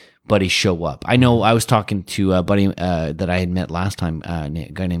anybody show up. I know I was talking to a buddy that I had met last time, a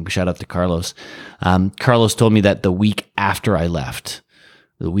guy named, shout out to Carlos. Carlos told me that the week after I left,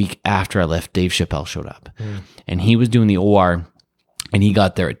 Dave Chappelle showed up, and he was doing the OR, and he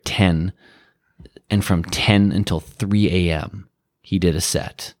got there at 10, and from 10 until 3 a.m. he did a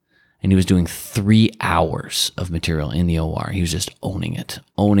set, and he was doing 3 hours of material in the OR. He was just owning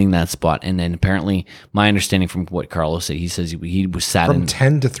that spot. And then apparently, my understanding from what Carlos said, he says he was sat from in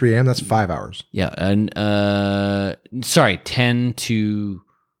 10 to 3 a.m. That's 5 hours. yeah, and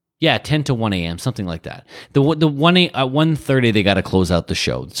 10 to 1 a.m., something like that. The 1:30 they got to close out the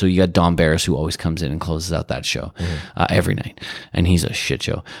show. So you got Don Barris, who always comes in and closes out that show every night, and he's a shit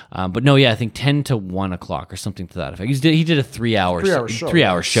show. But no, yeah, I think 10 to 1 o'clock or something to that effect. He did a 3 hour 3 hour show. 3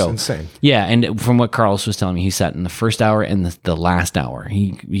 hour show. It's insane. Yeah, and from what Carlos was telling me, he sat in the first hour and the last hour.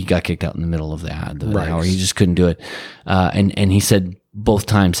 He got kicked out in the middle of the Right. hour. He just couldn't do it. And he said both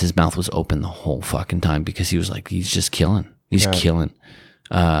times his mouth was open the whole fucking time because he was like, he's just killing. He's killing.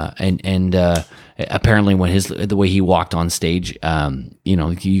 Apparently when the way he walked on stage,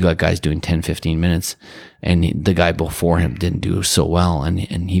 you got guys doing 10, 15 minutes, and the guy before him didn't do so well.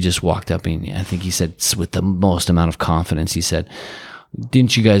 And he just walked up, and I think he said with the most amount of confidence, he said,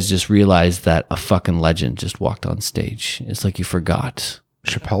 "Didn't you guys just realize that a fucking legend just walked on stage? It's like you forgot."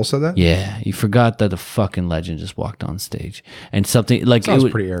 Chappelle said that? Yeah, you forgot that a fucking legend just walked on stage, and something like Sounds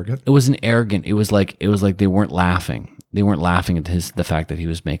pretty arrogant. It wasn't arrogant. It was like they weren't laughing. They weren't laughing at the fact that he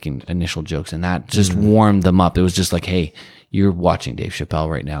was making initial jokes, and that just warmed them up. It was just like, hey, you're watching Dave Chappelle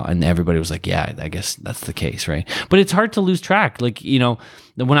right now, and everybody was like, yeah, I guess that's the case, right? But it's hard to lose track. Like,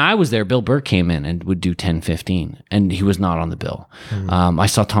 when I was there, Bill Burr came in and would do 10, 15, and he was not on the bill. I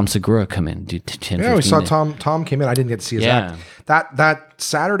saw Tom Segura come in and do 10, 15. Yeah, we saw Tom came in. I didn't get to see his Yeah. act. That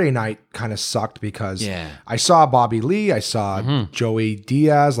Saturday night kind of sucked because Yeah. I saw Bobby Lee, I saw Joey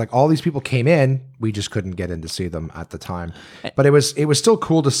Diaz, like all these people came in. We just couldn't get in to see them at the time. But it was still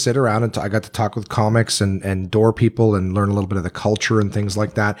cool to sit around and I got to talk with comics and door people and learn a little bit of the culture and things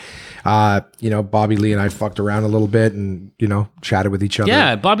like that. Bobby Lee and I fucked around a little bit and chatted with each other.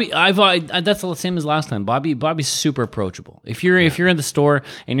 Yeah, Bobby. That's the same as last time. Bobby's super approachable. If you're in the store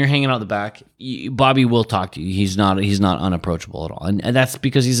and you're hanging out the back, Bobby will talk to you. He's not unapproachable at all, and that's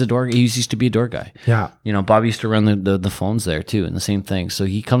because he's a door. He used to be a door guy. Yeah. Bobby used to run the phones there too, and the same thing. So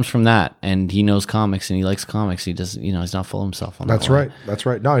he comes from that, and he knows comics, and he likes comics. He does, he's not full of himself on That's that right. That's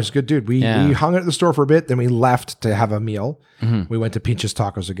right. No, he's a good dude. We hung out at the store for a bit, then we left to have a meal. We went to Pinch's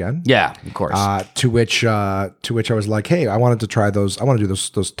Tacos again. Yeah, of course. To which I was like, hey, I wanted to try those. I want to do those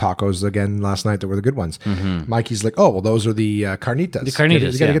tacos again last night that were the good ones. Mikey's like, oh, well, those are the carnitas. The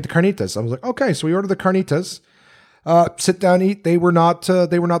carnitas, You got to get the carnitas. I was like, okay, so we ordered the carnitas. Sit down, eat. They were not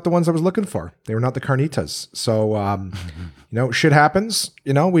the ones I was looking for. They were not the carnitas. So, shit happens.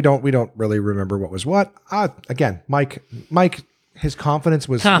 We don't really remember what was what. Again, Mike, his confidence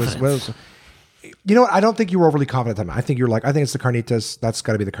was. You know what? I don't think you were overly confident at the time. I think you were like, I think it's the carnitas. That's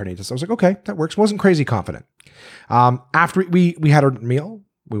got to be the carnitas. I was like, okay, that works. Wasn't crazy confident. After we had our meal,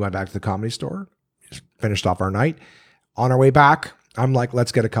 we went back to the Comedy Store, finished off our night. On our way back, I'm like,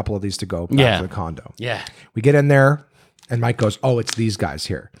 let's get a couple of these to go back to the condo. Yeah. We get in there, and Mike goes, oh, it's these guys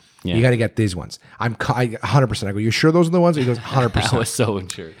here. Yeah. You got to get these ones. I 100%. I go, you sure those are the ones? He goes, 100%. I was so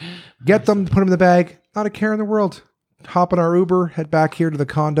unsure. Get them, put them in the bag. Not a care in the world. Hop in our Uber, head back here to the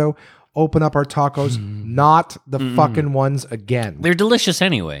condo, open up our tacos. Not the fucking ones again. They're delicious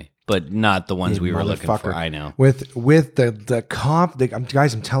anyway, but not the ones we were looking for. I know. With the comp,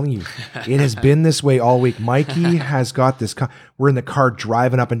 guys, I'm telling you, it has been this way all week. Mikey has got this. We're in the car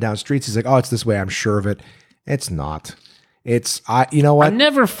driving up and down streets. He's like, oh, it's this way. I'm sure of it. It's not. You know what? I'm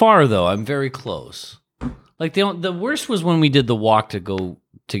never far though. I'm very close. Like the worst was when we did the walk to go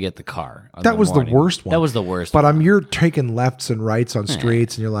to get the car. on That was the morning. worst one. That was the worst. But one. you're taking lefts and rights on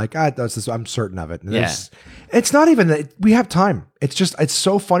streets, and you're like, that's this. I'm certain of it. And Yeah. it's not even that we have time. It's just it's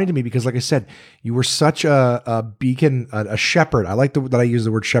so funny to me because, like I said, you were such a beacon, a shepherd. I like that I use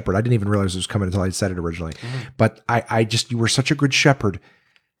the word shepherd. I didn't even realize it was coming until I said it originally. But I just you were such a good shepherd.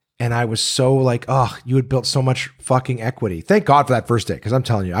 And I was so like, oh, you had built so much fucking equity. Thank God for that first day. Because I'm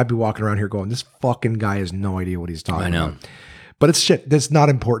telling you, I'd be walking around here going, this fucking guy has no idea what he's talking about. But it's shit. That's not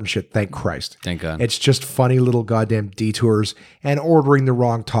important shit. Thank Christ. Thank God. It's just funny little goddamn detours and ordering the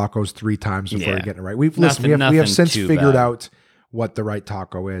wrong tacos 3 times before Yeah. you're getting it right. We have Nothing since too figured bad. out what the right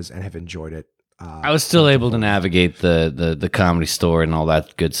taco is and have enjoyed it. I was still able to navigate the comedy store and all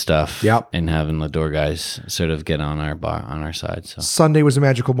that good stuff. Yep. And having the door guys sort of get on our side. So Sunday was a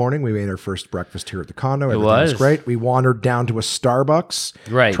magical morning. We made our first breakfast here at the condo. Everything was was. great. We wandered down to a Starbucks.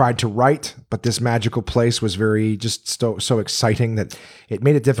 Right. Tried to write, but this magical place was very just so exciting that it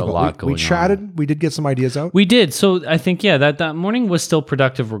made it difficult. lot We going chatted. We did get some ideas out. we did. So I think that morning was still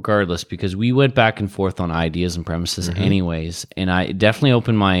productive regardless because we went back and forth on ideas and premises anyways, and I definitely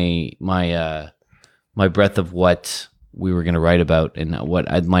opened my breadth of what we were going to write about and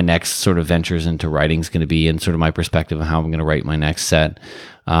what my next sort of ventures into writing is going to be, and sort of my perspective of how I'm going to write my next set.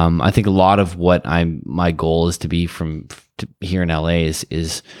 I think a lot of what my goal is to be here in LA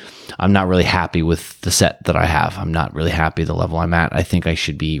is I'm not really happy with the set that I have. I'm not really happy the level I'm at. I think I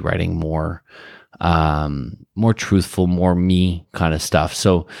should be writing more truthful, more me kind of stuff.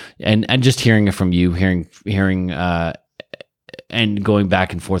 So, and just hearing it from you, hearing and going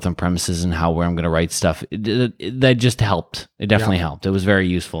back and forth on premises and where I'm going to write stuff, that just helped. It definitely helped. It was very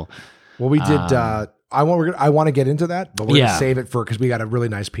useful. Well, we did. I want to get into that, but we're going to Yeah. save it because we got a really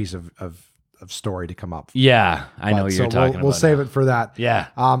nice piece of story to come up. Yeah, I know what So you're talking about. we'll save it for that. Yeah.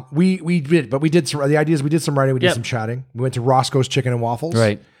 We did some the ideas. We did some writing. We did Yep. some chatting. We went to Roscoe's Chicken and Waffles.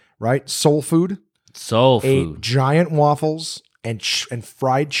 Right. Soul Food. Soul Ate food. giant waffles and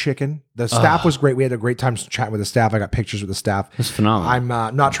fried chicken. The staff was great. We had a great time chatting with the staff. I got pictures with the staff. It's phenomenal. I'm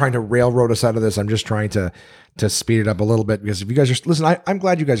not trying to railroad us out of this. I'm just trying to speed it up a little bit because if you guys are listen, I'm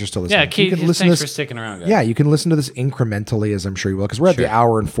glad you guys are still listening. Yeah, You Keith, can listen thanks to for this. sticking around, guys. Yeah, you can listen to this incrementally, as I'm sure you will, because we're at the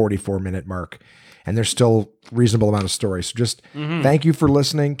hour and 44-minute mark, and there's still reasonable amount of story. So just thank you for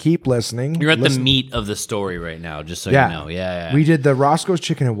listening. Keep listening. You're at Listen. the meat of the story right now, just so Yeah. you know. Yeah. We did the Roscoe's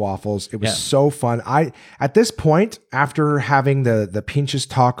Chicken and Waffles. It was Yeah. so fun. At this point, after having the Pinch's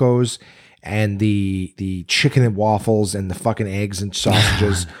tacos and the chicken and waffles and the fucking eggs and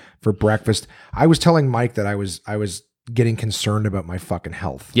sausages for breakfast, I was telling Mike that I was getting concerned about my fucking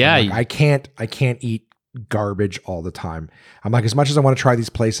health. Yeah. I'm like, I can't eat garbage all the time. I'm like, as much as I want to try these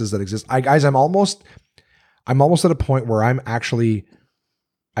places that exist, I'm almost at a point where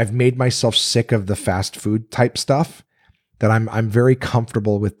I've made myself sick of the fast food type stuff, that I'm very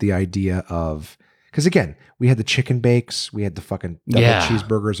comfortable with the idea of, because again, we had the chicken bakes, we had the fucking double Yeah.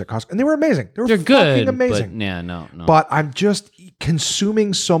 cheeseburgers at Costco, and they were amazing. They're They're good. fucking amazing. But yeah, no. But I'm just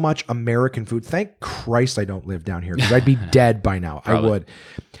consuming so much American food. Thank Christ I don't live down here, because I'd be dead by now. I would.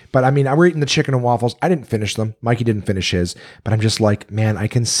 But I mean, I were eating the chicken and waffles. I didn't finish them. Mikey didn't finish his. But I'm just like, man, I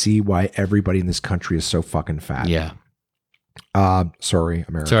can see why everybody in this country is so fucking fat. Yeah. Sorry,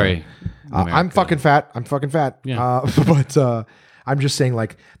 America. Sorry. I'm fucking fat. I'm fucking fat. Yeah. But I'm just saying,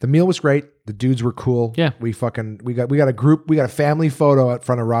 like, the meal was great. The dudes were cool. Yeah. We got a family photo out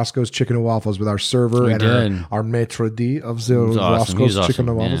front of Roscoe's Chicken and Waffles with our server We and did. our maitre d' of the was awesome. He Roscoe's was Chicken awesome.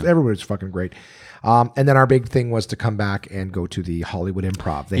 and Waffles. Yeah. Everybody's fucking great. And then our big thing was to come back and go to the Hollywood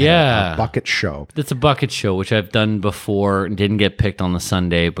Improv. They Yeah. had a bucket show. That's a bucket show, which I've done before. Didn't get picked on the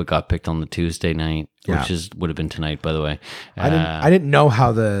Sunday, but got picked on the Tuesday night, Yeah. which would have been tonight, by the way. I didn't know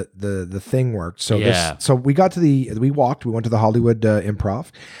how the thing worked. So Yeah. so we got to we went to the Hollywood Improv.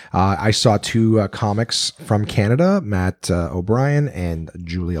 I saw 2 comics from Canada, Matt O'Brien and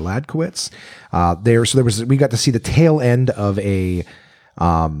Julia Ladkowitz. We got to see the tail end of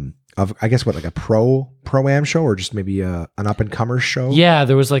I guess like a pro-am show, or just maybe an up-and-comers show. Yeah,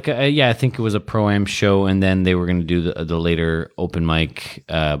 there was like I think it was a pro-am show, and then they were going to do the later open mic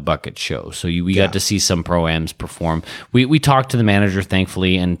bucket show. So we got to see some pro-ams perform. We talked to the manager,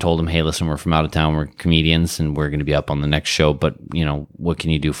 thankfully, and told him, hey, listen, we're from out of town, we're comedians, and we're going to be up on the next show, but what can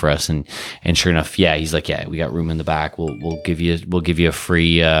you do for us? And sure enough, yeah, he's like, yeah, we got room in the back. We'll give you a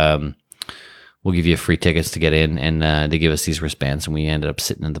free we'll give you free tickets to get in, and they give us these wristbands, and we ended up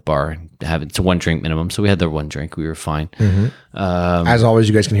sitting in the bar and it's a 1 drink minimum. So we had the 1 drink. We were fine. As always,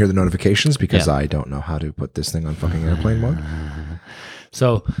 you guys can hear the notifications because I don't know how to put this thing on fucking airplane mode.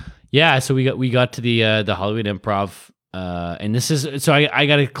 So yeah, so we got to the Hollywood Improv, and this is, so I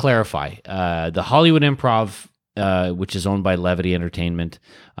got to clarify, the Hollywood Improv which is owned by Levity Entertainment.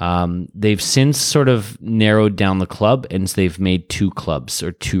 They've since sort of narrowed down the club, and they've made 2 clubs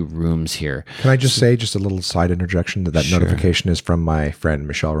or 2 rooms here. Can I just say, just a little side interjection, that Sure. notification is from my friend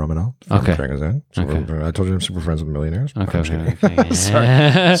Michelle Romano. Okay. So I told you I'm super friends with millionaires. Okay. I'm kidding.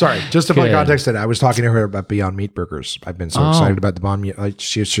 okay. Sorry. Just to put Good. context in, I was talking to her about Beyond Meat burgers. I've been so excited about the Beyond Meat. Like,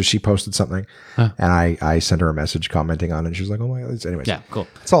 she posted something, and I sent her a message commenting on it. And she was like, "Oh my god!" Anyways, Yeah, cool.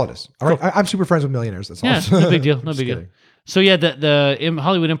 that's all it is. All right, I'm super friends with millionaires. That's all. Yeah, no big deal. No Just big deal. kidding. So yeah, the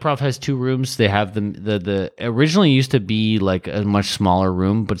Hollywood Improv has 2 rooms. They have the originally used to be like a much smaller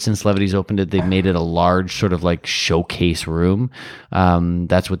room, but since Levity's opened it, they've made it a large sort of like showcase room.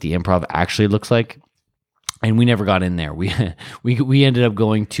 That's what the Improv actually looks like. And we never got in there. We ended up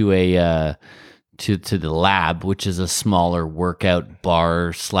going to a to the lab, which is a smaller workout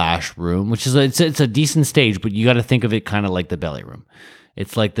bar / room, which is it's a decent stage, but you got to think of it kind of like the belly room.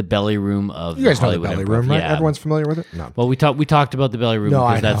 It's like the belly room of You guys know the Hollywood belly Improv. room, right? Yeah. Everyone's familiar with it. No, Well, we talked about the belly room No,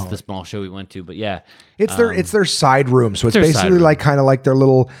 because I that's know. the small show we went to. But yeah, it's their side room. So it's their side basically room. like kind of like their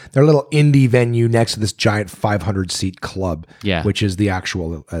little indie venue next to this giant 500 seat club. Yeah. which is the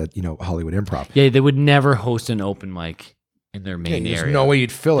actual Hollywood Improv. yeah, they would never host an open mic in their main There's area. no way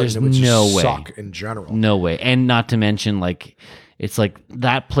you'd fill it. There's and it would just no way. suck in general. No way. And not to mention, like, it's like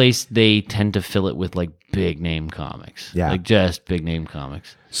that place, they tend to fill it with like big name comics. Yeah. Like just big name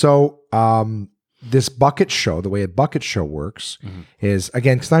comics. So this bucket show, the way a bucket show works is,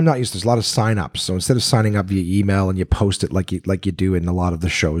 again, because I'm not used to, there's a lot of sign-ups. So instead of signing up via email and you post it like you do in a lot of the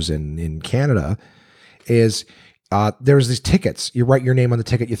shows in Canada, is there's these tickets. You write your name on the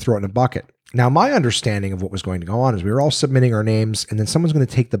ticket, you throw it in a bucket. Now, my understanding of what was going to go on is we were all submitting our names, and then someone's going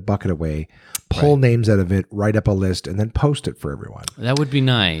to take the bucket away, pull names out of it, write up a list, and then post it for everyone. That would be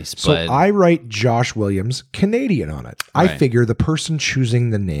nice. So but I write Josh Williams, Canadian, on it. I Right. figure the person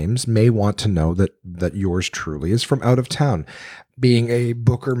choosing the names may want to know that yours truly is from out of town. Being a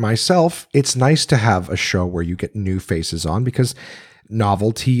booker myself, it's nice to have a show where you get new faces on, because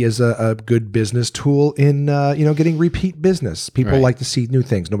novelty is a good business tool in getting repeat business. People Right. like to see new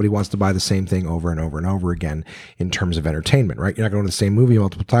things. Nobody wants to buy the same thing over and over and over again in terms of entertainment, right? You're not going to the same movie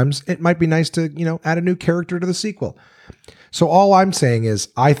multiple times. It might be nice to add a new character to the sequel. So all I'm saying is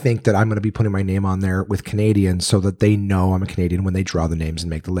I think that I'm going to be putting my name on there with Canadian so that they know I'm a Canadian when they draw the names and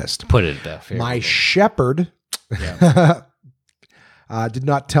make the list. put it that fair. My shepherd did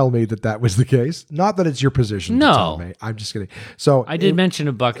not tell me that was the case. Not that it's your position to No. tell me. I'm just kidding. So I did mention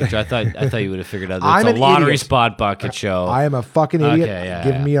a bucket show. I thought you would have figured out that I'm it's a an lottery idiot. spot bucket show. I am a fucking idiot. Okay, yeah,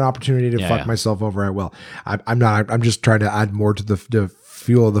 Give yeah. me an opportunity to Yeah, fuck yeah. myself over. I will. I'm not. I'm just trying to add more to the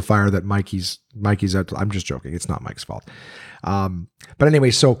fuel of the fire that Mikey's out to. I'm just joking. It's not Mike's fault. But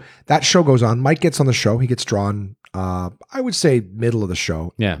anyway, so that show goes on. Mike gets on the show. He gets drawn. I would say middle of the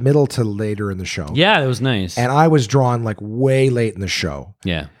show. Yeah. Middle to later in the show. yeah, that was nice. And I was drawn like way late in the show.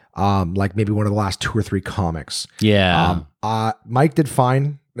 yeah. Like maybe one of the last 2 or 3 comics. Yeah. Mike did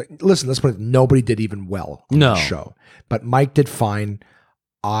fine. Listen, let's put it, nobody did even well on No. the show, but Mike did fine.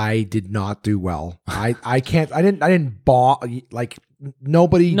 I did not do well. I didn't like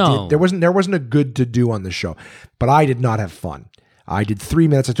nobody No. did. There wasn't a good to do on the show, but I did not have fun. I did 3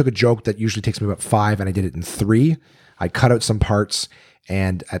 minutes. I took a joke that usually takes me about 5 and I did it in 3. I cut out some parts.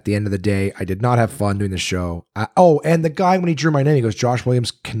 And at the end of the day, I did not have fun doing the show. And the guy, when he drew my name, he goes, Josh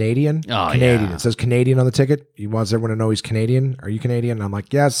Williams, Canadian? Oh, Canadian. yeah. It says Canadian on the ticket. He wants everyone to know he's Canadian. Are you Canadian? And I'm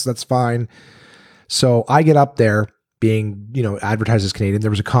like, yes, that's fine. So I get up there being, advertised as Canadian. There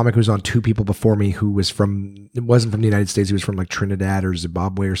was a comic who was on 2 people before me who wasn't from the United States. He was from like Trinidad or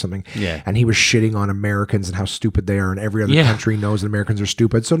Zimbabwe or something. Yeah. And he was shitting on Americans and how stupid they are. And every other Yeah. country knows that Americans are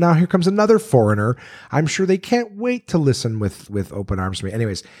stupid. So now here comes another foreigner. I'm sure they can't wait to listen with open arms to me.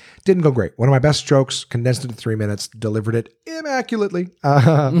 Anyways, didn't go great. One of my best jokes, condensed it to 3 minutes, delivered it immaculately,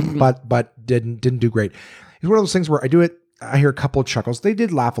 but didn't do great. It's one of those things where I do it. I hear a couple of chuckles. They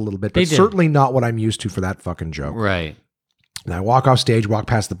did laugh a little bit, They but did. certainly not what I'm used to for that fucking joke. right. And I walk off stage, walk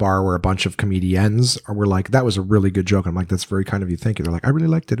past the bar where a bunch of comedians were like, that was a really good joke. I'm like, that's very kind of you. Thank you. They're like, I really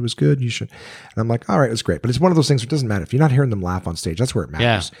liked it. It was good. You should. And I'm like, all right, it was great. But it's one of those things where it doesn't matter. If you're not hearing them laugh on stage, that's where it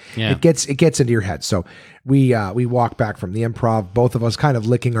matters. Yeah. It gets into your head. So we walk back from the Improv, both of us kind of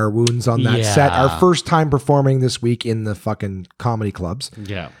licking our wounds on that Yeah. set. Our first time performing this week in the fucking comedy clubs.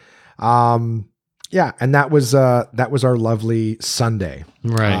 Yeah. Yeah. And that was our lovely Sunday.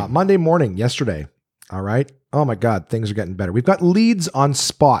 Right. Monday morning, yesterday. All right. Oh my God, things are getting better. We've got leads on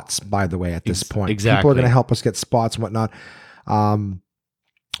spots, by the way, at this point. exactly. People are going to help us get spots and whatnot.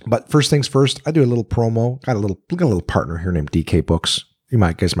 But first things first, I do a little promo. Got a little partner here named DK Books.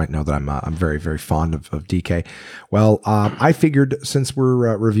 guys might know that I'm very, very fond of DK. Well, I figured since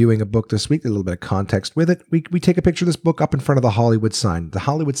we're reviewing a book this week, a little bit of context with it, we take a picture of this book up in front of the Hollywood sign. The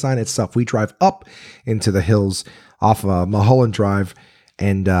Hollywood sign itself, we drive up into the hills off Mulholland Drive,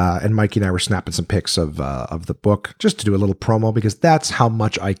 and Mikey and I were snapping some pics of the book just to do a little promo, because that's how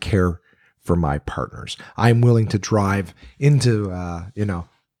much I care for my partners. I'm willing to drive into,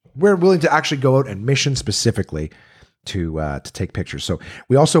 we're willing to actually go out and mission specifically to take pictures. So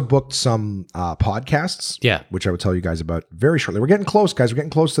we also booked some podcasts, which I will tell you guys about very shortly. We're getting close, guys. We're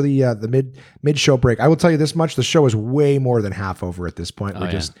getting close to the mid show break. I will tell you this much: the show is way more than half over at this point.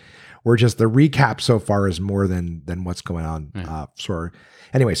 We're just the recap so far is more than what's going on.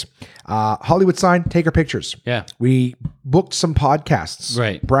 Anyways, Hollywood sign, take our pictures. Yeah. We booked some podcasts.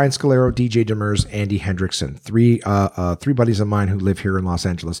 Right. Brian Scalero, DJ Demers, Andy Hendrickson, three buddies of mine who live here in Los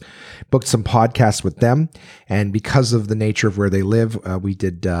Angeles. Booked some podcasts with them. And because of the nature of where they live, we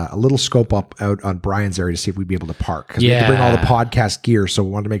did a little scope up out on Brian's area to see if we'd be able to park. Because we had to bring all the podcast gear. So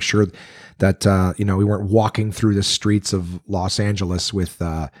we wanted to make sure that, we weren't walking through the streets of Los Angeles with,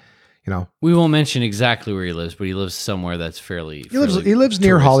 we won't mention exactly where he lives, but he lives somewhere that's fairly. He lives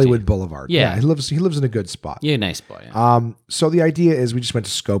near touristy. Hollywood Boulevard. Yeah. He lives in a good spot. Yeah, nice spot. Yeah. So the idea is we just went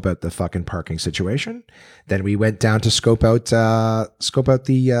to scope out the fucking parking situation. Then we went down to scope out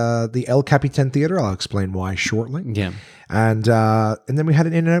the El Capitan Theater. I'll explain why shortly. Yeah. And then we had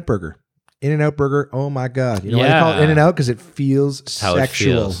an In-N-Out burger. In-N-Out burger. Oh my God. You know why they call it In-N-Out? Because it feels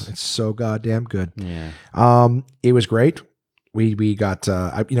sexual. It's so goddamn good. Yeah. It was great. We got,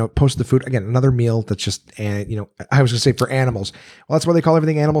 posted the food. Again, another meal that's just, I was going to say for animals. Well, that's why they call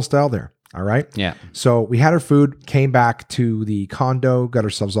everything animal style there. All right. Yeah. So we had our food, came back to the condo, got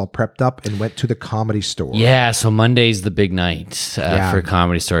ourselves all prepped up, and went to the Comedy Store. Yeah. So Monday's the big night for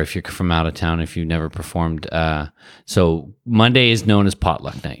Comedy Store. If you're from out of town, if you've never performed. So Monday is known as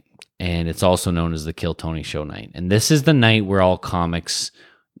Potluck Night, and it's also known as the Kill Tony Show Night. And this is the night where all comics,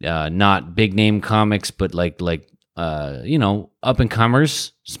 not big name comics, but like up and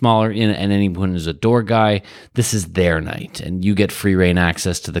comers, smaller, and anyone who's a door guy, this is their night, and you get free reign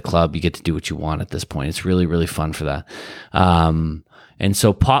access to the club. You get to do what you want at this point. It's really, really fun for that. And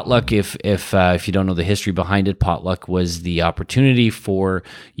so potluck, if you don't know the history behind it, potluck was the opportunity for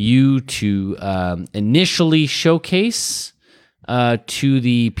you to initially showcase to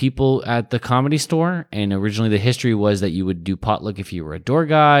the people at the Comedy Store. And originally the history was that you would do potluck if you were a door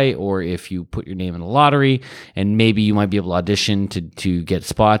guy, or if you put your name in the lottery, and maybe you might be able to audition to get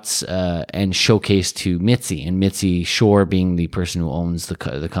spots and showcase to Mitzi. And Mitzi Shore being the person who owns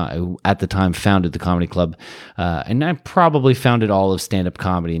who at the time founded the comedy club, and I probably founded all of stand-up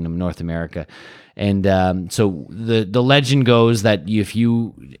comedy in North America. And so the legend goes that if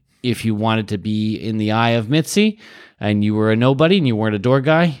you wanted to be in the eye of Mitzi, and you were a nobody and you weren't a door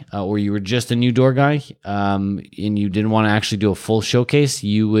guy, or you were just a new door guy, and you didn't want to actually do a full showcase,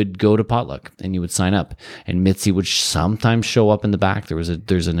 you would go to potluck and you would sign up. And Mitzi would sometimes show up in the back. There's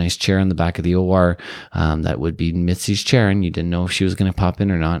a nice chair in the back of the OR that would be Mitzi's chair, and you didn't know if she was going to pop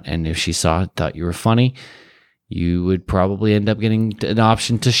in or not. And if she saw it, thought you were funny, you would probably end up getting an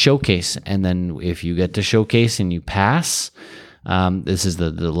option to showcase. And then if you get to showcase and you pass, this is the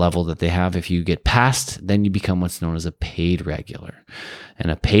level that they have. If you get passed, then you become what's known as a paid regular.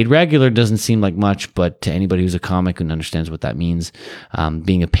 And a paid regular doesn't seem like much, but to anybody who's a comic and understands what that means,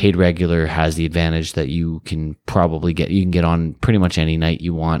 being a paid regular has the advantage that you can get on pretty much any night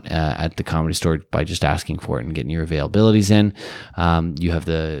you want at the Comedy Store by just asking for it and getting your availabilities in. You have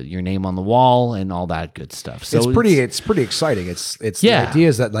your name on the wall and all that good stuff. So it's pretty exciting. It's the idea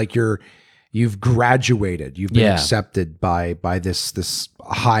is that like you've graduated, you've been accepted by this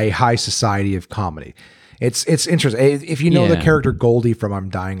high society of comedy. It's interesting. If you know the character Goldie from I'm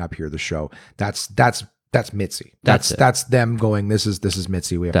Dying Up Here, the show, that's Mitzi. That's them going, this is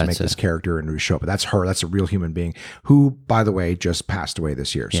Mitzi. We have to make this character into a show. But that's her. That's a real human being who, by the way, just passed away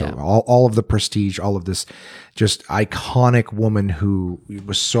this year. So all of the prestige, all of this just iconic woman who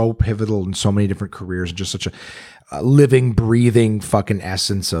was so pivotal in so many different careers, and just such a living, breathing fucking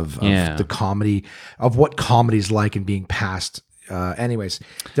essence of the comedy, of what comedy's like and being passed. Anyways,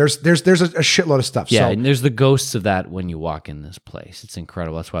 there's a shitload of stuff. Yeah, and there's the ghosts of that when you walk in this place. It's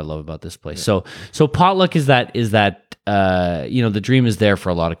incredible. That's what I love about this place. So potluck is that the dream is there for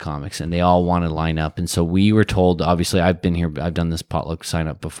a lot of comics, and they all want to line up. And so we were told, obviously, I've been here, I've done this potluck sign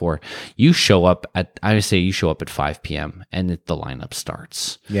up before. You show up at 5 p.m. and the lineup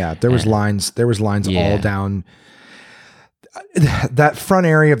starts. Yeah, there was lines all down that front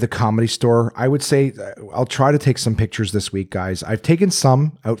area of the Comedy Store. I would say I'll try to take some pictures this week, guys. I've taken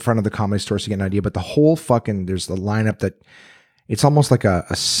some out front of the Comedy Store to get an idea, but the whole there's the lineup that it's almost like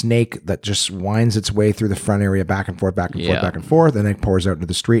a snake that just winds its way through the front area, back and forth, back and forth, back and forth, and then it pours out into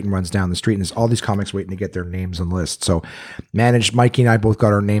the street and runs down the street. And there's all these comics waiting to get their names on the list. So Mikey and I both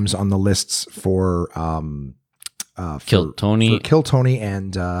got our names on the lists for Kill Tony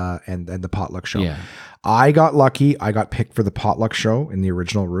and the potluck show. Yeah. I got lucky. I got picked for the potluck show in the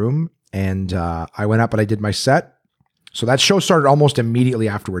original room, and I went up and I did my set. So that show started almost immediately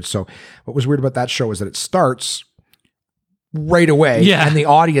afterwards. So what was weird about that show is that it starts right away, and the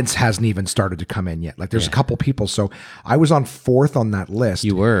audience hasn't even started to come in yet. Like there's a couple people. So I was on 4th on that list.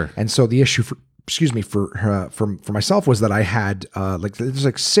 You were, and so the issue for myself was that I had like there's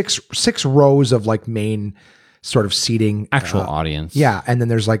like six rows of like main sort of seating, actual audience. Yeah, and then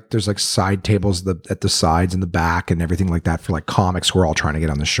there's like side tables at the sides and the back and everything like that for like comics who are all trying to get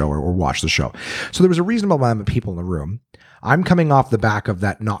on the show or watch the show. So there was a reasonable amount of people in the room. I'm coming off the back of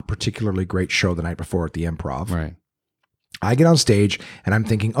that not particularly great show the night before at the Improv. Right. I get on stage and I'm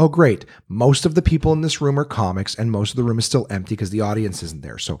thinking, oh, great. Most of the people in this room are comics and most of the room is still empty because the audience isn't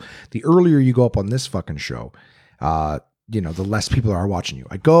there. So the earlier you go up on this fucking show, the less people are watching you.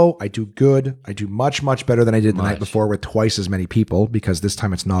 I do good. I do much, much better than I did the night before with twice as many people because this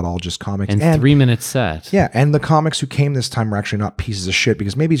time it's not all just comics. And 3 minutes set. Yeah. And the comics who came this time were actually not pieces of shit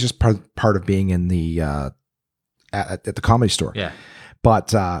because maybe it's just part of being in the, at the Comedy Store. Yeah.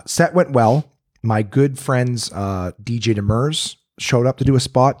 But set went well. My good friends, DJ Demers, showed up to do a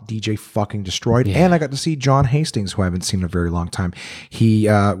spot. DJ fucking destroyed. Yeah. And I got to see John Hastings, who I haven't seen in a very long time. He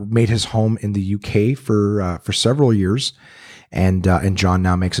made his home in the UK for several years. And John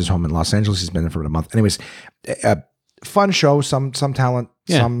now makes his home in Los Angeles. He's been there for about a month. Anyways, fun show, some talent,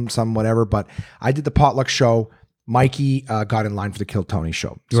 some whatever. But I did the potluck show. Mikey got in line for the Kill Tony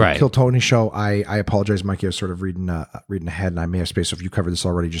show. So right. Kill Tony show. I apologize, Mikey. I was sort of reading ahead, and I may have spaced. So if you covered this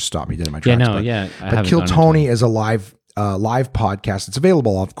already, just stop me dead in my tracks. But Kill Tony is a live podcast. It's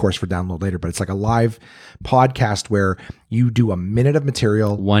available, of course, for download later. But it's like a live podcast where you do a minute of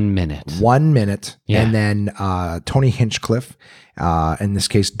material, 1 minute, and then Tony Hinchcliffe. In this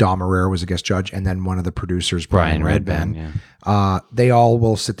case, Dom Herrera was a guest judge, and then one of the producers, Brian Redban. They all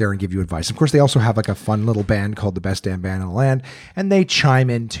will sit there and give you advice. Of course, they also have like a fun little band called the Best Damn Band in the Land, and they chime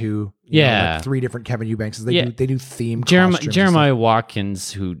into like 3 different Kevin Eubanks. They do theme. Jeremiah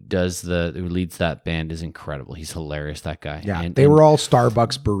Watkins, who leads that band, is incredible. He's hilarious. That guy. Yeah, they were all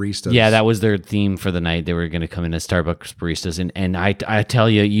Starbucks baristas. Yeah, that was their theme for the night. They were going to come in as Starbucks baristas, and I tell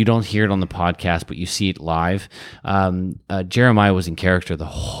you, you don't hear it on the podcast, but you see it live. Jeremiah was in character the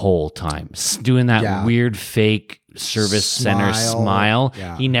whole time, doing that weird fake service center smile.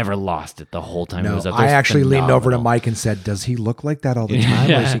 Yeah. He never lost it the whole time. No, It was I actually leaned over to Mike and said, "Does he look like that all the time?"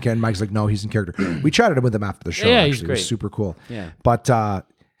 Yeah. And Mike's like, "No, he's in character." We chatted with him after the show. Yeah, actually. he's great. It was super cool. Yeah. But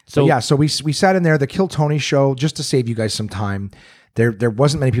so we sat in there, the Kill Tony show, just to save you guys some time. There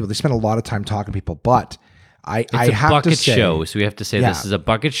wasn't many people. They spent a lot of time talking to people, but it's a bucket show, so we have to say this is a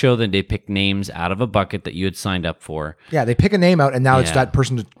bucket show. That they pick names out of a bucket that you had signed up for. Yeah, they pick a name out, and now it's that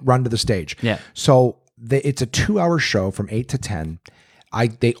person to run to the stage. Yeah. So it's a 2-hour show from 8 to 10.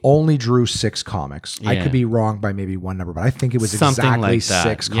 They only drew 6 comics. Yeah. I could be wrong by maybe one number, but I think it was Something exactly like that.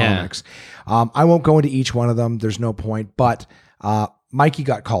 6 comics. I won't go into each one of them. There's no point. But Mikey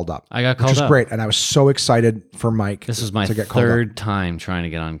got called up. I got called which was up. great, and I was so excited for Mike. This was my to get called up. 3rd time trying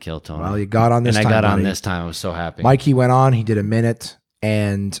to get on Kill Tony. Well, you got on this time, and I got on buddy. this time. I was so happy. Mikey went on. He did a minute,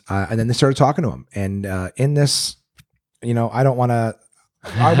 and then they started talking to him. And in this, I don't want to.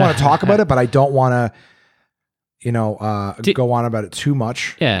 I want to talk about it, but I don't want to. Go on about it too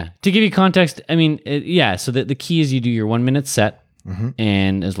much. Yeah. To give you context, I mean, so the key is you do your 1 minute set. Mm-hmm.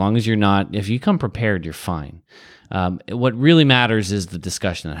 And as long as if you come prepared, you're fine. What really matters is the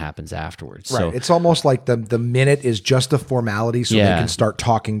discussion that happens afterwards. Right. So It's almost like the minute is just a formality so they can start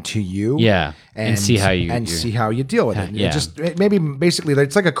talking to you. Yeah. And see how you deal with it. Yeah. Basically,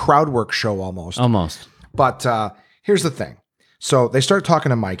 it's like a crowd work show almost. Almost. But here's the thing. So they started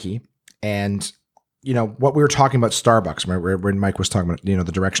talking to Mikey, and what we were talking about Starbucks, when Mike was talking about,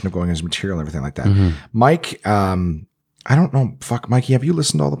 the direction of going his material and everything like that. Mm-hmm. Mike, I don't know. Fuck, Mikey, have you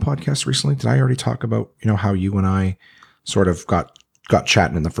listened to all the podcasts recently? Did I already talk about, how you and I sort of got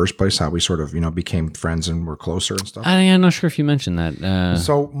chatting in the first place, how we sort of, became friends and were closer and stuff? I'm not sure if you mentioned that.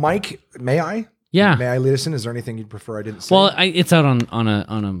 So Mike, may I? Yeah. May I lead us in? Is there anything you'd prefer I didn't say? Well, it's out on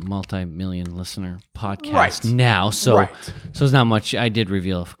a multi-million listener podcast now, so it's not much. I did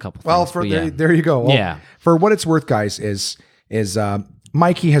reveal a couple things. Well, there you go. Well, for what it's worth, guys, is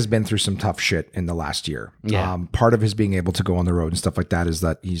Mikey has been through some tough shit in the last year. Yeah. Part of his being able to go on the road and stuff like that is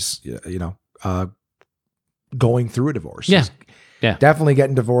that he's, going through a divorce. Yeah. Yeah. Definitely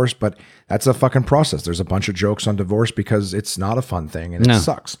getting divorced, but that's a fucking process. There's a bunch of jokes on divorce because it's not a fun thing and it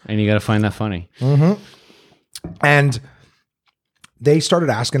sucks. And you got to find that funny. And they started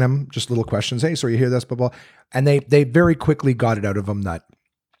asking him just little questions. Hey, so you hear this, blah, blah. And they very quickly got it out of him that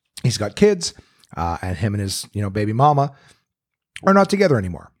he's got kids, and him and his, baby mama are not together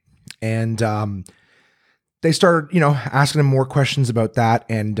anymore. And they started, asking him more questions about that.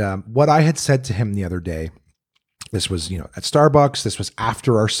 And what I had said to him the other day, this was, at Starbucks, this was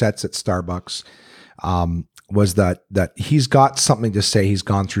after our sets at Starbucks, was that he's got something to say. He's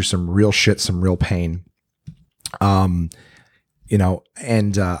gone through some real shit, some real pain. And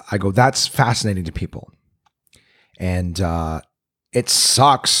I go, that's fascinating to people. And it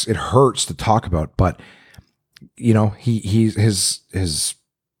sucks. It hurts to talk about, but his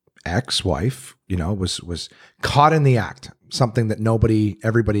ex-wife, was caught in the act, something that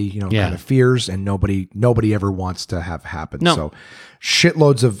everybody, kind of fears and nobody ever wants to have happen. No. So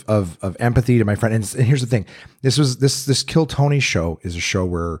shitloads of empathy to my friend. And here's the thing. This Kill Tony show is a show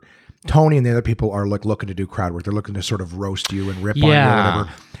where Tony and the other people are like looking to do crowd work. They're looking to sort of roast you and rip on you or whatever.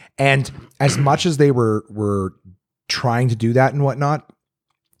 And as much as they were trying to do that and whatnot,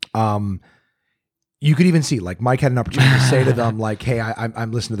 you could even see, like, Mike had an opportunity to say to them, like, hey,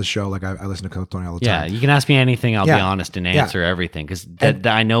 I'm listening to the show. Like, I listen to Kill Tony all the time. Yeah, you can ask me anything. I'll be honest and answer everything. Because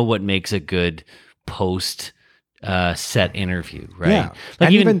I know what makes a good post set interview, right? Yeah.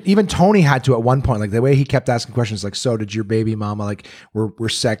 Like and even Tony had to at one point, like the way he kept asking questions, like, so did your baby mama, like,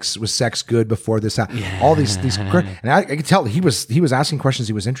 was sex good before this happened? Yeah. All these and I could tell he was asking questions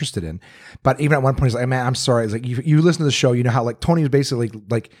he was interested in. But even at one point he's like, man, I'm sorry. It's like, you listen to the show, you know how like Tony was basically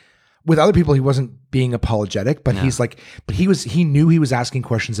like, with other people, he wasn't being apologetic, but he knew he was asking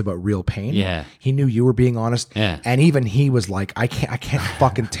questions about real pain. Yeah. He knew you were being honest. Yeah. And even he was like, I can't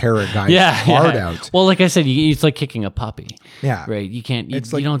fucking tear a guy's heart out. Well, like I said, it's like kicking a puppy. Yeah. Right. You can't, you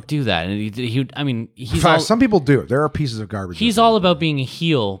don't do that. And some people do. There are pieces of garbage. He's all about being a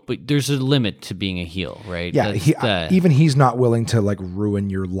heel, but there's a limit to being a heel, right? Yeah. Even he's not willing to like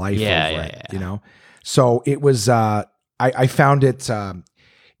ruin your life over it, So it was, I found it,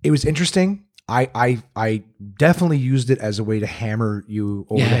 it was interesting. I definitely used it as a way to hammer you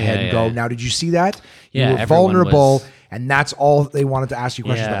over the head and go, now, did you see that? You were vulnerable, and that's all they wanted to ask you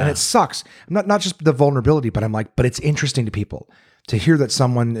questions about. And it sucks. Not just the vulnerability, but I'm like, but it's interesting to people to hear that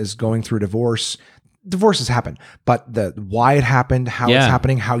someone is going through a divorce. Divorces happen, but the why it happened, how it's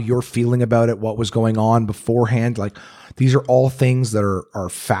happening, how you're feeling about it, what was going on beforehand. Like, these are all things that are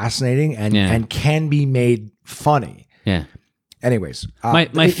fascinating and can be made funny. Yeah. Anyways, my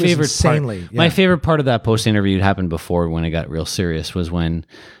favorite part of that post interview happened before when it got real serious was when,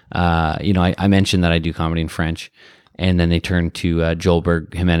 I mentioned that I do comedy in French, and then they turned to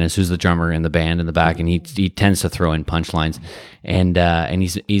Joelberg Jimenez, who's the drummer in the band in the back, and he tends to throw in punchlines, and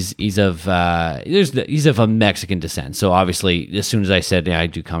he's of a Mexican descent. So obviously, as soon as I said I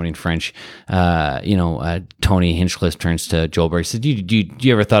do comedy in French, Tony Hinchcliffe turns to Joelberg. He said, "Do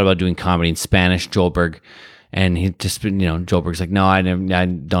you ever thought about doing comedy in Spanish, Joelberg?" And he just, Joelberg's like, no, I don't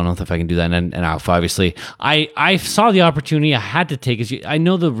know if I can do that. And Alf, obviously, I saw the opportunity. I had to take it. I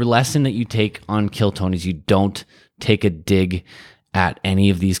know the lesson that you take on Kill Tony's, you don't take a dig at any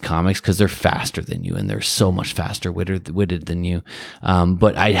of these comics because they're faster than you and they're so much faster witted than you.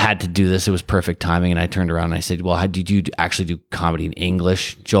 But I had to do this. It was perfect timing. And I turned around and I said, well, how did you actually do comedy in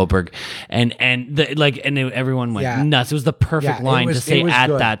English, Joelberg? And everyone went nuts. It was the perfect line to say at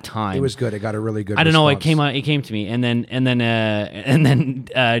good. That time. It was good. It got a really good I don't response. know. It came to me. And then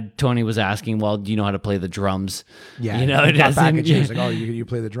Tony was asking, well, do you know how to play the drums? Yeah. He got back at you. He was like, oh, you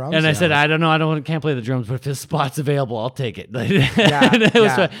play the drums? And I said, I don't know. can't play the drums, but if this spot's available, I'll take it.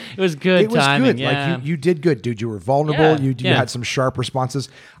 It was good timing. Good. Yeah. Like you did good, dude. You were vulnerable. You had some sharp responses.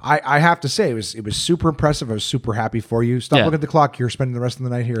 I have to say, it was super impressive. I was super happy for you. Stop looking at the clock. You're spending the rest of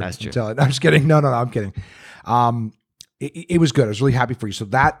the night here. That's true. I'm just kidding. No, I'm kidding. It was good. I was really happy for you. So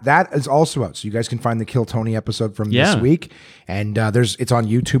that is also out. So you guys can find the Kill Tony episode from this week, and it's on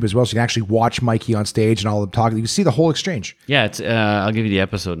YouTube as well. So you can actually watch Mikey on stage and all of them talking. You can see the whole exchange. Yeah, it's. I'll give you the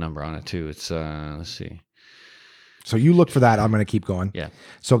episode number on it too. It's. Let's see. So you look for that. I'm going to keep going. Yeah.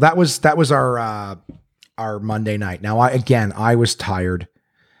 So that was our Monday night. Now I was tired.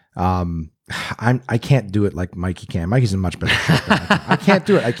 I can't do it like Mikey can. Mikey's in much better shape than I can't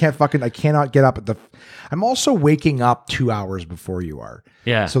do it. I cannot get up I'm also waking up 2 hours before you are.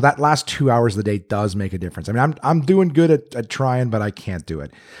 Yeah. So that last 2 hours of the day does make a difference. I mean, I'm doing good at trying, but I can't do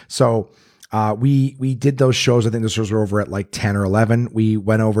it. So we did those shows. I think those shows were over at like 10 or 11. We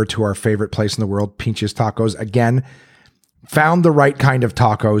went over to our favorite place in the world, Pinches Tacos. Again, Found the right kind of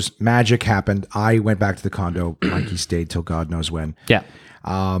tacos. Magic happened. I went back to the condo. Mikey stayed till God knows when. Yeah.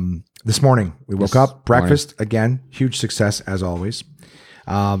 This morning we woke up, breakfast again, huge success as always.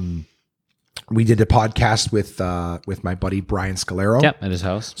 We did a podcast with my buddy Brian Scalero. Yep, at his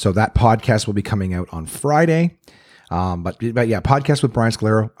house. So that podcast will be coming out on Friday. But yeah, podcast with Brian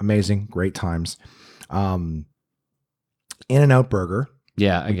Scalero, amazing, great times. In-N-Out Burger.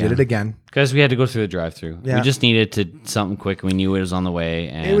 Yeah, We did it again. Because we had to go through the drive-through. Yeah. We just needed to something quick. We knew it was on the way,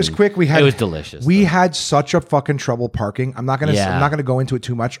 and It was quick. it was delicious. We had such a fucking trouble parking. I'm not gonna Yeah. go into it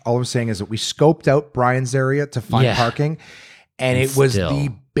too much. All I'm saying is that we scoped out Brian's area to find Yeah. parking, and it was still. the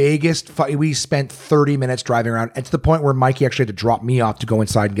biggest. We spent 30 minutes driving around, and to the point where Mikey actually had to drop me off to go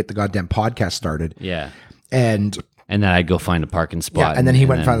inside and get the goddamn podcast started. Yeah. And And then I'd go find a parking spot. yeah, and then he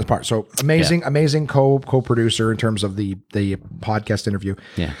went and found the part. So amazing co-producer in terms of the podcast interview.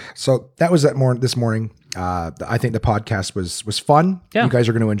 Yeah. So that was this morning. I think the podcast was fun. Yeah. You guys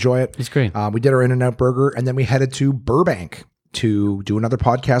are going to enjoy it. It's great. We did our In-N-Out Burger, and then we headed to Burbank to do another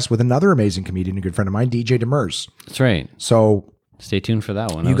podcast with another amazing comedian, a good friend of mine, DJ Demers. That's right. So Stay tuned for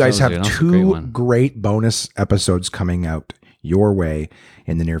that one. you guys have also a great two one. great bonus episodes coming out your way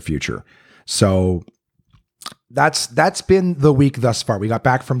in the near future. So that's been the week thus far. We got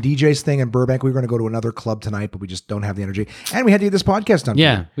back from DJ's thing in Burbank. We were going to go to another club tonight, but we just don't have the energy. And we had to get this podcast done.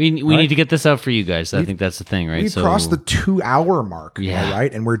 Yeah, we need to get this out for you guys. I think that's the thing, right? We crossed the 2-hour mark. Yeah. All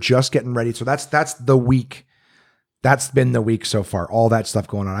right. And we're just getting ready. So that's the week. That's been the week so far. All that stuff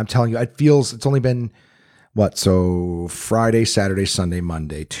going on. I'm telling you, it's only been what? So Friday, Saturday, Sunday,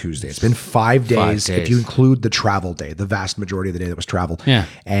 Monday, Tuesday. It's been 5 days. If you include the travel day, the vast majority of the day that was travel. Yeah.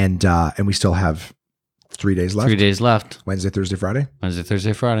 And we still have 3 days left. 3 days left. Wednesday, Thursday, Friday. Wednesday,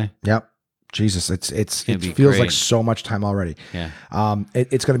 Thursday, Friday. Yep. Jesus, it gonna be feels great. like so much time already. Yeah.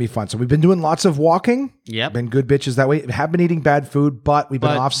 It's going to be fun. So we've been doing lots of walking. Yep. Been good bitches that way. Have been eating bad food, but we've been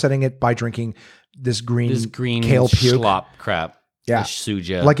But- offsetting it by drinking this green kale puke. slop crap. Yeah. This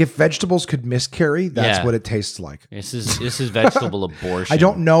suja. Like if vegetables could miscarry, that's Yeah. what it tastes like. this is vegetable abortion. I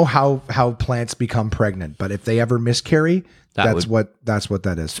don't know how plants become pregnant, but if they ever miscarry, that's what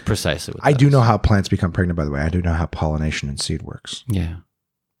that is. precisely. What I that do is. know how plants become pregnant, by the way. I do know how pollination and seed works. Yeah.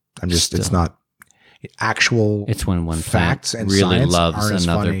 It's Still. not actual. It's when one Facts plant and really science loves aren't as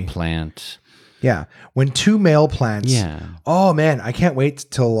another funny. plant. Yeah. When two male plants. Yeah. Oh man, I can't wait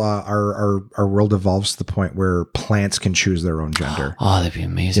till our world evolves to the point where plants can choose their own gender. Oh, that'd be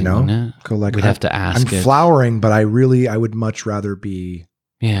amazing, You know? wouldn't it? Go like We'd have to ask I'm it. flowering, but I would much rather be.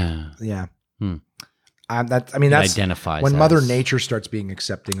 Yeah. Yeah. Hmm. That's Identifies when Mother as. Nature starts being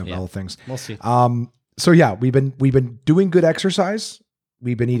accepting of Yeah. all things. We'll see. So yeah, we've been doing good exercise.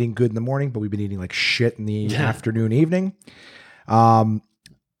 We've been eating good in the morning, but we've been eating like shit in the Yeah. afternoon, evening.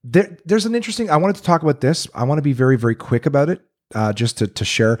 There's an interesting. I wanted to talk about this. I want to be very, very quick about it, just to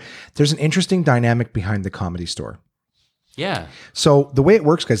share. There's an interesting dynamic behind the Comedy Store. Yeah. So the way it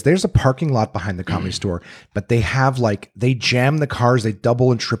works, guys, there's a parking lot behind the Comedy Store, but they jam the cars, they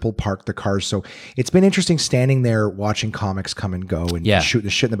double and triple park the cars. So it's been interesting standing there watching comics come and go and Yeah. shoot the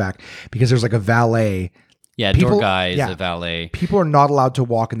shit in the back because there's like a valet. Yeah. People- door guys, yeah. a valet. People are not allowed to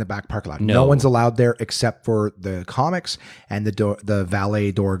walk in the back parking lot. No No. one's allowed there except for the comics and the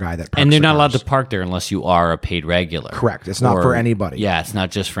valet door guy that parks And they're the not allowed cars. to park there unless you are a paid regular. Correct. It's not for anybody. Yeah, it's not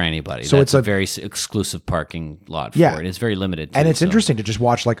just for anybody. So That's it's a a- very exclusive parking lot for Yeah. it. It's very limited. And too, it's so interesting to just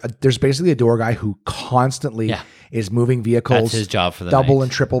watch there's basically a door guy who constantly Yeah. is moving vehicles. That's his job for the double night.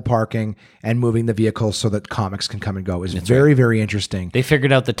 and triple parking and moving the vehicles so that comics can come and go is very, very interesting. They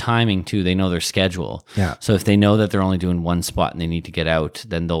figured out the timing too. They know their schedule. Yeah. So if they know that they're only doing one spot and they need to get out,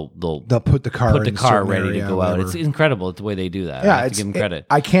 then they'll Put the car put the in a car certain ready area, to go out. whatever. It's incredible the way they do that. Yeah, I have to give them credit.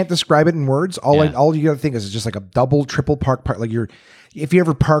 I can't describe it in words. All Yeah. all you got to think is it's just like a double, triple park. Like if you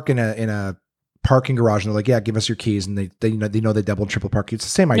ever park in a parking garage and they're like, yeah, give us your keys, and they know they double and triple park. It's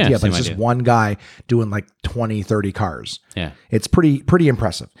the same idea, but same it's just idea. one guy doing like 20, 30 cars. Yeah. It's pretty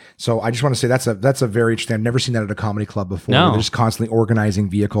impressive. So I just want to say that's a very interesting. I've never seen that at a comedy club before. No. They're just constantly organizing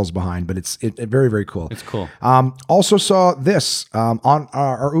vehicles behind, but it's very, very cool. It's cool. Also saw this on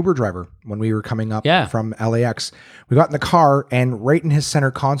our Uber driver when we were coming up Yeah. from LAX. We got in the car, and right in his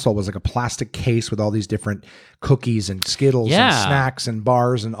center console was like a plastic case with all these different cookies and Skittles and Yeah. snacks and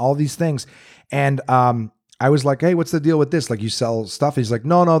bars and all these things. And I was like, hey, what's the deal with this? Like, you sell stuff? He's like,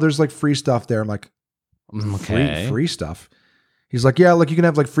 no, there's like free stuff there. I'm like, Okay. free stuff. He's like, yeah, like you can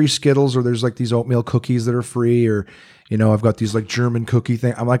have like free Skittles, or there's like these oatmeal cookies that are free, or, I've got these like German cookie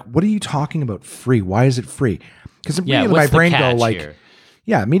thing. I'm like, what are you talking about free? Why is it free? Because Yeah. immediately What's my brain the catch go like, here?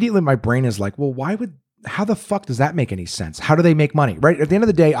 yeah, immediately my brain is like, well, why would how the fuck does that make any sense? How do they make money? Right? At the end of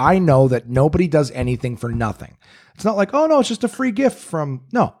the day, I know that nobody does anything for nothing. It's not like, oh no, it's just a free gift from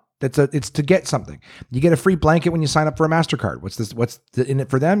no. It's to get something. You get a free blanket when you sign up for a MasterCard. What's in it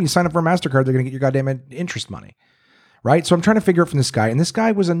for them? You sign up for a MasterCard, they're going to get your goddamn interest money. Right? So I'm trying to figure out from this guy, and this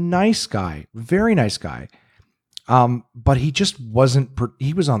guy was a nice guy, very nice guy. But he just wasn't,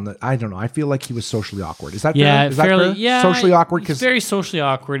 he was on the, I don't know. I feel like he was socially awkward. Is that fair? Is fairly, that fair? Socially awkward. He's very socially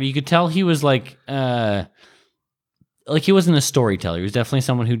awkward. You could tell he was like he wasn't a storyteller. He was definitely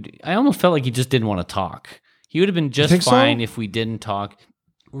someone who, I almost felt like he just didn't want to talk. He would have been just fine if we didn't talk.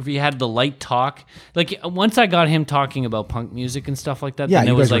 Or if he had the light talk, like once I got him talking about punk music and stuff like that, yeah, then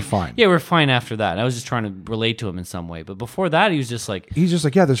it you was guys like, were fine. Yeah, we're fine after that. And I was just trying to relate to him in some way. But before that, he was just like,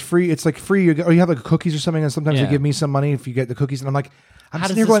 yeah, there's free. It's like free. Or you have like cookies or something, and sometimes they give me some money if you get the cookies. And I'm like, I'm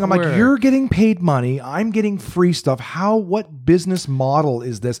sitting here going, I'm like, you're getting paid money. I'm getting free stuff. What business model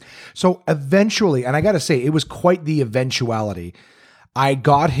is this? So eventually, and I got to say, it was quite the eventuality. I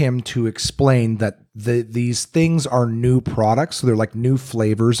got him to explain that these things are new products. So they're like new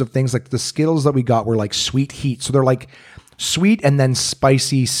flavors of things. Like the Skittles that we got were like sweet heat. So they're like sweet and then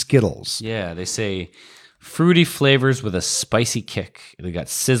spicy Skittles. Yeah, they say fruity flavors with a spicy kick. They got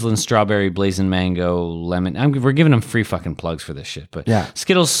sizzling strawberry, blazing mango, lemon. We're giving them free fucking plugs for this shit. But yeah.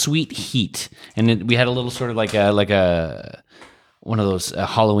 Skittles sweet heat. And we had a little sort of like a one of those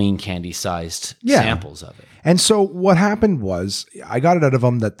Halloween candy sized samples of it. And so what happened was I got it out of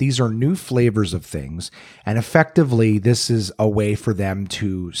them that these are new flavors of things. And effectively, this is a way for them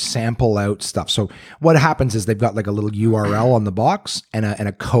to sample out stuff. So what happens is they've got like a little URL on the box and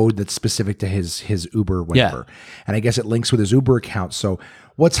a code that's specific to his Uber, whatever. Yeah. And I guess it links with his Uber account. So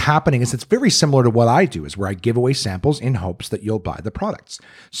what's happening is it's very similar to what I do, is where I give away samples in hopes that you'll buy the products.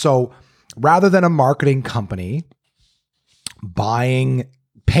 So rather than a marketing company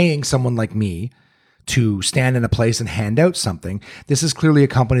paying someone like me to stand in a place and hand out something, this is clearly a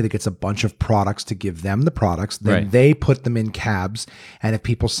company that gets a bunch of products to give them the products. Then they put them in cabs, and if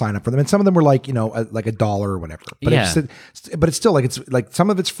people sign up for them, and some of them were like, like $1 or whatever. But it's still like, it's like some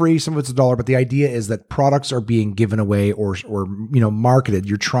of it's free, some of it's $1. But the idea is that products are being given away or marketed.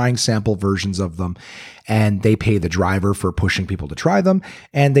 You're trying sample versions of them, and they pay the driver for pushing people to try them,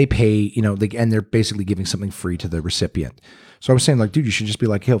 and they pay, and they're basically giving something free to the recipient. So I was saying, like, dude, you should just be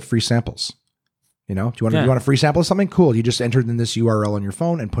like, hey, free samples. Do you want a free sample of something? Cool. You just entered in this URL on your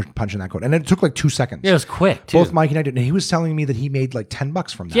phone and punch in that code. And it took like 2 seconds. Yeah, it was quick too. Both Mike and I did. And he was telling me that he made like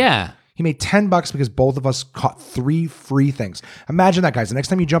 $10 from that. Yeah. He made $10 because both of us caught 3 free things. Imagine that, guys. The next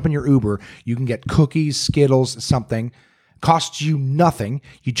time you jump in your Uber, you can get cookies, Skittles, something. Costs you nothing.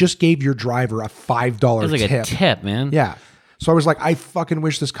 You just gave your driver a $5 tip. It was like a tip, man. Yeah. So I was like, I fucking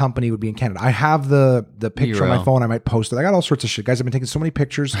wish this company would be in Canada. I have the picture on my phone. I might post it. I got all sorts of shit. Guys, I've been taking so many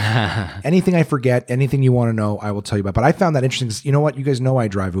pictures. Anything I forget, anything you want to know, I will tell you about. But I found that interesting. You know what? You guys know I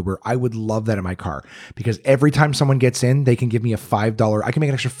drive Uber. I would love that in my car because every time someone gets in, they can give me a $5. I can make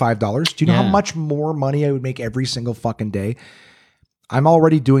an extra $5. Do you know how much more money I would make every single fucking day? I'm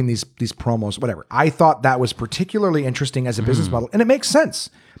already doing these promos, whatever. I thought that was particularly interesting as a business model, and it makes sense.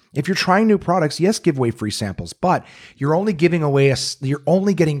 If you're trying new products, yes, give away free samples, but you're only giving away you're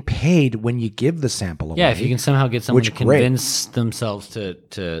only getting paid when you give the sample away. Yeah, if you can somehow get someone to convince themselves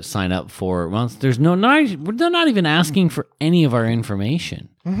to sign up for, well, they're not even asking for any of our information.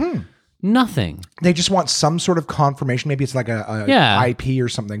 Mm-hmm. Nothing. They just want some sort of confirmation. Maybe it's like a IP or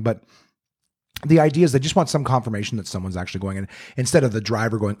something, but the idea is they just want some confirmation that someone's actually going in, instead of the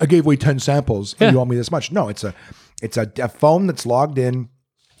driver going, I gave away 10 samples and you owe me this much. No, it's a phone that's logged in,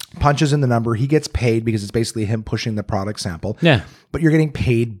 punches in the number, he gets paid because it's basically him pushing the product sample. Yeah. But you're getting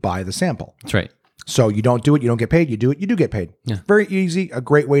paid by the sample. That's right. So you don't do it, you don't get paid. You do it, you do get paid. Yeah. Very easy, a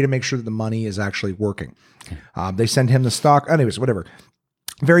great way to make sure that the money is actually working. They send him the stock. Anyways, whatever.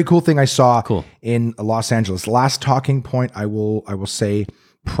 Very cool thing I saw in Los Angeles. Last talking point I will say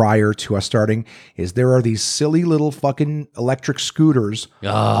prior to us starting is there are these silly little fucking electric scooters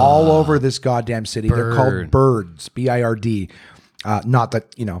all over this goddamn city. They're called Birds, B-I-R-D. Not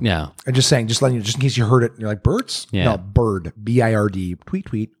that, I'm just saying, just letting you, just in case you heard it, and you're like, Birds? Yeah. No, Bird, B-I-R-D,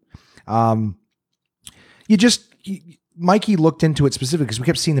 tweet. Mikey looked into it specifically because we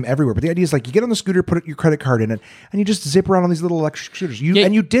kept seeing them everywhere. But the idea is like you get on the scooter, put your credit card in it, and you just zip around on these little electric scooters.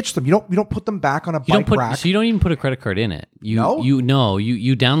 And you ditch them. You don't put them back on a bike rack. So you don't even put a credit card in it. You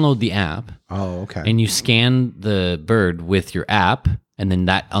download the app. Oh, okay. And you scan the Bird with your app, and then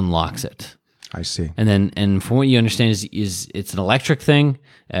that unlocks it. I see. And from what you understand is it's an electric thing.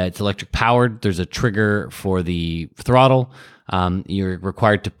 It's electric powered. There's a trigger for the throttle. You're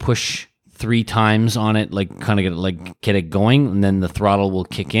required to push 3 times on it, like kind of get it going, and then the throttle will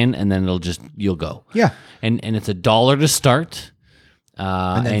kick in, and then you'll go. Yeah. And it's $1 to start.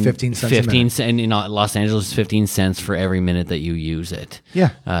 And then 15 cents a 15 cents, and Los Angeles, 15 cents for every minute that you use it.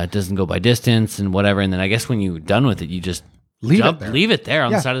 Yeah. It doesn't go by distance and whatever. And then I guess when you're done with it, you just leave it there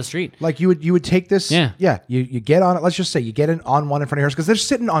on the side of the street. Like you would take this. Yeah. Yeah. You get on it. Let's just say you get in on one in front of yours because they're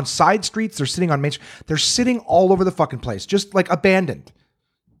sitting on side streets. They're sitting on main street. They're sitting all over the fucking place, just like abandoned.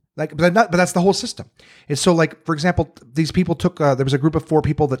 Like, but that's the whole system. It's so like, for example, these people took, there was a group of 4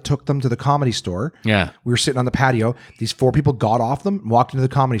 people that took them to the Comedy Store. Yeah. We were sitting on the patio. These 4 people got off them and walked into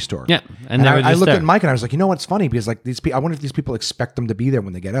the Comedy Store. Yeah. And I looked at Mike and I was like, you know what's funny? Because like these people, I wonder if these people expect them to be there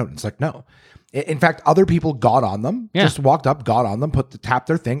when they get out. And it's like, no. In fact, other people got on them, just walked up, got on them, tapped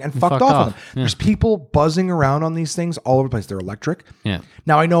their thing and fucked off of them. Yeah. There's people buzzing around on these things all over the place. They're electric. Yeah.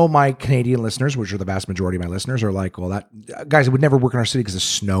 Now I know my Canadian listeners, which are the vast majority of my listeners, are like, well, that guys, it would never work in our city because of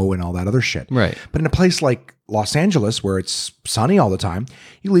snow and all that other shit. Right. But in a place like Los Angeles, where it's sunny all the time,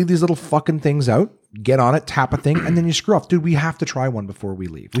 you leave these little fucking things out, get on it, tap a thing, and then you screw off. Dude, we have to try one before we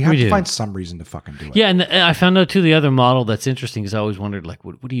leave. We have to find some reason to fucking do it. Yeah, and I found out too the other model that's interesting because I always wondered, like,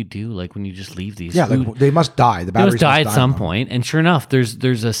 what do you do like when you just leave these? Yeah, like they must die. The batteries must die at some point. And sure enough,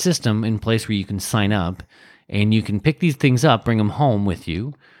 there's a system in place where you can sign up and you can pick these things up, bring them home with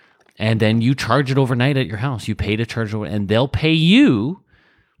you, and then you charge it overnight at your house. You pay to charge it, and they'll pay you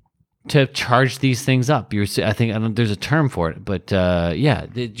to charge these things up. I think there's a term for it, but yeah,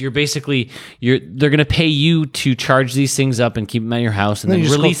 you're basically they're going to pay you to charge these things up and keep them at your house, and then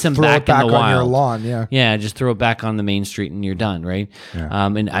release them back in the wild. On your lawn, yeah, just throw it back on the main street, and you're done, right? Yeah.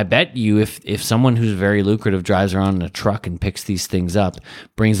 And I bet you, if someone who's very lucrative drives around in a truck and picks these things up,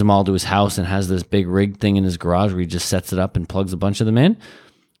 brings them all to his house, and has this big rig thing in his garage where he just sets it up and plugs a bunch of them in,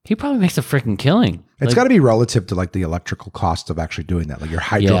 he probably makes a freaking killing. It's got to be relative to like the electrical cost of actually doing that. Like your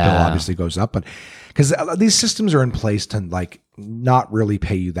hydro bill obviously goes up, but because these systems are in place to like not really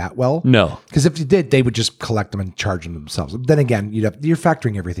pay you that well. No, because if you did, they would just collect them and charge them themselves. Then again, you're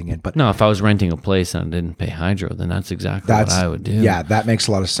factoring everything in. But no, if I was renting a place and I didn't pay hydro, then that's exactly what I would do. Yeah, that makes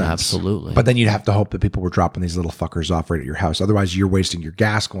a lot of sense. Absolutely. But then you'd have to hope that people were dropping these little fuckers off right at your house. Otherwise, you're wasting your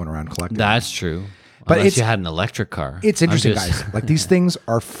gas going around collecting. That's true. But unless you had an electric car. It's interesting, guys. Like these things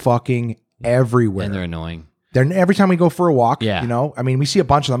are fucking everywhere. And they're annoying. Every time we go for a walk, yeah. you know, I mean, we see a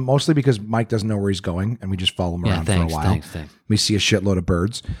bunch of them, mostly because Mike doesn't know where he's going, and we just follow him around for a while. Thanks. We see a shitload of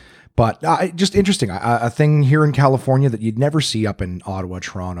birds. But just interesting. A thing here in California that you'd never see up in Ottawa,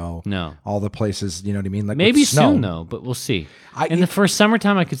 Toronto. No. All the places, you know what I mean? Like maybe soon, though, but we'll see. In the first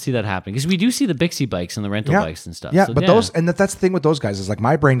summertime, I could see that happening. Because we do see the Bixie bikes and the rental bikes and stuff. Yeah, so, but those, and that's the thing with those guys is like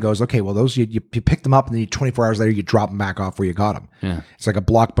my brain goes, okay, well, those, you pick them up and then 24 hours later, you drop them back off where you got them. Yeah. It's like a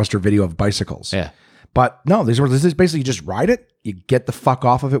Blockbuster video of bicycles. Yeah. But no, this is basically you just ride it, you get the fuck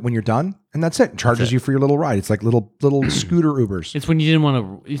off of it when you're done, and that's it. It charges you for your little ride. It's like little scooter Ubers. It's when you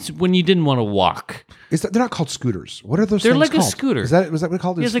didn't want to walk. They're not called scooters. What are those they're things like called? A scooter. Was that what it's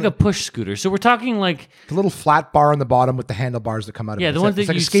called? It's like a push scooter. So we're talking like the little flat bar on the bottom with the handlebars that come out of it. Yeah, the ones that it's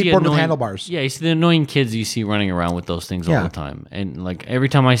like you a skateboard see with handlebars. Yeah, you see the annoying kids you see running around with those things all the time. And like every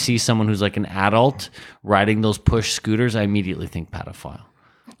time I see someone who's like an adult riding those push scooters, I immediately think pedophile.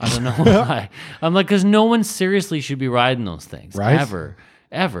 I don't know why. I'm like, because no one seriously should be riding those things. Right?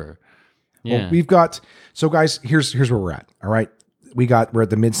 Ever. Yeah. Well, we've got, so guys, here's where we're at. All right. We're at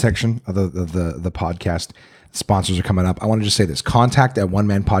the midsection of the podcast. Sponsors are coming up. I want to just say this: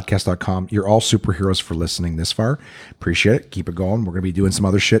 contact@onemanpodcast.com. You're all superheroes for listening this far. Appreciate it. Keep it going. We're going to be doing some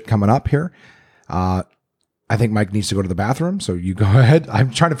other shit coming up here. I think Mike needs to go to the bathroom, so you go ahead.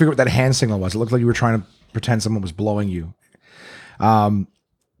 I'm trying to figure out what that hand signal was. It looked like you were trying to pretend someone was blowing you.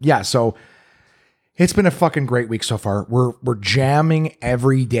 Yeah, so it's been a fucking great week so far. We're jamming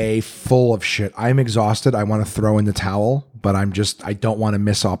every day full of shit. I'm exhausted. I want to throw in the towel, but I don't want to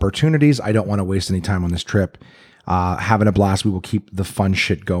miss opportunities. I don't want to waste any time on this trip. Having a blast. We will keep the fun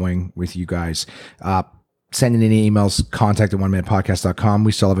shit going with you guys. Sending any emails, contact@onemanpodcast.com.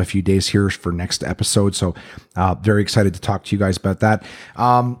 We still have a few days here for next episode, so very excited to talk to you guys about that.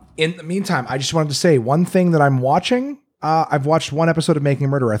 In the meantime, I just wanted to say one thing that I'm watching. I've watched one episode of Making a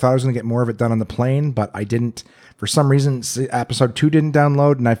Murderer. I thought I was going to get more of it done on the plane, but I didn't. For some reason, episode 2 didn't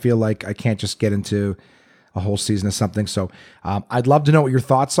download, and I feel like I can't just get into a whole season of something. So I'd love to know what your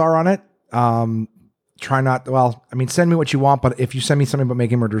thoughts are on it. Send me what you want, but if you send me something about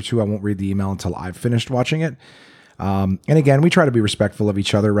Making a Murderer 2, I won't read the email until I've finished watching it. And again, we try to be respectful of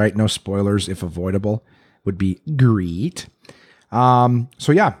each other, right? No spoilers, if avoidable, would be great.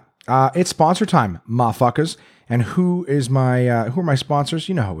 It's sponsor time, motherfuckers. And who are my sponsors?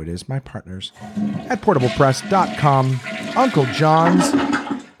 You know who it is, my partners at portablepress.com. Uncle John's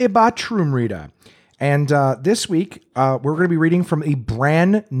Bathroom Reader. And this week, we're going to be reading from a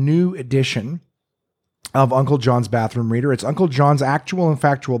brand new edition of Uncle John's Bathroom Reader. It's Uncle John's actual and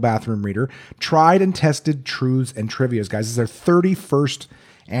factual bathroom reader, tried and tested truths and trivias, guys. This is their 31st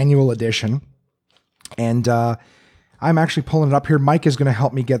annual edition. And I'm actually pulling it up here. Mike is going to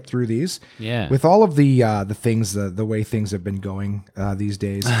help me get through these. Yeah. With all of the things, the way things have been going these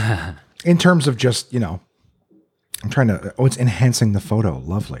days, in terms of just, I'm trying to, it's enhancing the photo.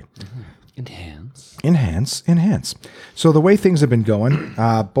 Lovely. Enhance. So the way things have been going,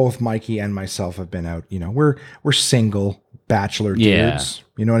 both Mikey and myself have been out, we're single bachelor dudes.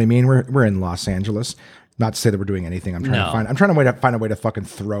 You know what I mean? We're in Los Angeles. Not to say that we're doing anything. I'm trying to find a way to fucking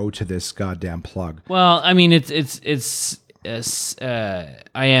throw to this goddamn plug. Well, I mean, I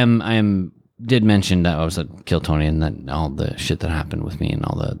did mention that I was at Kiltonian, that all the shit that happened with me and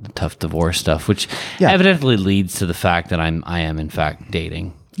all the tough divorce stuff, which evidently leads to the fact that I am in fact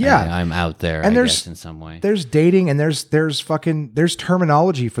dating. Yeah. I'm out there, and I guess, in some way. There's dating and there's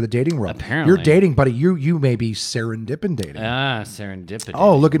terminology for the dating world. Apparently. You're dating, buddy. You may be serendipin dating. Serendipity.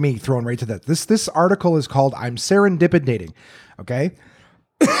 Oh, look at me throwing right to that. This article is called I'm Serendipin Dating. Okay?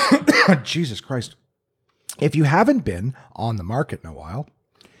 Jesus Christ. If you haven't been on the market in a while,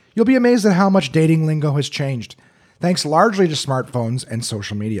 you'll be amazed at how much dating lingo has changed, thanks largely to smartphones and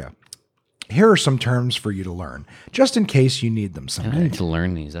social media. Here are some terms for you to learn, just in case you need them someday. I need to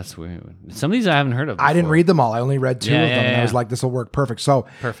learn these. That's weird. Some of these I haven't heard of before. I didn't read them all. I only read two of them, and I was like, this will work perfect. So,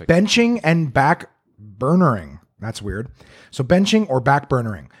 benching and backburnering. That's weird. So, benching or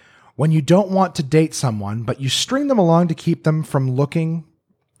backburnering. When you don't want to date someone, but you string them along to keep them from looking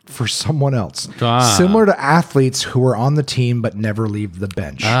for someone else. Similar to athletes who are on the team but never leave the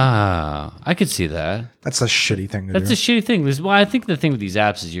bench. I could see that. That's a shitty thing to do. That's a shitty thing. I think the thing with these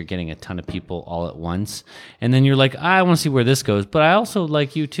apps is you're getting a ton of people all at once. And then you're like, I want to see where this goes. But I also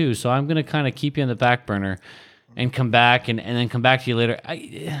like you too. So I'm going to kind of keep you in the back burner and come back and then come back to you later.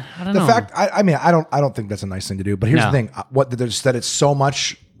 I don't know. The fact, I don't think that's a nice thing to do. But here's the thing. There's so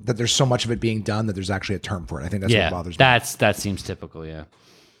much of it being done that there's actually a term for it. I think that's what bothers me. That seems typical, yeah.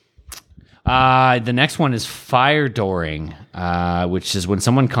 The next one is fire dooring, which is when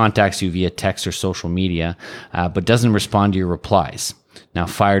someone contacts you via text or social media, but doesn't respond to your replies. Now,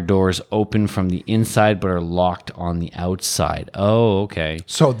 fire doors open from the inside, but are locked on the outside. Oh, okay.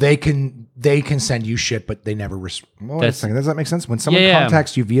 So they can send you shit, but they never respond. Does that make sense? When someone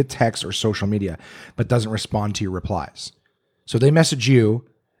contacts you via text or social media, but doesn't respond to your replies. So they message you,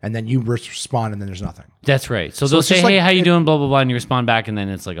 and then you respond, and then there's nothing. That's right. So they'll say, "Hey, how you doing?" Blah blah blah, and you respond back, and then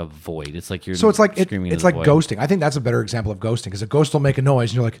it's like a void. It's like you're screaming. It's like ghosting. I think that's a better example of ghosting because a ghost will make a noise,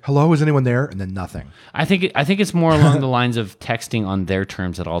 and you're like, "Hello, is anyone there?" And then nothing. I think it's more along the lines of texting on their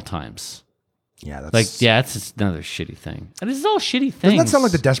terms at all times. Yeah, that's just another shitty thing. And this is all shitty things. Doesn't that sound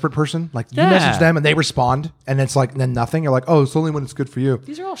like the desperate person? Like you message them and they respond, and it's like then nothing. You're like, oh, it's only when it's good for you.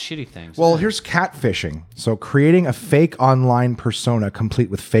 These are all shitty things. Well, here's catfishing. So creating a fake online persona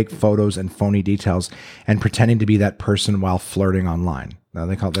complete with fake photos and phony details, and pretending to be that person while flirting online. Now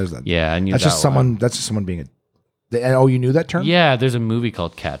they call there's that. Yeah, I knew that's that just someone. That's just someone being a. Oh, you knew that term? Yeah, there's a movie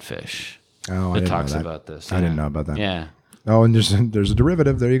called Catfish. Oh, that talks about this. I didn't know about that. Yeah. Oh, and there's a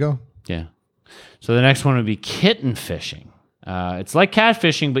derivative. There you go. Yeah. So the next one would be kitten fishing. It's like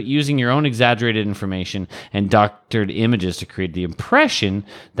catfishing, but using your own exaggerated information and doctored images to create the impression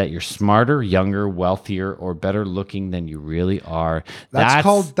that you're smarter, younger, wealthier, or better looking than you really are.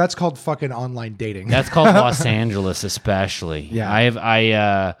 That's called fucking online dating. That's called Los Angeles, especially.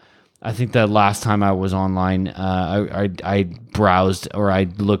 Yeah. I think the last time I was online, I browsed or I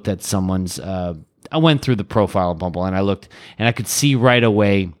looked at someone's. I went through the profile of Bumble and I looked, and I could see right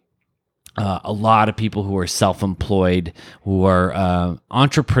away. A lot of people who are self-employed, who are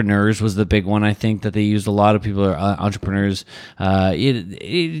entrepreneurs was the big one. I think that they used. A lot of people are entrepreneurs.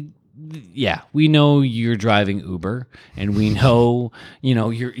 We know you're driving Uber, and we know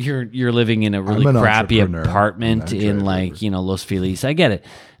you're living in a really crappy apartment in Los Feliz. I get it,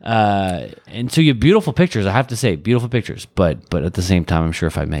 and so you have beautiful pictures. I have to say, beautiful pictures. But at the same time, I'm sure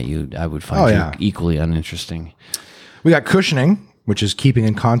if I met you, I would find you equally uninteresting. We got cushioning, which is keeping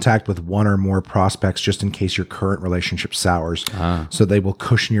in contact with one or more prospects just in case your current relationship sours. So they will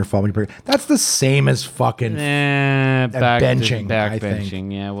cushion your fall. That's the same as fucking benching.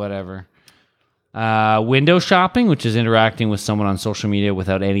 Backbenching, yeah, whatever. Window shopping, which is interacting with someone on social media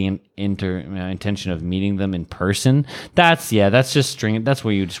without any intention of meeting them in person. That's just string. That's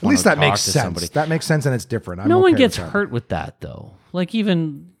where you just want to talk to somebody. That makes sense, and it's different. No one gets hurt with that, though. Like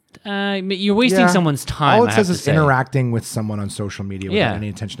even... you're wasting someone's time. All it I says have is to say. interacting with someone on social media without Yeah. any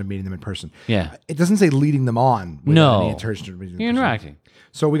intention of meeting them in person. Yeah. It doesn't say leading them on without No. any intention of meeting them You're in person. interacting,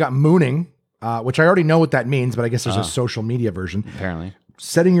 So we got mooning, which I already know what that means, but I guess there's a social media version. apparently.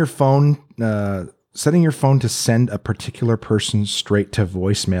 Setting your phone to send a particular person straight to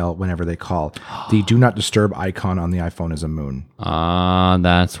voicemail whenever they call. The do not disturb icon on the iPhone is a moon.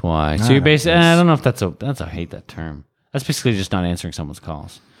 That's why. So you're basically, I don't know if I hate that term. That's basically just not answering someone's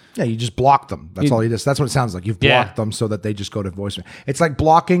calls. Yeah, you just block them. That's all you just. That's what it sounds like. You've blocked them so that they just go to voicemail. It's like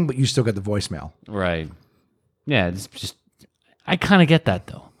blocking, but you still get the voicemail. Right. Yeah, it's just, I kind of get that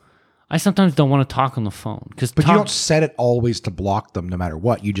though. I sometimes don't want to talk on the phone because But you don't set it always to block them no matter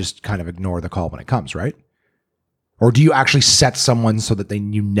what. You just kind of ignore the call when it comes, right? Or do you actually set someone so that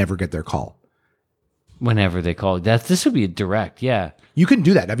you never get their call? whenever they call. This would be a direct. Yeah. You can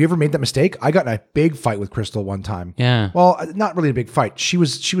do that. Have you ever made that mistake? I got in a big fight with Crystal one time. Yeah. Well, not really a big fight. She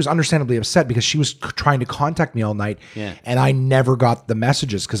was understandably upset because she was trying to contact me all night. Yeah. And I never got the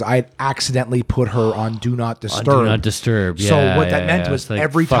messages because I had accidentally put her on Do Not Disturb. Do not disturb. Yeah, So what that meant was It's like,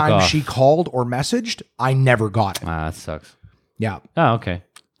 every fuck time off. she called or messaged, I never got it. That sucks. Yeah. Oh, okay.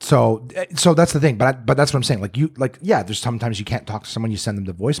 So that's the thing. But that's what I'm saying. There's sometimes you can't talk to someone, you send them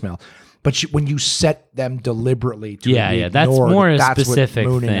to voicemail. But when you set them deliberately to be That's ignored, more a that's specific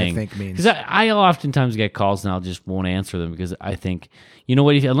what mooning, thing. I think means. Because I oftentimes get calls and I'll just won't answer them because I think, you know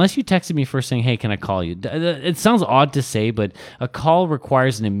what, unless you texted me first saying, hey, can I call you? It sounds odd to say, but a call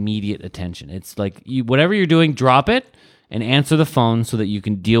requires an immediate attention. It's like whatever you're doing, drop it and answer the phone so that you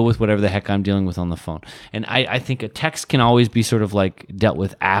can deal with whatever the heck I'm dealing with on the phone. And I think a text can always be sort of like dealt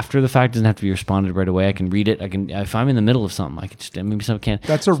with after the fact. It doesn't have to be responded right away. I can read it. If I'm in the middle of something, I can just, maybe someone can't.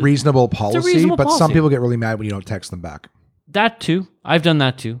 That's a reasonable policy, reasonable but some policy. people get really mad when you don't text them back. That too. I've done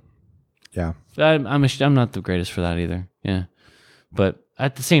that too. Yeah. I'm not the greatest for that either. Yeah. But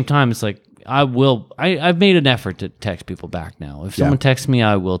at the same time, it's like, I've made an effort to text people back now. If someone texts me,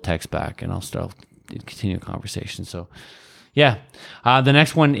 I will text back and I'll continue a conversation. So, yeah. The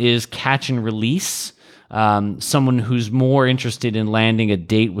next one is catch and release. Someone who's more interested in landing a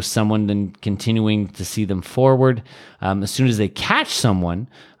date with someone than continuing to see them forward. As soon as they catch someone,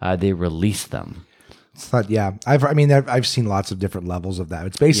 they release them. It's not, yeah. I've seen lots of different levels of that.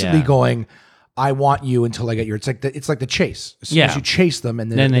 It's basically going, I want you until I get your. It's like the chase. As soon as you chase them,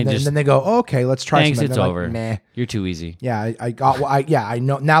 and then they go, oh, okay, let's try. Thanks, something. it's They're over. Like, meh. You're too easy. Yeah, I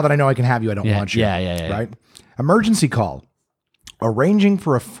know. Now that I know I can have you, I don't want you. Yeah. Right. Emergency call. Arranging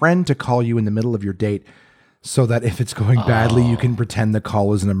for a friend to call you in the middle of your date so that if it's going badly, you can pretend the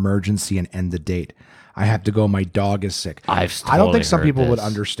call is an emergency and end the date. I have to go. My dog is sick. I don't think some people would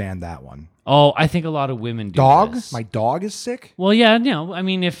understand that one. Oh, I think a lot of women do. Dog? This. My dog is sick? Well, yeah, no. I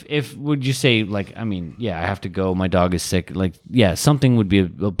mean, if would you say like, I mean, yeah, I have to go. My dog is sick. Like, yeah, something would be a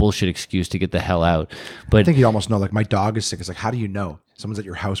bullshit excuse to get the hell out. But I think you almost know. Like, my dog is sick. It's like, how do you know? Someone's at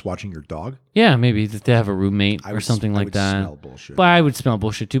your house watching your dog? yeah, maybe that they have a roommate or something like that. Smell bullshit. But I would smell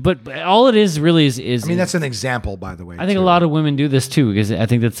bullshit too. But all it is really is. I mean, that's an example, by the way. I think a lot of women do this too because I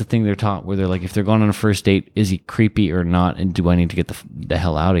think that's the thing they're taught where they're like, if they're going on a first date, is he creepy or not? And do I need to get the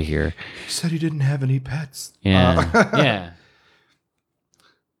hell out of here? You said you didn't have any pets. Yeah,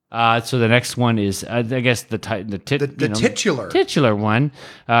 yeah. So the next one is, I guess the titular one,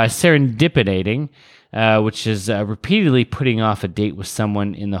 serendipitating, which is repeatedly putting off a date with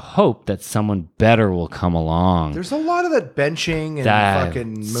someone in the hope that someone better will come along. There's a lot of that benching and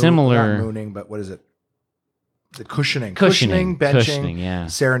fucking similar not mooning, but what is it? The cushioning, Cushioning, benching, yeah.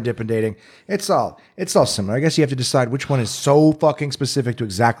 serendipitating. It's all similar. I guess you have to decide which one is so fucking specific to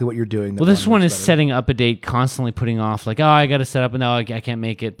exactly what you're doing. Well, this one is setting up a date, constantly putting off, like, oh, I got to set up, and no, I can't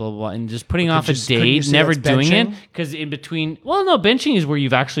make it, blah, blah, blah, and just putting off a date, never doing it, because in between, well, no, benching is where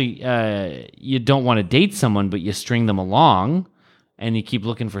you've actually, you don't want to date someone, but you string them along, and you keep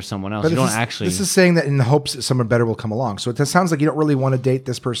looking for someone else. But you don't actually. This is saying that in the hopes that someone better will come along. So it sounds like you don't really want to date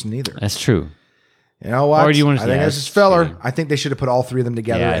this person either. That's true. You know what? Or do you want to? I think this is filler. I think they should have put all three of them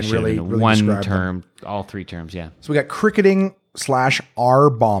together and really one describe term, them. all three terms. Yeah. So we got cricketing / R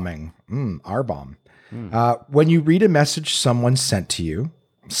bombing. R bomb. When you read a message someone sent to you,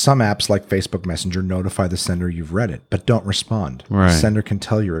 some apps like Facebook Messenger notify the sender you've read it, but don't respond. Right. The sender can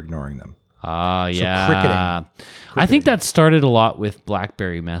tell you're ignoring them. Yeah. cricketing. I think that started a lot with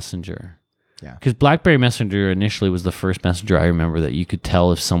BlackBerry Messenger. Yeah. Because BlackBerry Messenger initially was the first messenger I remember that you could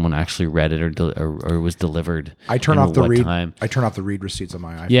tell if someone actually read it or was delivered. I turn and off the what read. time. I turn off the read receipts on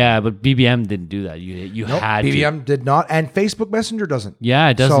my iPhone. Yeah, but BBM didn't do that. You Nope, had to. BBM did not, and Facebook Messenger doesn't. Yeah,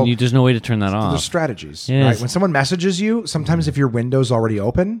 it doesn't. So There's no way to turn that there's off. strategies, Yes. right? When someone messages you, sometimes if your window's already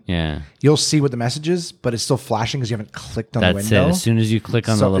open, Yeah, you'll see what the message is, but it's still flashing because you haven't clicked on the that's window. it. As soon as you click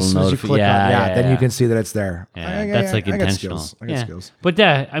on the So as little soon as you notification, click on, yeah, then you can see that it's there. Yeah, that's like I got intentional. skills. I got yeah. skills. But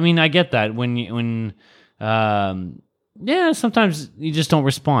yeah, I mean, I get that yeah, sometimes you just don't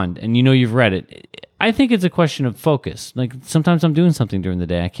respond, and you know you've read it. I think it's a question of focus. Like sometimes I'm doing something during the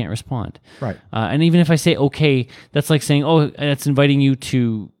day, I can't respond. Right. And even if I say okay, that's like saying, oh, that's inviting you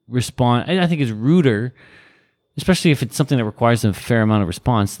to respond. I think it's ruder. Especially if it's something that requires a fair amount of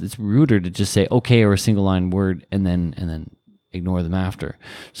response, it's ruder to just say okay or a single line word and then ignore them after.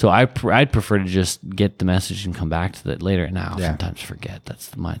 So I'd prefer to just get the message and come back to that later. Now sometimes forget.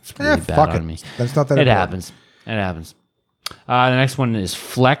 It's really bad fuck on it. me. That's not that It important. happens. The next one is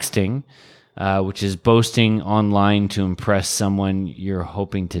flexting, which is boasting online to impress someone you're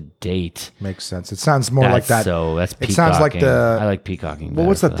hoping to date. Makes sense. It sounds more like that. So that's peacocking. It sounds like I like peacocking. Well,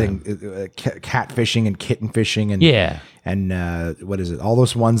 what's better that for thing? Catfishing and kitten fishing and Yeah. and what is it? All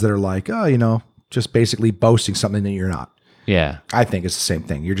those ones that are like, oh, just basically boasting something that you're not. Yeah. I think it's the same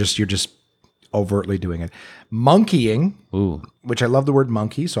thing. You're just overtly doing it. Monkeying, Ooh. which I love the word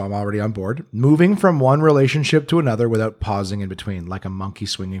monkey, so I'm already on board. Moving from one relationship to another without pausing in between, like a monkey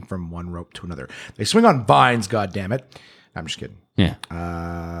swinging from one rope to another. They swing on vines, goddammit. I'm just kidding. Yeah.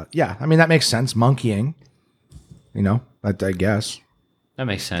 Yeah, I mean, that makes sense. Monkeying, I guess. That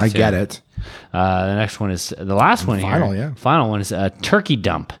makes sense. I get it. The next one is the last one final, here. yeah. Final one is a turkey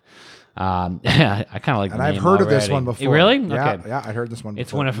dump. I kind of like. And the I've name heard of this already. one before. Really? Yeah, Okay. yeah, I heard this one before.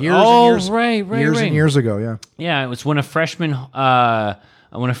 It's one of years and years ago. Yeah. Yeah, it was when a freshman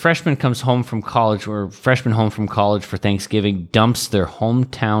comes home from college or freshman home from college for Thanksgiving dumps their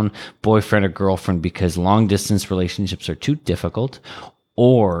hometown boyfriend or girlfriend because long distance relationships are too difficult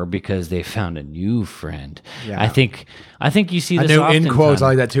or because they found a new friend. Yeah. I think you see A this new often. in quotes. I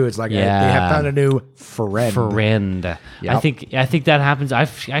like that too. It's like they have found a new friend. Friend. Yep. I think that happens. I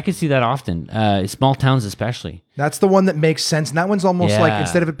could see that often. Small towns especially. That's the one that makes sense. And that one's almost like, Yeah.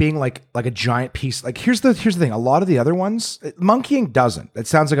 instead of it being like a giant piece, like here's the thing. A lot of the other ones, monkeying doesn't. It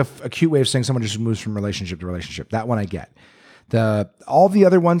sounds like a cute way of saying someone just moves from relationship to relationship. That one I get. All the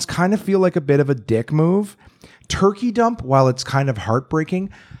other ones kind of feel like a bit of a dick move. Turkey dump, while it's kind of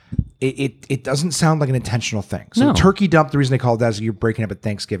heartbreaking, it doesn't sound like an intentional thing. So No. turkey dump, the reason they call it that is you're breaking up at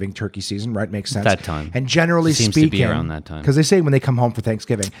Thanksgiving, turkey season, right? Makes sense. That time. And generally It seems speaking, to be around that time. because they say when they come home for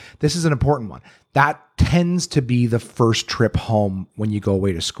Thanksgiving, this is an important one. That tends to be the first trip home when you go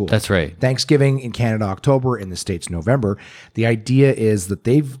away to school. That's right. Thanksgiving in Canada, October, in the States, November. The idea is that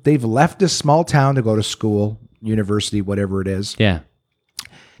they've left a small town to go to school, university, whatever it is. Yeah.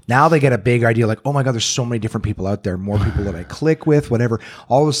 Now they get a big idea like, oh my God, there's so many different people out there, more people that I click with, whatever.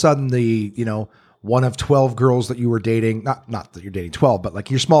 All of a sudden one of 12 girls that you were dating, not that you're dating 12, but like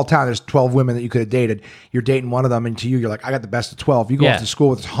your small town, there's 12 women that you could have dated. You're dating one of them, and to you, you're like, I got the best of 12. You go off to school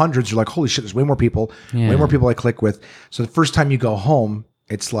with hundreds, you're like, holy shit, there's way more people, way more people I click with. So the first time you go home,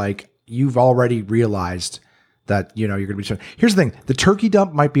 it's like you've already realized that, you're going to be. Here's the thing. The turkey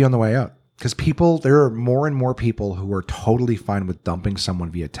dump might be on the way out. Because there are more and more people who are totally fine with dumping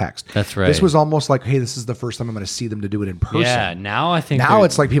someone via text. That's right. This was almost like, hey, this is the first time I'm going to see them to do it in person. Yeah. Now I think Now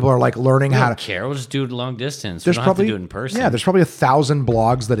it's like people are like learning I how don't to. care. We'll just do it long distance. We There's don't probably have to do it in person. Yeah, there's probably 1,000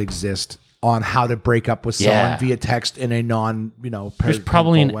 blogs that exist on how to break up with someone Yeah. via text in a There's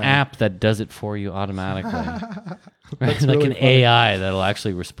probably an way. app that does it for you automatically. Right? That's like really an funny. AI that'll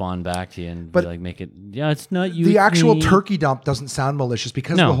actually respond back to you and But be like, make it. Yeah, it's not you. The it's actual me. turkey dump doesn't sound malicious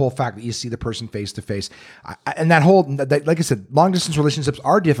because No. of the whole fact that you see the person face to face. And that whole, like I said, long distance relationships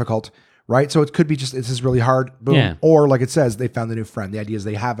are difficult, right? So it could be just, this is really hard. Boom. Yeah. Or like it says, they found a new friend. The idea is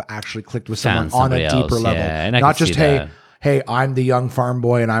they have actually clicked with someone Found on a somebody deeper else, level. yeah, and I Not can just, see that. hey, I'm the young farm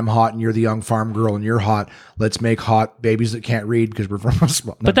boy and I'm hot and you're the young farm girl and you're hot. Let's make hot babies that can't read because we're from a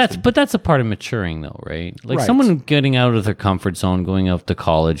small. But that's a part of maturing, though, right? Like Right. someone getting out of their comfort zone, going out to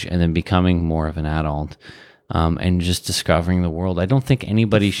college, and then becoming more of an adult, and just discovering the world. I don't think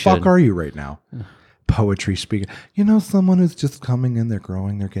anybody should. fuck are you right now? poetry speaking. You know, someone who's just coming in, they're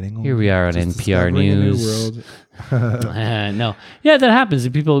growing, they're getting older. Here we are on just NPR discovering a new News. world. No, yeah, that happens.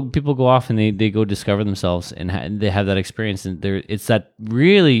 People go off and they go discover themselves and they have that experience. And it's that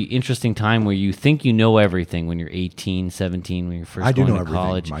really interesting time where you think you know everything when you're 18, 17, when you're first I do going know to everything,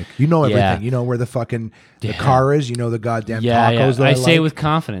 college. Mike. You know everything. Yeah. You know where the fucking the car is. You know the goddamn Yeah, tacos that I I say it like. with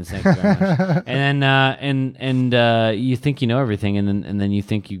confidence. Thank you very much. And then you think you know everything, and then you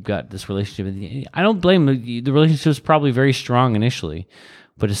think you've got this relationship. I don't blame the relationship is probably very strong initially,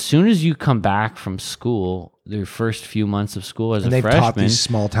 but as soon as you come back from school, the first few months of school as And a they've taught freshman, these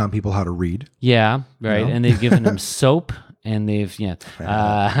small town people how to read. yeah, right, know? and they've given them soap. And they've but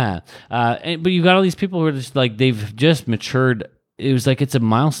you got all these people who are just like they've just matured. It was like it's a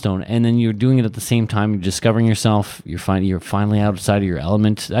milestone, and then you're doing it at the same time. You're discovering yourself. You're finally outside of your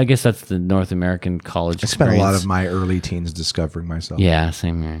element. I guess that's the North American college. I spent a lot experience. of my early teens discovering myself. Yeah,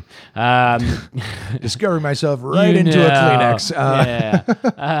 same here. Discovering myself right You into know. a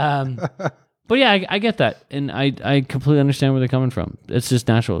Kleenex. But yeah, I get that, and I completely understand where they're coming from. It's just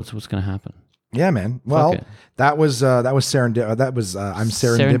natural. It's what's going to happen. Yeah, man. Well, it. that was I'm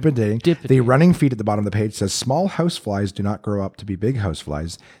serendipidating. The running feed at the bottom of the page says small houseflies do not grow up to be big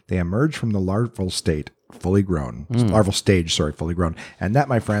houseflies. They emerge from the larval state fully grown. Larval stage, sorry, fully grown. And that,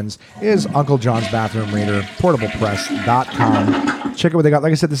 my friends, is Uncle John's Bathroom Reader, portablepress.com. Check out what they got.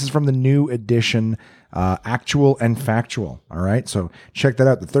 Like I said, this is from the new edition, Actual and Factual. All right. So check that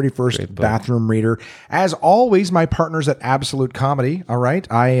out. The 31st Bathroom Reader. As always, my partners at Absolute Comedy. All right.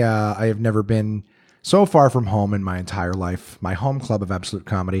 I have never been so far from home in my entire life, my home club of Absolute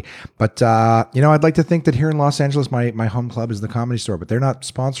Comedy. But, I'd like to think that here in Los Angeles, my home club is the Comedy Store, but they're not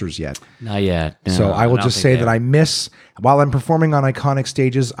sponsors yet. Not yet. No, So I will don't just think say they that I miss, while I'm performing on iconic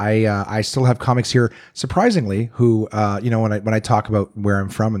stages, I still have comics here, surprisingly, who, when I talk about where I'm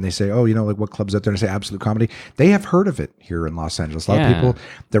from and they say, oh, like what club's out there, and I say Absolute Comedy, they have heard of it here in Los Angeles. A lot of people,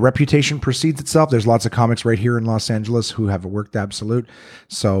 the reputation precedes itself. There's lots of comics right here in Los Angeles who have worked Absolute.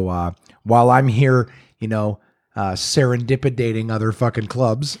 So while I'm here, serendipidating other fucking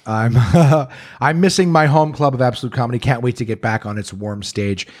clubs, I'm missing my home club of Absolute Comedy. Can't wait to get back on its warm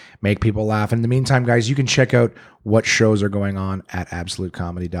stage, make people laugh. In the meantime, guys, you can check out what shows are going on at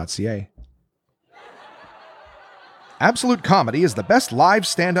absolutecomedy.ca. Absolute Comedy is the best live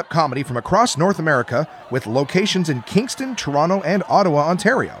stand-up comedy from across North America, with locations in Kingston, Toronto, and Ottawa,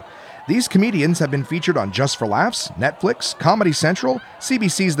 Ontario. These comedians have been featured on Just for Laughs, Netflix, Comedy Central,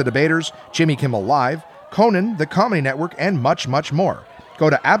 CBC's The Debaters, Jimmy Kimmel Live, Conan, The Comedy Network, and much, much more. Go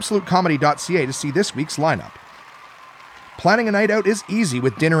to absolutecomedy.ca to see this week's lineup. Planning a night out is easy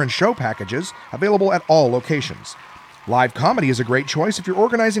with dinner and show packages available at all locations. Live comedy is a great choice if you're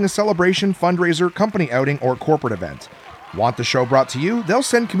organizing a celebration, fundraiser, company outing, or corporate event. Want the show brought to you? They'll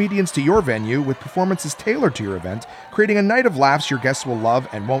send comedians to your venue with performances tailored to your event, creating a night of laughs your guests will love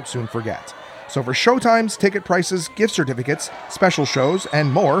and won't soon forget. So for showtimes, ticket prices, gift certificates, special shows,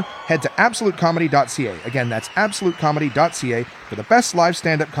 and more, head to absolutecomedy.ca. Again, that's absolutecomedy.ca for the best live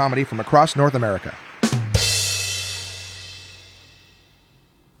stand-up comedy from across North America.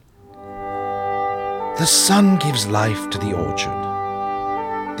 The sun gives life to the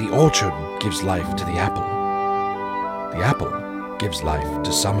orchard. The orchard gives life to the apple. The apple gives life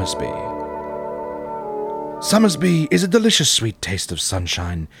to Summersby. Summersby is a delicious sweet taste of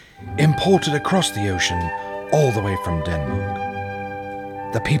sunshine, imported across the ocean, all the way from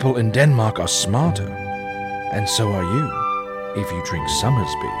Denmark. The people in Denmark are smarter, and so are you, if you drink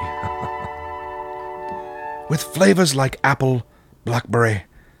Summersby. With flavors like apple, blackberry,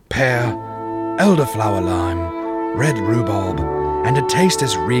 pear, elderflower lime, red rhubarb, and a taste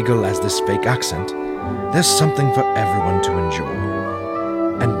as regal as this fake accent, there's something for everyone to enjoy.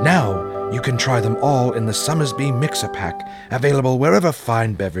 And now, you can try them all in the Summersby Mixer Pack, available wherever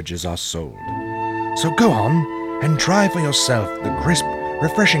fine beverages are sold. So go on and try for yourself the crisp,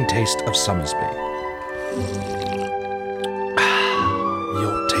 refreshing taste of Summersby.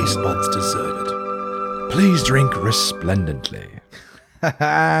 Your taste buds deserve it. Please drink resplendently.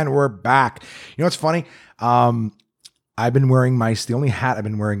 And we're back. You know what's funny? I've been wearing the only hat I've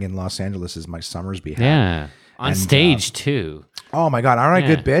been wearing in Los Angeles is my Summersby hat. Yeah. On stage, too. Oh my God, aren't I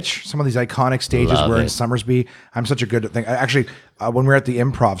a good bitch? Some of these iconic stages Love wearing it. Summersby. I'm such a good thing. Actually, when we were at the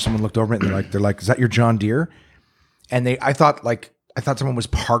Improv, someone looked over at me and they're like, "Is that your John Deere?" And I thought someone was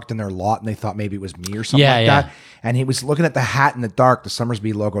parked in their lot and they thought maybe it was me or something that. And he was looking at the hat in the dark, the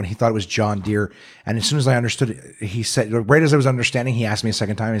Summersby logo, and he thought it was John Deere. And as soon as I understood it, he said, right as I was understanding, he asked me a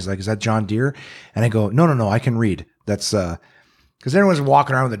second time, he's like, "Is that John Deere?" And I go, No, I can read. That's Because everyone's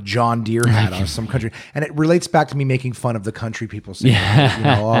walking around with a John Deere hat on some country. And it relates back to me making fun of the country people. Saying,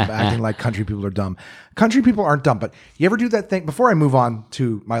 acting like country people are dumb. Country people aren't dumb. But you ever do that thing? Before I move on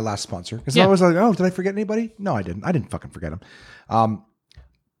to my last sponsor, because I was like, oh, did I forget anybody? No, I didn't. I didn't fucking forget them.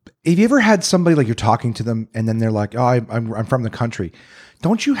 Have you ever had somebody like you're talking to them and then they're like, oh, I'm from the country.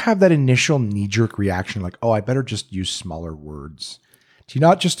 Don't you have that initial knee-jerk reaction like, oh, I better just use smaller words? Do you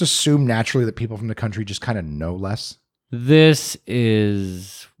not just assume naturally that people from the country just kind of know less? This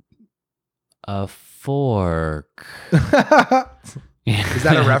is a fork. Is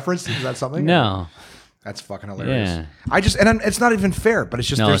that a reference? Is that something? No. That's fucking hilarious. Yeah. It's not even fair, but it's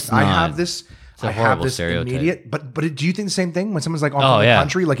just I have this stereotype. immediate. But do you think the same thing when someone's like, from the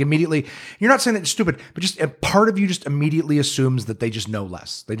country, like immediately? You're not saying that it's stupid, but just a part of you just immediately assumes that they just know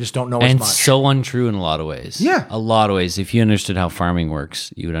less. They just don't know as much. And so untrue in a lot of ways. Yeah, a lot of ways. If you understood how farming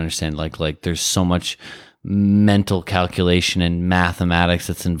works, you would understand. Like there's so much mental calculation and mathematics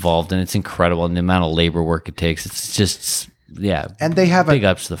that's involved, and it's incredible. And the amount of labor work it takes, it's just. Yeah, and they have big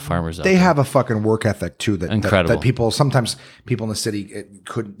ups to the farmers. They have a fucking work ethic too that incredible. That sometimes people in the city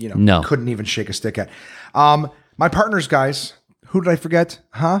couldn't even shake a stick at. My partners, guys, who did I forget?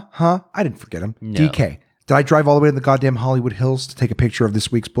 I didn't forget him. No. DK. Did I drive all the way to the goddamn Hollywood Hills to take a picture of this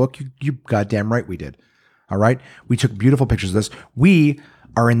week's book? You goddamn right we did. All right, we took beautiful pictures of this. We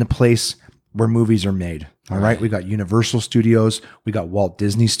are in the place where movies are made. All right. We got Universal Studios. We got Walt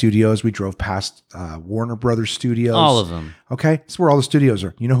Disney Studios. We drove past Warner Brothers Studios. All of them. Okay. That's where all the studios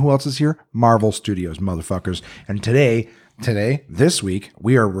are. You know who else is here? Marvel Studios, motherfuckers. And this week,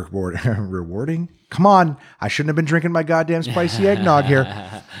 we are rewarding. Come on. I shouldn't have been drinking my goddamn spicy eggnog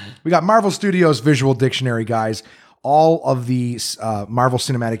here. We got Marvel Studios Visual Dictionary, guys. All of the Marvel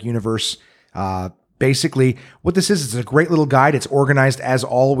Cinematic Universe basically, what this is, it's a great little guide. It's organized as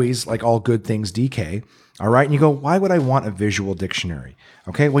always, like all good things DK. All right. And you go, why would I want a visual dictionary?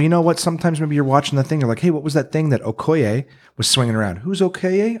 Okay. Well, you know what? Sometimes maybe you're watching the thing. You're like, hey, what was that thing that Okoye was swinging around? Who's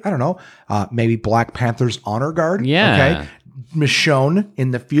Okoye? I don't know. Maybe Black Panther's honor guard. Yeah. Okay. Michonne in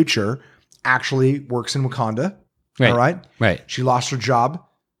the future actually works in Wakanda. Right. All right. Right. She lost her job.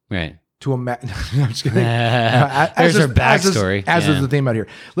 Right. To a I'm just kidding. There's her backstory. As is the theme out here.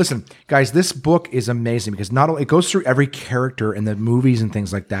 Listen, guys, this book is amazing because not only it goes through every character in the movies and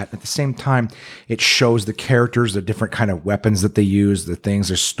things like that. At the same time, it shows the characters, the different kind of weapons that they use, the things,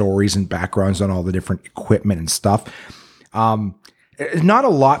 their stories and backgrounds on all the different equipment and stuff. Not a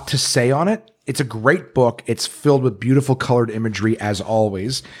lot to say on it. It's a great book. It's filled with beautiful colored imagery, as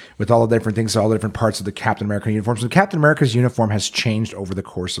always, with all the different things, all the different parts of the Captain America uniform. So Captain America's uniform has changed over the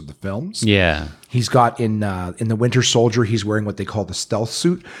course of the films. Yeah. He's got in the Winter Soldier, he's wearing what they call the stealth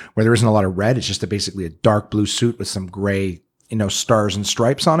suit, where there isn't a lot of red. It's just basically a dark blue suit with some gray, stars and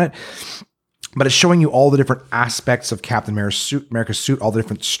stripes on it. But it's showing you all the different aspects of Captain America's suit, all the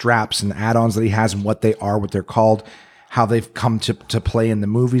different straps and add-ons that he has and what they are, what they're called, how they've come to play in the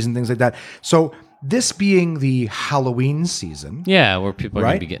movies and things like that. So this being the Halloween season. Yeah, where people are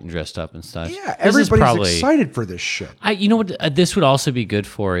going right? to be getting dressed up and stuff. Yeah, everybody's excited for this shit. You know what this would also be good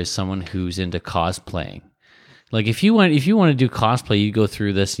for is someone who's into cosplaying. Like if you want to do cosplay, you go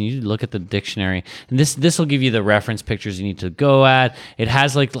through this and you look at the dictionary, and this will give you the reference pictures you need to go at. It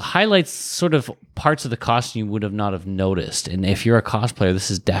has like highlights sort of parts of the costume you would have not have noticed. And if you're a cosplayer, this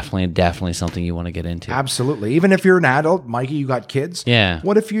is definitely something you want to get into. Absolutely. Even if you're an adult, Mikey, you got kids. Yeah.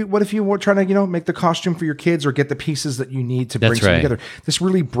 What if you were trying to, make the costume for your kids or get the pieces that you need to bring something together? This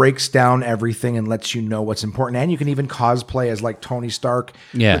really breaks down everything and lets you know what's important. And you can even cosplay as like Tony Stark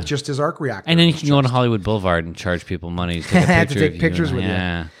with just his arc reactor. And then you can go on Hollywood Boulevard and charge people money to take a picture to take pictures with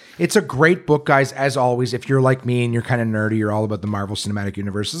you. It's a great book, guys. As always, if you're like me and you're kind of nerdy, you're all about the Marvel Cinematic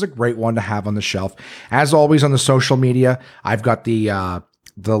Universe, it's a great one to have on the shelf. As always, on the social media, I've got the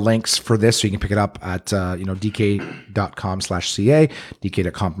links for this, so you can pick it up at dk.com/ca,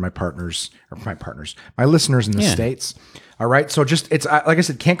 dk.com for my listeners in the States. All right. So it's like I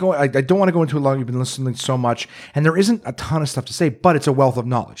said, can't go. I don't want to go into it long. You've been listening so much, and there isn't a ton of stuff to say, but it's a wealth of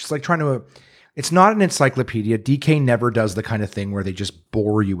knowledge. It's like trying to. It's not an encyclopedia. DK never does the kind of thing where they just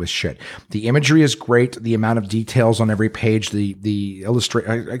bore you with shit. The imagery is great. The amount of details on every page, the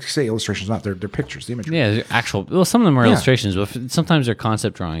I say illustrations, not they're pictures. The imagery. Yeah, actual. Well, some of them are illustrations, but sometimes they're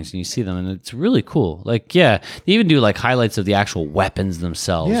concept drawings, and you see them, and it's really cool. Like, they even do like highlights of the actual weapons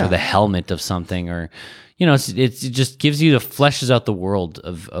themselves, or the helmet of something, or. It just gives you fleshes out the world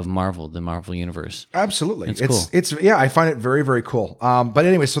of Marvel, the Marvel universe. Absolutely, it's cool. I find it very, very cool. But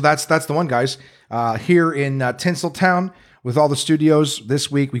anyway, so that's the one, guys. Here in Tinseltown, with all the studios this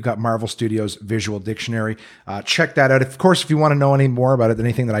week, we've got Marvel Studios Visual Dictionary. Check that out. Of course, if you want to know any more about it,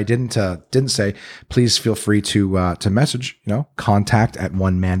 anything that I didn't say, please feel free to message,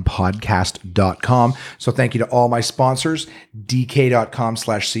 contact@onemanpodcast.com. So thank you to all my sponsors,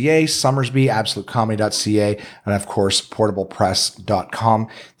 dk.com/ca, Summersby, absolutecomedy.ca, and of course, portablepress.com,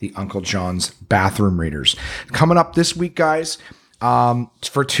 the Uncle John's bathroom readers. Coming up this week, guys,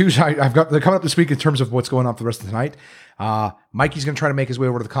 for Tuesday, they're coming up this week in terms of what's going on for the rest of the night. Mikey's going to try to make his way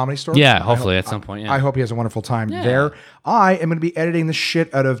over to the Comedy Store. Yeah, hopefully at some point. Yeah. I hope he has a wonderful time there. I am going to be editing the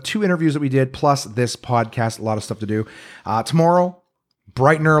shit out of 2 interviews that we did, plus this podcast. A lot of stuff to do. Tomorrow,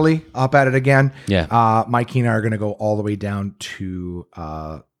 bright and early, up at it again. Yeah. Mikey and I are going to go all the way down to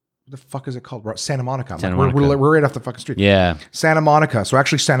the fuck is it called? Santa Monica. Monica. We're right off the fucking street. Yeah. Santa Monica. So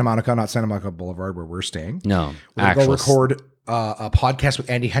actually Santa Monica, not Santa Monica Boulevard where we're staying. No. We're going to go record a podcast with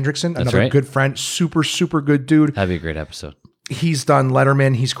Andy Hendrickson, another right. good friend, super, super good dude. That'd be a great episode. He's done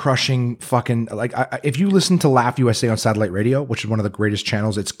Letterman. He's crushing fucking, like, if you listen to Laugh USA on satellite radio, which is one of the greatest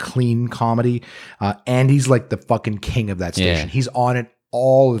channels, it's clean comedy. Andy's like the fucking king of that station. Yeah. He's on it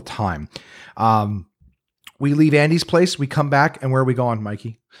all the time. We leave Andy's place. We come back, and where are we going,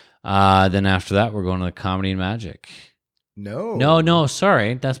 Mikey? Then after that, we're going to the Comedy and Magic. No.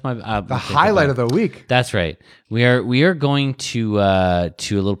 Sorry, that's my the highlight of the week. That's right. We are going to a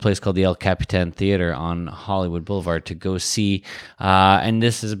little place called the El Capitan Theater on Hollywood Boulevard to go see, and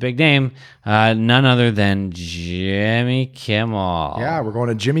this is a big name, none other than Jimmy Kimmel. Yeah, we're going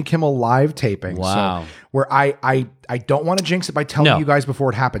to Jimmy Kimmel live taping. Wow. So where I don't want to jinx it by telling No. you guys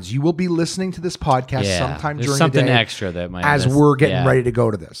before it happens. You will be listening to this podcast sometime There's during something the day extra that might as we're getting ready to go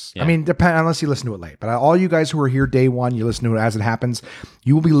to this. Yeah. I mean, unless you listen to it late. But all you guys who are here day one, you listen to it as it happens.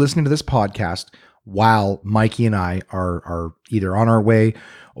 You will be listening to this podcast while Mikey and I are either on our way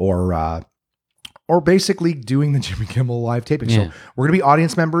or basically doing the Jimmy Kimmel live taping. Yeah. So we're going to be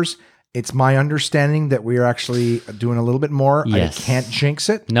audience members. It's my understanding that we are actually doing a little bit more. Yes. I can't jinx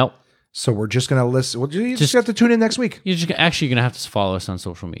it. Nope. So we're just going to listen. You just have to tune in next week. You're going to have to follow us on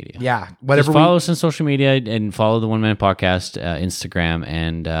social media. Yeah. Just follow us on social media and follow the One Man Podcast Instagram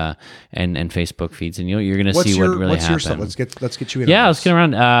and Facebook feeds, and you're going to see what really happened. What's your stuff? Let's get you in. Yeah, let's get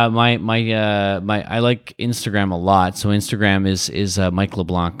around. I like Instagram a lot. So Instagram is Mike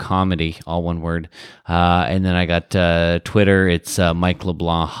LeBlanc Comedy, all one word. And then I got Twitter. It's Mike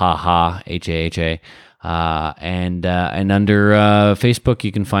LeBlanc HaHa HAHA. And under Facebook,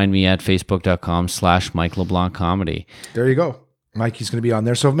 you can find me at facebook.com/Mike LeBlanc Comedy. There you go. Mikey's going to be on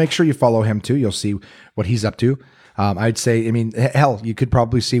there. So make sure you follow him too. You'll see what he's up to. I'd say, hell, you could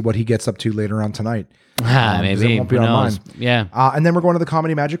probably see what he gets up to later on tonight. Maybe. It won't be Who online. knows? Yeah. And then we're going to the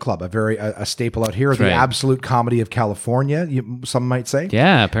Comedy Magic Club, a staple out here, the right. absolute comedy of California, some might say.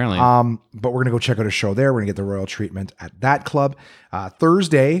 Yeah, apparently. But we're going to go check out a show there. We're going to get the royal treatment at that club.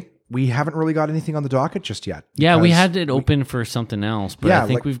 Thursday, we haven't really got anything on the docket just yet. Yeah, we had it open for something else, but I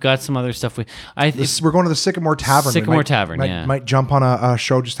think we've got some other stuff. We're going to the Sycamore Tavern. Might jump on a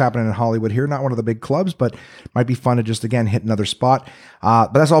show just happening in Hollywood here. Not one of the big clubs, but might be fun to just, again, hit another spot.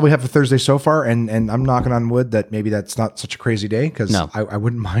 But that's all we have for Thursday so far, and I'm knocking on wood that maybe that's not such a crazy day, because I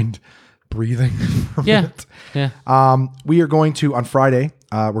wouldn't mind breathing for a minute. Yeah. We are going to, on Friday,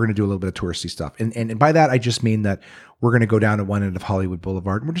 we're going to do a little bit of touristy stuff. And by that, I just mean that we're going to go down to one end of Hollywood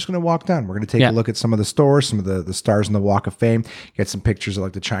Boulevard, and we're just going to walk down. We're going to take a look at some of the stores, some of the stars in the Walk of Fame, get some pictures of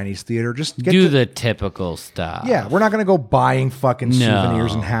like the Chinese theater. Just do the typical stuff. Yeah, we're not going to go buying fucking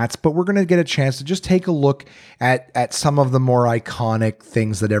souvenirs and hats, but we're going to get a chance to just take a look at some of the more iconic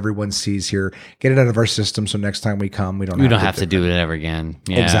things that everyone sees here. Get it out of our system, so next time we come, we don't have to do it ever again.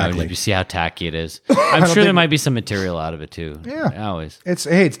 Yeah, exactly. You see how tacky it is. I'm sure there might be some material out of it too. Yeah, always.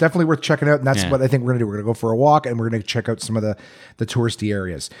 It's definitely worth checking out, and that's what I think we're going to do. We're going to go for a walk, and we're going to check out some of the touristy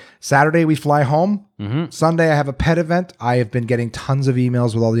areas. Saturday we fly home. Sunday I have a pet event. I have been getting tons of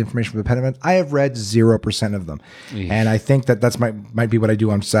emails with all the information for the pet event. I have read 0% of them. And I think that's might be what I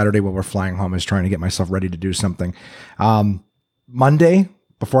do on Saturday when we're flying home, is trying to get myself ready to do something. Monday,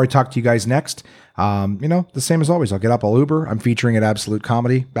 before I talk to you guys next, the same as always. I'll get up, I'll Uber. I'm featuring at Absolute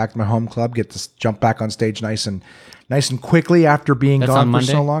Comedy, back to my home club, get to jump back on stage nice and quickly after being gone for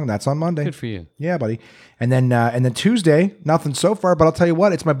so long. That's on Monday. Good for you. Yeah, buddy. And then Tuesday, nothing so far, but I'll tell you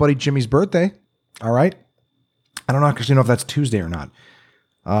what, it's my buddy Jimmy's birthday. All right. I don't actually know if that's Tuesday or not.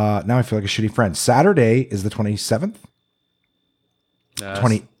 Now I feel like a shitty friend. Saturday is the 27th.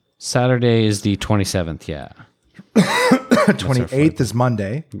 Saturday is the 27th. Yeah. 28th is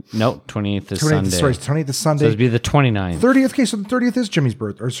Monday. Nope, 28th is 28th, Sunday. sorry, 28th is So Sunday. it'd be the 29th. 30th, okay, so the 30th is Jimmy's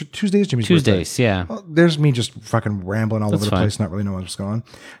birthday, or Tuesday is Jimmy's birthday. Tuesdays, yeah. Well, there's me just fucking rambling all over the fine. place, not really knowing what's going on.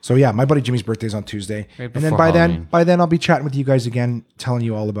 So yeah, my buddy Jimmy's birthday is on Tuesday, Right and then before Halloween. by then I'll be chatting with you guys again, telling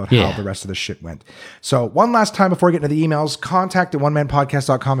you all about Yeah. how the rest of this shit went. So one last time before we get into the emails, contact at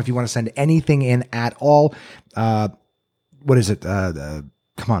onemanpodcast.com if you want to send anything in at all. What is it?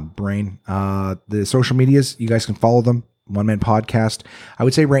 Come on, brain. The social medias, you guys can follow them. One Man Podcast. I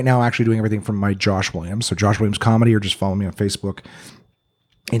would say right now, I'm actually doing everything from my Josh Williams. So Josh Williams Comedy, or just follow me on Facebook,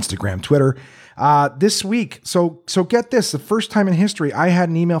 Instagram, Twitter. This week, so get this: the first time in history, I had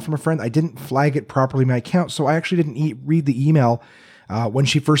an email from a friend. I didn't flag it properly in my account, so I actually didn't read the email when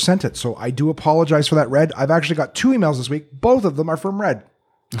she first sent it. So I do apologize for that, Red. I've actually got 2 emails this week. Both of them are from Red.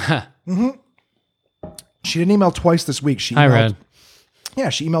 She didn't email twice this week. She emailed, Hi, Red. Yeah,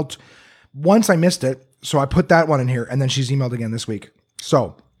 she emailed once. I missed it, so I put that one in here, and then she's emailed again this week.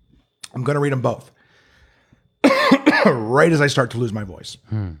 So I'm going to read them both right as I start to lose my voice.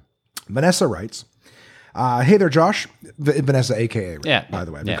 Vanessa writes, "Hey there, Josh." Vanessa, aka Red, Yeah. by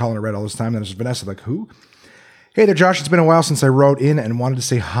the way. I've been Yeah. calling her Red all this time. Then it's just Vanessa, like, who? "Hey there, Josh. It's been a while since I wrote in and wanted to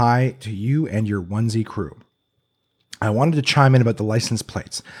say hi to you and your onesie crew. I wanted to chime in about the license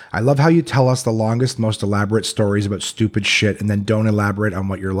plates. I love how you tell us the longest, most elaborate stories about stupid shit and then don't elaborate on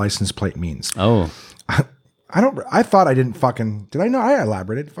what your license plate means. Oh, I thought I didn't fucking, did I know? I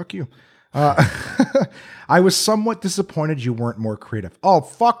elaborated. Fuck you. I was somewhat disappointed you weren't more creative. Oh,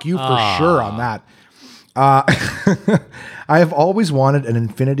 fuck you for sure on that. I have always wanted an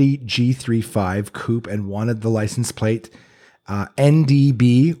Infiniti G35 coupe and wanted the license plate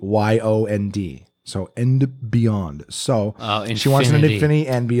NDBYOND. So and beyond. So she wants an Infinity. Infinity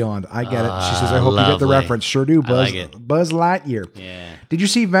and beyond. I get it. She says, I hope you get the lovely. reference. Sure do. Buzz, like it. Buzz Lightyear. yeah. Did you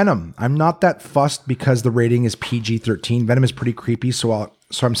see Venom? I'm not that fussed because the rating is PG-13. Venom is pretty creepy, so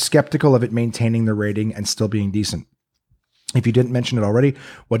I'm skeptical of it maintaining the rating and still being decent. If you didn't mention it already,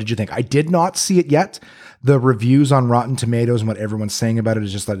 what did you think? I did not see it yet. The reviews on Rotten Tomatoes and what everyone's saying about it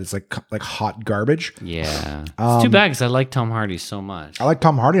is just that it's like hot garbage. Yeah. It's too bad because I like Tom Hardy so much. I like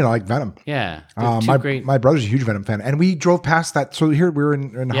Tom Hardy and I like Venom. Yeah. They're two great. My brother's a huge Venom fan, and we drove past that. So here we were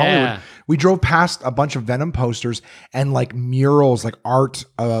in Hollywood. We drove past a bunch of Venom posters and like murals, like art,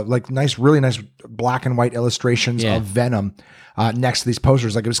 like really nice black and white illustrations of Venom next to these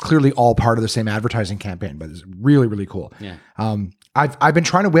posters. Like it was clearly all part of the same advertising campaign, but it's really, really cool. Yeah. I've been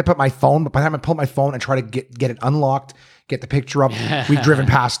trying to whip up my phone, but by the time I pull up my phone and try to get it unlocked, get the picture up, we've driven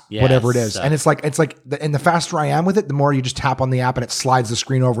past whatever it is. And it's like, and the faster I am with it, the more you just tap on the app and it slides the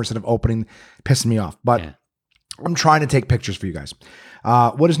screen over instead of opening, pissing me off. But I'm trying to take pictures for you guys.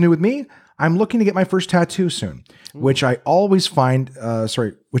 What is new with me? I'm looking to get my first tattoo soon, which I always find,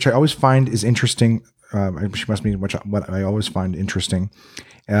 is interesting. She must mean what I always find interesting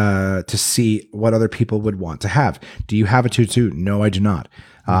to see what other people would want to have. Do you have a tattoo? No, I do not.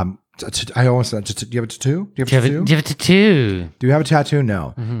 I always said, do you have a tattoo? Do you have a tattoo? Do you have a tattoo? Do you have a tattoo?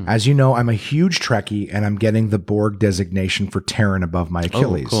 No. As you know, I'm a huge Trekkie, and I'm getting the Borg designation for Terran above my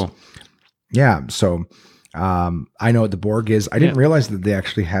Achilles. Oh, cool. Yeah, so I know what the Borg is. I didn't realize that they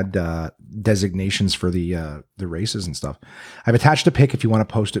actually had designations for the races and stuff. I've attached a pic if you want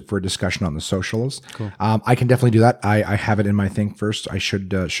to post it for a discussion on the socials. Cool. I can definitely do that. I have it in my thing first. I should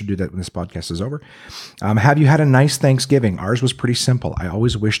do that when this podcast is over. Have you had a nice Thanksgiving? Ours was pretty simple. I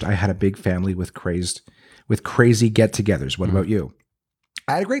always wished I had a big family with crazy get-togethers. What about you?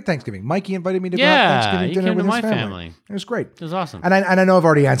 I had a great Thanksgiving. Mikey invited me to go have Thanksgiving you dinner came with to his my family. family. It was great. It was awesome. And I know I've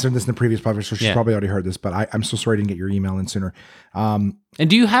already answered this in the previous podcast, so she's Yeah. probably already heard this, but I'm so sorry I didn't get your email in sooner. And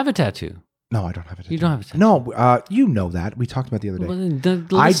do you have a tattoo? No, I don't have it. You don't have a tattoo? No, you know that. We talked about it the other day. Well,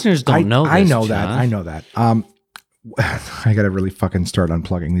 the listeners don't know this, I know that. Josh. I know that. I got to really fucking start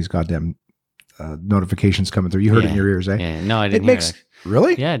unplugging these goddamn notifications coming through. You heard it in your ears, eh? Yeah. No, I didn't It makes hear it.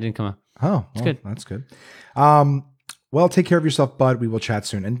 really? Yeah, it didn't come out. Oh, well, good. That's good. Well, take care of yourself, bud. We will chat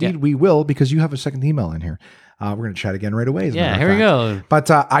soon. Indeed, we will, because you have a second email in here. We're going to chat again right away. As a Yeah, matter here of we fact.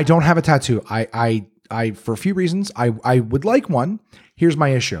 go. But I don't have a tattoo. I for a few reasons, I would like one. Here's my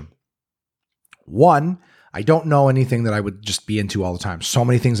issue. One, I don't know anything that I would just be into all the time. So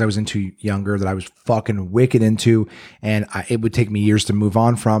many things I was into younger that I was fucking wicked into, and it would take me years to move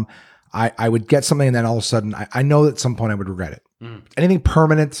on from. I would get something, and then all of a sudden, I know that at some point I would regret it. Anything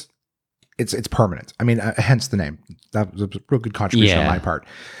permanent, it's permanent. I mean, hence the name. That was a real good contribution on my part.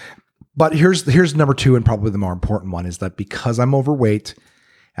 But here's number two, and probably the more important one, is that because I'm overweight,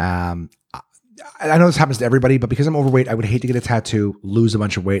 I know this happens to everybody, but because I'm overweight, I would hate to get a tattoo, lose a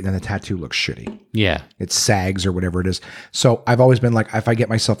bunch of weight, and then the tattoo looks shitty. Yeah. It sags or whatever it is. So I've always been like, if I get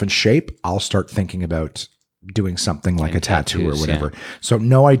myself in shape, I'll start thinking about doing something like a tattoo or tattoos, whatever. So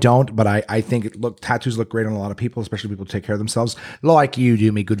no, I don't, but I think tattoos look great on a lot of people, especially people who take care of themselves, like you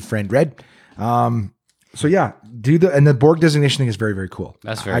do, me good friend Red. So yeah, and the Borg designation thing is very, very cool.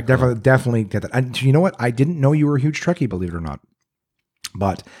 That's very I definitely get that. And you know what? I didn't know you were a huge Trekkie, believe it or not.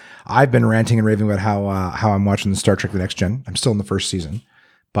 But I've been ranting and raving about how I'm watching the Star Trek: The Next Gen. I'm still in the first season,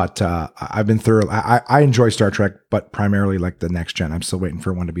 but I've been thoroughly. I enjoy Star Trek, but primarily like the Next Gen. I'm still waiting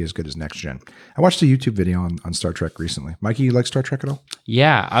for one to be as good as Next Gen. I watched a YouTube video on Star Trek recently. Mikey, you like Star Trek at all?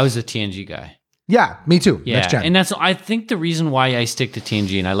 Yeah, I was a TNG guy. Yeah, me too. Yeah, Next Gen. and I think the reason why I stick to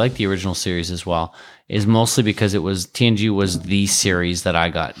TNG, and I like the original series as well, is mostly because TNG was the series that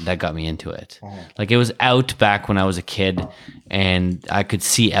got me into it. Like it was out back when I was a kid, and I could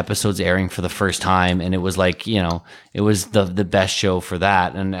see episodes airing for the first time, and it was like, it was the best show for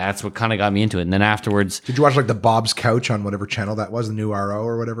that, and that's what kind of got me into it. And then afterwards, did you watch like the Bob's Couch on whatever channel that was, the new RO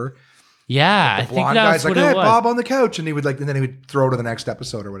or whatever? Yeah, I think that's what it was. Bob on the couch, and and then he would throw to the next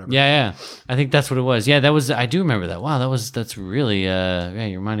episode or whatever. Yeah. I think that's what it was. Yeah, I do remember that. Wow, that's really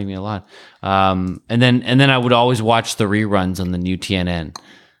you're reminding me a lot. And then I would always watch the reruns on the new TNN,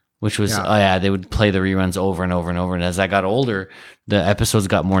 which was they would play the reruns over and over and over. And as I got older, the episodes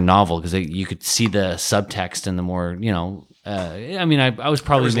got more novel because you could see the subtext and the more I was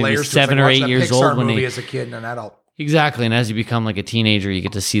probably maybe 7 or 8 years old when as a kid and an adult. Exactly, and as you become like a teenager, you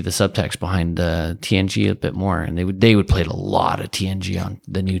get to see the subtext behind TNG a bit more, and they would play a lot of TNG on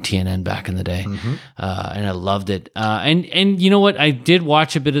the new TNN back in the day, and I loved it. And you know what? I did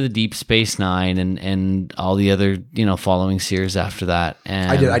watch a bit of the Deep Space Nine and all the other following series after that. And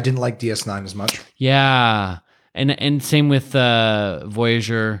I did. I didn't like DS9 as much. Yeah, and same with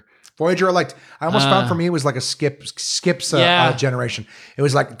Voyager. Voyager, I almost found for me it was like a Skip's generation. It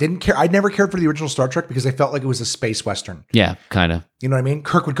was like didn't care. I never cared for the original Star Trek because I felt like it was a space western. Yeah, kind of. You know what I mean?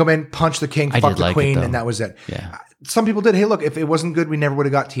 Kirk would come in, punch the king, fuck the queen, and that was it. Yeah. Some people did. Hey, look, if it wasn't good, we never would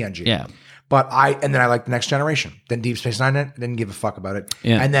have got TNG. Yeah. But then I liked the Next Generation. Then Deep Space Nine, didn't give a fuck about it.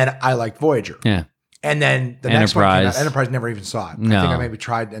 Yeah. And then I liked Voyager. Yeah. And then the next one came out. Enterprise never even saw it. No. I think I maybe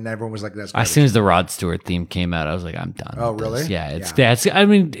tried, and everyone was like, "That's." As soon as the Rod Stewart theme came out, I was like, "I'm done." Oh, with really? This. Yeah, I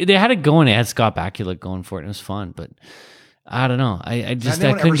mean, they had it going. It had Scott Bakula going for it. And it was fun, but I don't know. I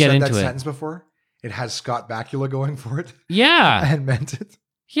couldn't get into that it. Sentence before? It has Scott Bakula going for it. Yeah, and meant it.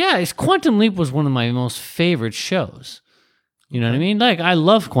 Yeah, Quantum Leap was one of my most favorite shows. You know what I mean? Like, I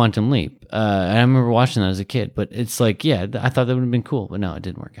love Quantum Leap. I remember watching that as a kid, but it's like, I thought that would have been cool, but no, it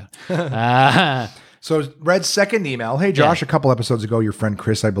didn't work out. So Red's second email. Hey, Josh, a couple episodes ago, your friend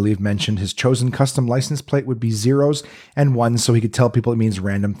Chris, I believe, mentioned his chosen custom license plate would be 0s and 1s so he could tell people it means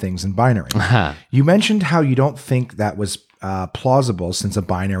random things in binary. You mentioned how you don't think that was plausible since a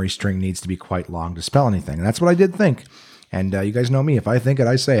binary string needs to be quite long to spell anything. And that's what I did think. And you guys know me. If I think it,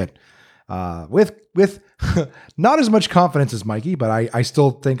 I say it. With not as much confidence as Mikey, but I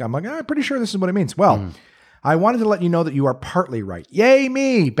still think, I'm pretty sure this is what it means. Well, I wanted to let you know that you are partly right. Yay,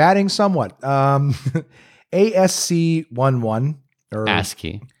 me! Batting somewhat. ASC11 or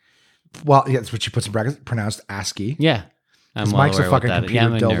ASCII. Well, yeah, that's what she puts in brackets. Pronounced ASCII. Yeah. Mike's a fucking computer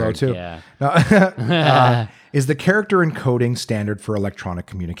dildo too. Yeah. Is the character encoding standard for electronic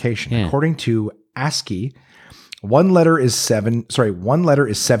communication. Yeah. According to ASCII, one letter is 7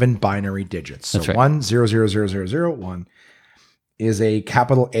 binary digits. So That's right. 1 0 0 0 0 0 1 is a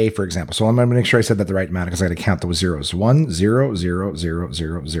capital A, for example. So I'm going to make sure I said that the right amount because I got to count those zeros. 1 0 0 0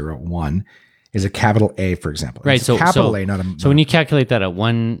 0 0 1 is a capital A, for example. Right. It's a capital A, not a. So when you calculate that at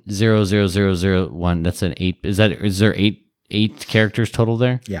 1 0 0 0 0 1, that's an 8. Is there eight characters total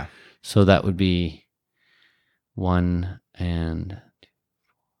there? Yeah. So that would be 1 and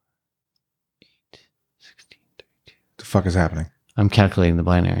 8, 16, 32. The fuck is happening? I'm calculating the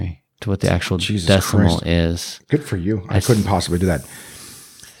binary to what the actual decimal is. Good for you. I couldn't possibly do that.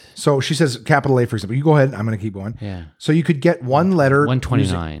 So she says capital A, for example. You go ahead. I'm going to keep going. Yeah. So you could get one letter.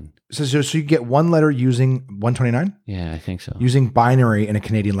 129. So you get one letter using 129? Yeah, I think so. Using binary in a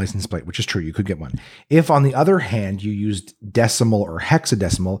Canadian license plate, which is true. You could get one. If, on the other hand, you used decimal or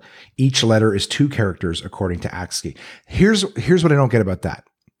hexadecimal, each letter is 2 characters according to ASCII. Here's what I don't get about that.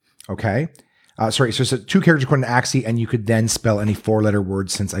 Okay? So it's 2 characters according to ASCII, and you could then spell any 4-letter word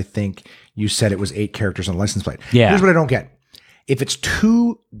since I think you said it was 8 characters on a license plate. Yeah. Here's what I don't get. If it's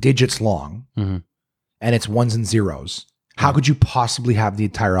 2 digits long and it's 1s and 0s, how could you possibly have the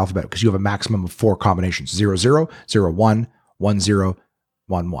entire alphabet? Because you have a maximum of 4 combinations: 0 0 0 1 1 0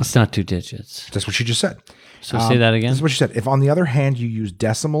 1 1. It's not 2 digits. That's what she just said. So say that again. This is what she said. If, on the other hand, you use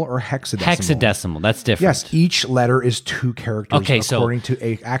decimal or hexadecimal. Hexadecimal. That's different. Yes, each letter is 2 characters according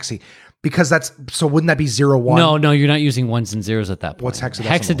to ASCII. Because so wouldn't that be 0, 1? No, you're not using ones and zeros at that point. What's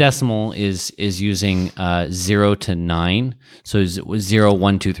hexadecimal? Hexadecimal is using 0 to 9. So it was 0,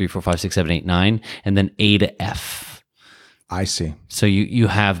 1, 2, 3, 4, 5, 6, 7, 8, 9, and then A to F. I see. So you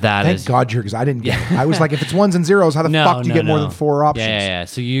have that Thank as God you're, because I didn't get it. I was like, if it's ones and zeros, how the fuck do you get more than 4 options? Yeah.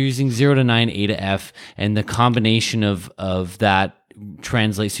 So you're using 0 to 9, A to F, and the combination of that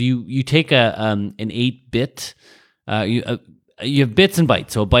translates. So you take an 8-bit. You have bits and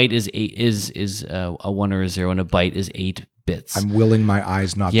bytes. So a byte is a 1 or a 0, and a byte is 8 bits. I'm willing my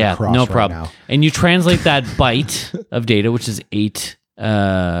eyes not to cross no right problem. now. And you translate that byte of data, which is 8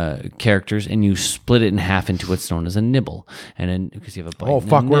 characters, and you split it in half into what's known as a nibble. And then because you have a byte. Oh and a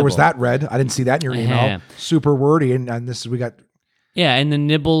fuck, where was nibble. that, Red? I didn't see that in your email. Yeah. Super wordy, and this we got. Yeah, and the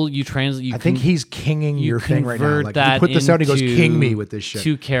nibble you translate. I think he's kinging your thing right now. convert Like that you put this out, and he goes, into "King me with this shit."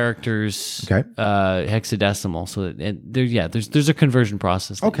 2 characters, Okay. hexadecimal. So there's a conversion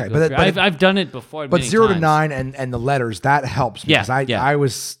process. that Okay, you go but through. I've done it before. But many 0 to times. 9 and the letters, that helps me. Yeah,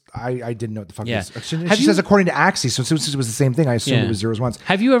 Because I didn't know what the fuck Yeah. it was. She Have says according to Axie, so since it was the same thing, I assumed Yeah. it was zeros ones.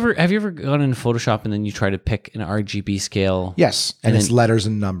 Have you ever gone into Photoshop and then you try to pick an RGB scale? Yes, and it's then- letters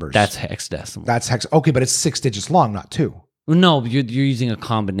and numbers. That's hexadecimal. That's hex. Okay, but it's 6 digits long, not 2. No, you're using a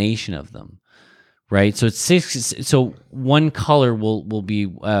combination of them, right? So it's 6. So one color will be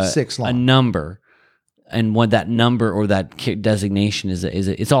 6 long. a number, and what that number or that designation is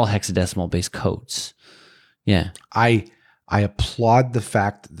it's all hexadecimal based codes. Yeah, I applaud the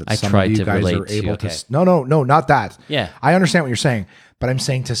fact that I some tried of you to guys relate are to, able okay. to. No, not that. Yeah. I understand what you're saying, but I'm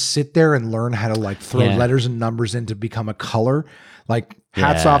saying to sit there and learn how to like throw Yeah. letters and numbers in to become a color. Like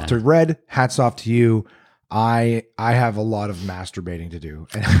hats Yeah. off to Red, hats off to you. I have a lot of masturbating to do,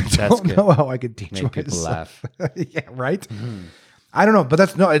 and I don't good. know how I could teach make people myself. laugh. Yeah, right. I don't know, but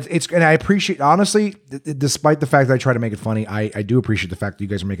it's and I appreciate, honestly, despite the fact that I try to make it funny, I do appreciate the fact that you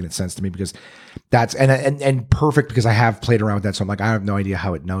guys are making it sense to me, because that's and perfect, because I have played around with that, so I'm like, I have no idea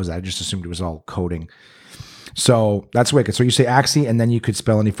how it knows that. I just assumed it was all coding. So that's wicked. So you say Axie, and then you could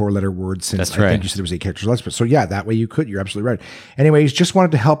spell any 4-letter word, since That's I think right. you said it was 8 characters less. But so yeah, that way you could. You're absolutely right. Anyways, just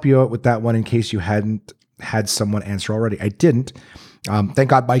wanted to help you out with that one in case you hadn't had someone answer already. I didn't. Thank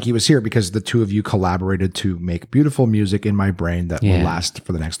God Mikey was here, because the two of you collaborated to make beautiful music in my brain that will Yeah. last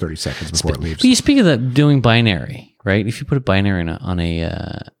for the next 30 seconds before it leaves. But you speak of that doing binary, right? If you put a binary on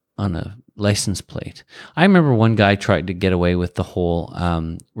a license plate, I remember one guy tried to get away with the whole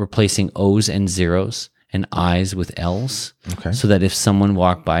replacing O's and zeros and I's with L's, Okay. so that if someone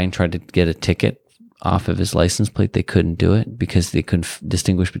walked by and tried to get a ticket off of his license plate, they couldn't do it because they couldn't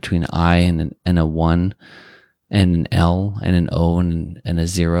distinguish between I and a 1 and an L and an O and a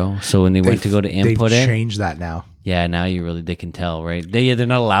 0. So when they went to go to input they've it, changed that now. yeah, now they can tell, right? They're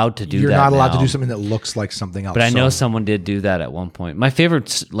not allowed to do that. You're not allowed to now. do something that looks like something else. But I know So- someone did do that at one point. My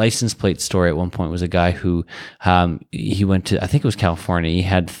favorite license plate story at one point was a guy who he went to, I think it was California. He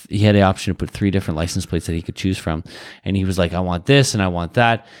had the option to put 3 different license plates that he could choose from, and he was like, I want this and I want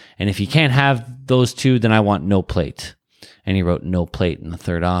that, and if you can't have those 2, then I want no plate. And he wrote no plate in the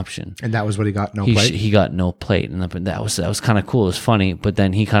third option. And that was what he got. No He plate. he got no plate, and that was kind of cool. It was funny, but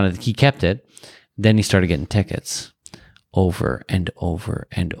then he kept it. Then he started getting tickets over and over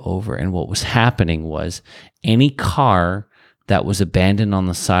and over. And what was happening was any car that was abandoned on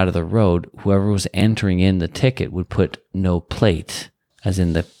the side of the road, whoever was entering in the ticket would put no plate, as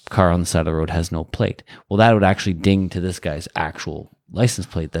in the car on the side of the road has no plate. Well, that would actually ding to this guy's actual license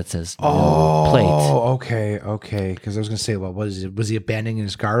plate that says no plate. Oh, okay. Because I was gonna say, well, was he abandoning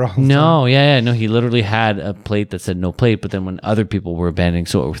his car? All the time? No, no. He literally had a plate that said no plate, but then when other people were abandoning,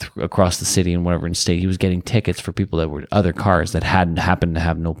 so across the city and whatever in state, he was getting tickets for people that were other cars that hadn't happened to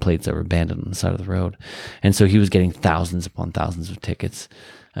have no plates that were abandoned on the side of the road, and so he was getting thousands upon thousands of tickets.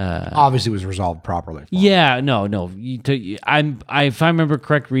 Obviously, it was resolved properly. Yeah, no. If I remember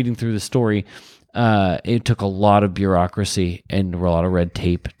correct, reading through the story, it took a lot of bureaucracy and a lot of red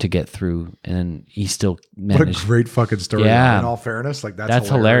tape to get through, and he still What a managed. great fucking story. Yeah. In all fairness, like That's hilarious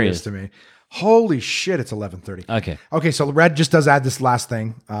hilarious. to me. Holy shit! It's 11:30. Okay. So Red just does add this last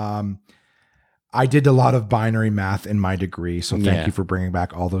thing. I did a lot of binary math in my degree, so thank Yeah. you for bringing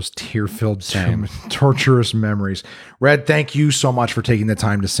back all those tear-filled, torturous memories. Red, thank you so much for taking the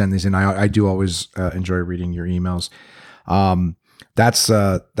time to send these in. I do always enjoy reading your emails. That's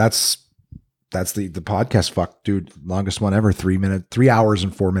the podcast. Fuck, dude, longest one ever. 3 hours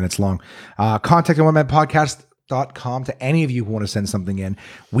and 4 minutes long. Contact at onemanpodcast.com to any of you who want to send something in.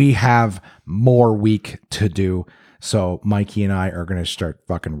 We have more week to do. So Mikey and I are going to start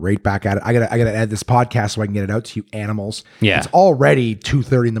fucking right back at it. I gotta add this podcast so I can get it out to you animals. Yeah. It's already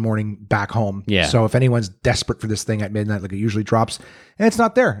 2:30 in the morning back home. Yeah. So if anyone's desperate for this thing at midnight, like it usually drops, and it's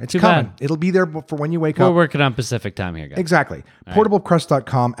not there. It's Too coming. bad. It'll be there for when you wake We're up. working on Pacific time here, guys. Exactly.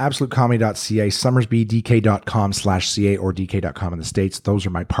 PortableCrust.com, AbsoluteComedy.ca, SummersbyDK.com/CA or DK.com in the States. Those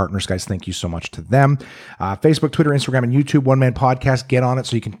are my partners, guys. Thank you so much to them. Facebook, Twitter, Instagram, and YouTube, One Man Podcast. Get on it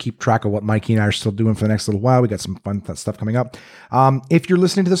so you can keep track of what Mikey and I are still doing for the next little while. We got some fun stuff coming up. If you're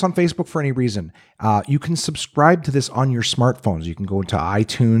listening to this on Facebook for any reason, you can subscribe to this on your smartphones. You can go into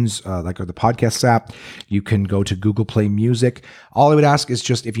iTunes, or the podcast app. You can go to Google Play Music. All I would ask is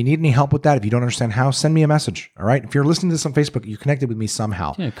just if you need any help with that, if you don't understand how, send me a message. All right. If you're listening to this on Facebook, you're connected with me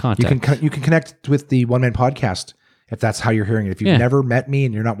somehow. Yeah, contact. You can connect with the One Man Podcast if that's how you're hearing it. If you've never met me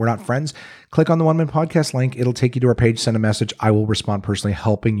and we're not friends, click on the One Man Podcast link. It'll take you to our page. Send a message. I will respond personally,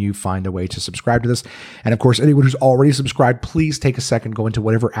 helping you find a way to subscribe to this. And of course, anyone who's already subscribed, please take a second, go into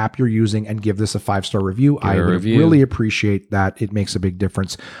whatever app you're using, and give this a 5-star review. I would really appreciate that. It makes a big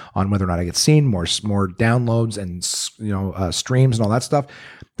difference on whether or not I get seen, more downloads and streams and all that stuff.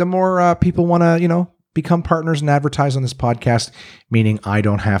 The more people want to become partners and advertise on this podcast, meaning I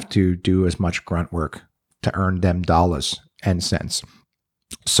don't have to do as much grunt work to earn them dollars and cents.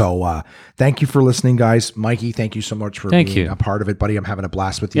 So thank you for listening, guys. Mikey, thank you so much for being a part of it, buddy. I'm having a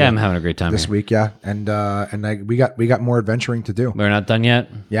blast with you. Yeah, I'm having a great time this week. Yeah, and we got more adventuring to do. We're not done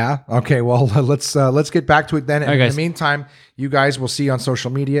yet. Yeah. Okay. Well, let's get back to it then. And right, in the meantime, you guys will see you on social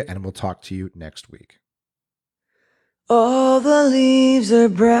media, and we'll talk to you next week. All the leaves are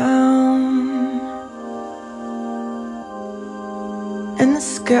brown, and the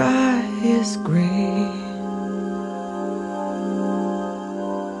sky is gray.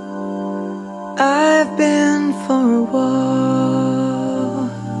 I've been for a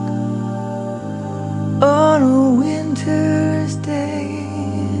walk on a winter's day.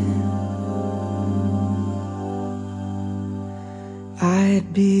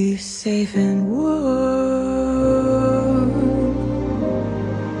 I'd be safe and warm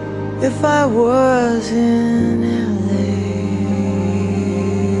if I was in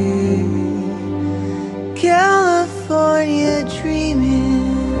LA, California, dreaming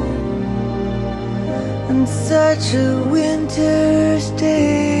on such a winter's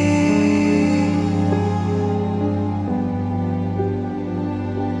day.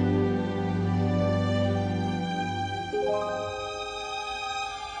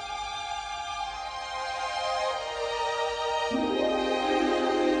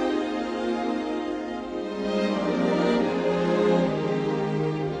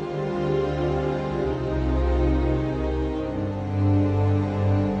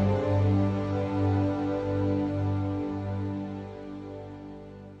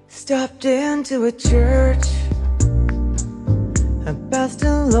 Stopped into a church, I passed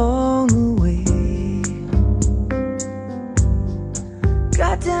along the way,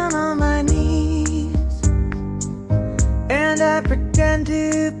 got down on my knees, and I pretend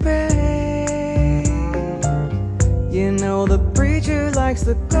to pray. You know the preacher likes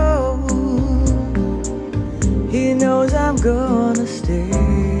the go, he knows I'm gonna stay.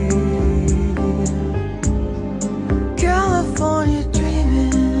 California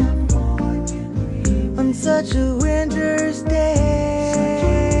on such a winter's day.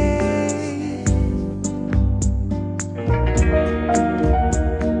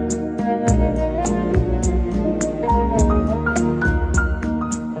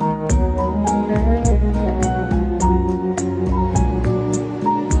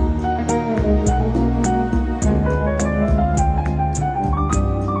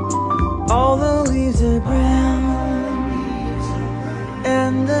 All the leaves are brown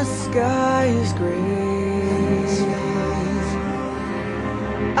and the sky is gray.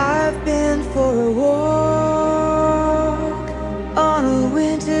 I've been for a walk on a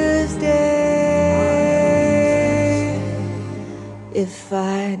winter's day. If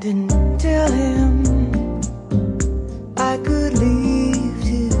I didn't tell him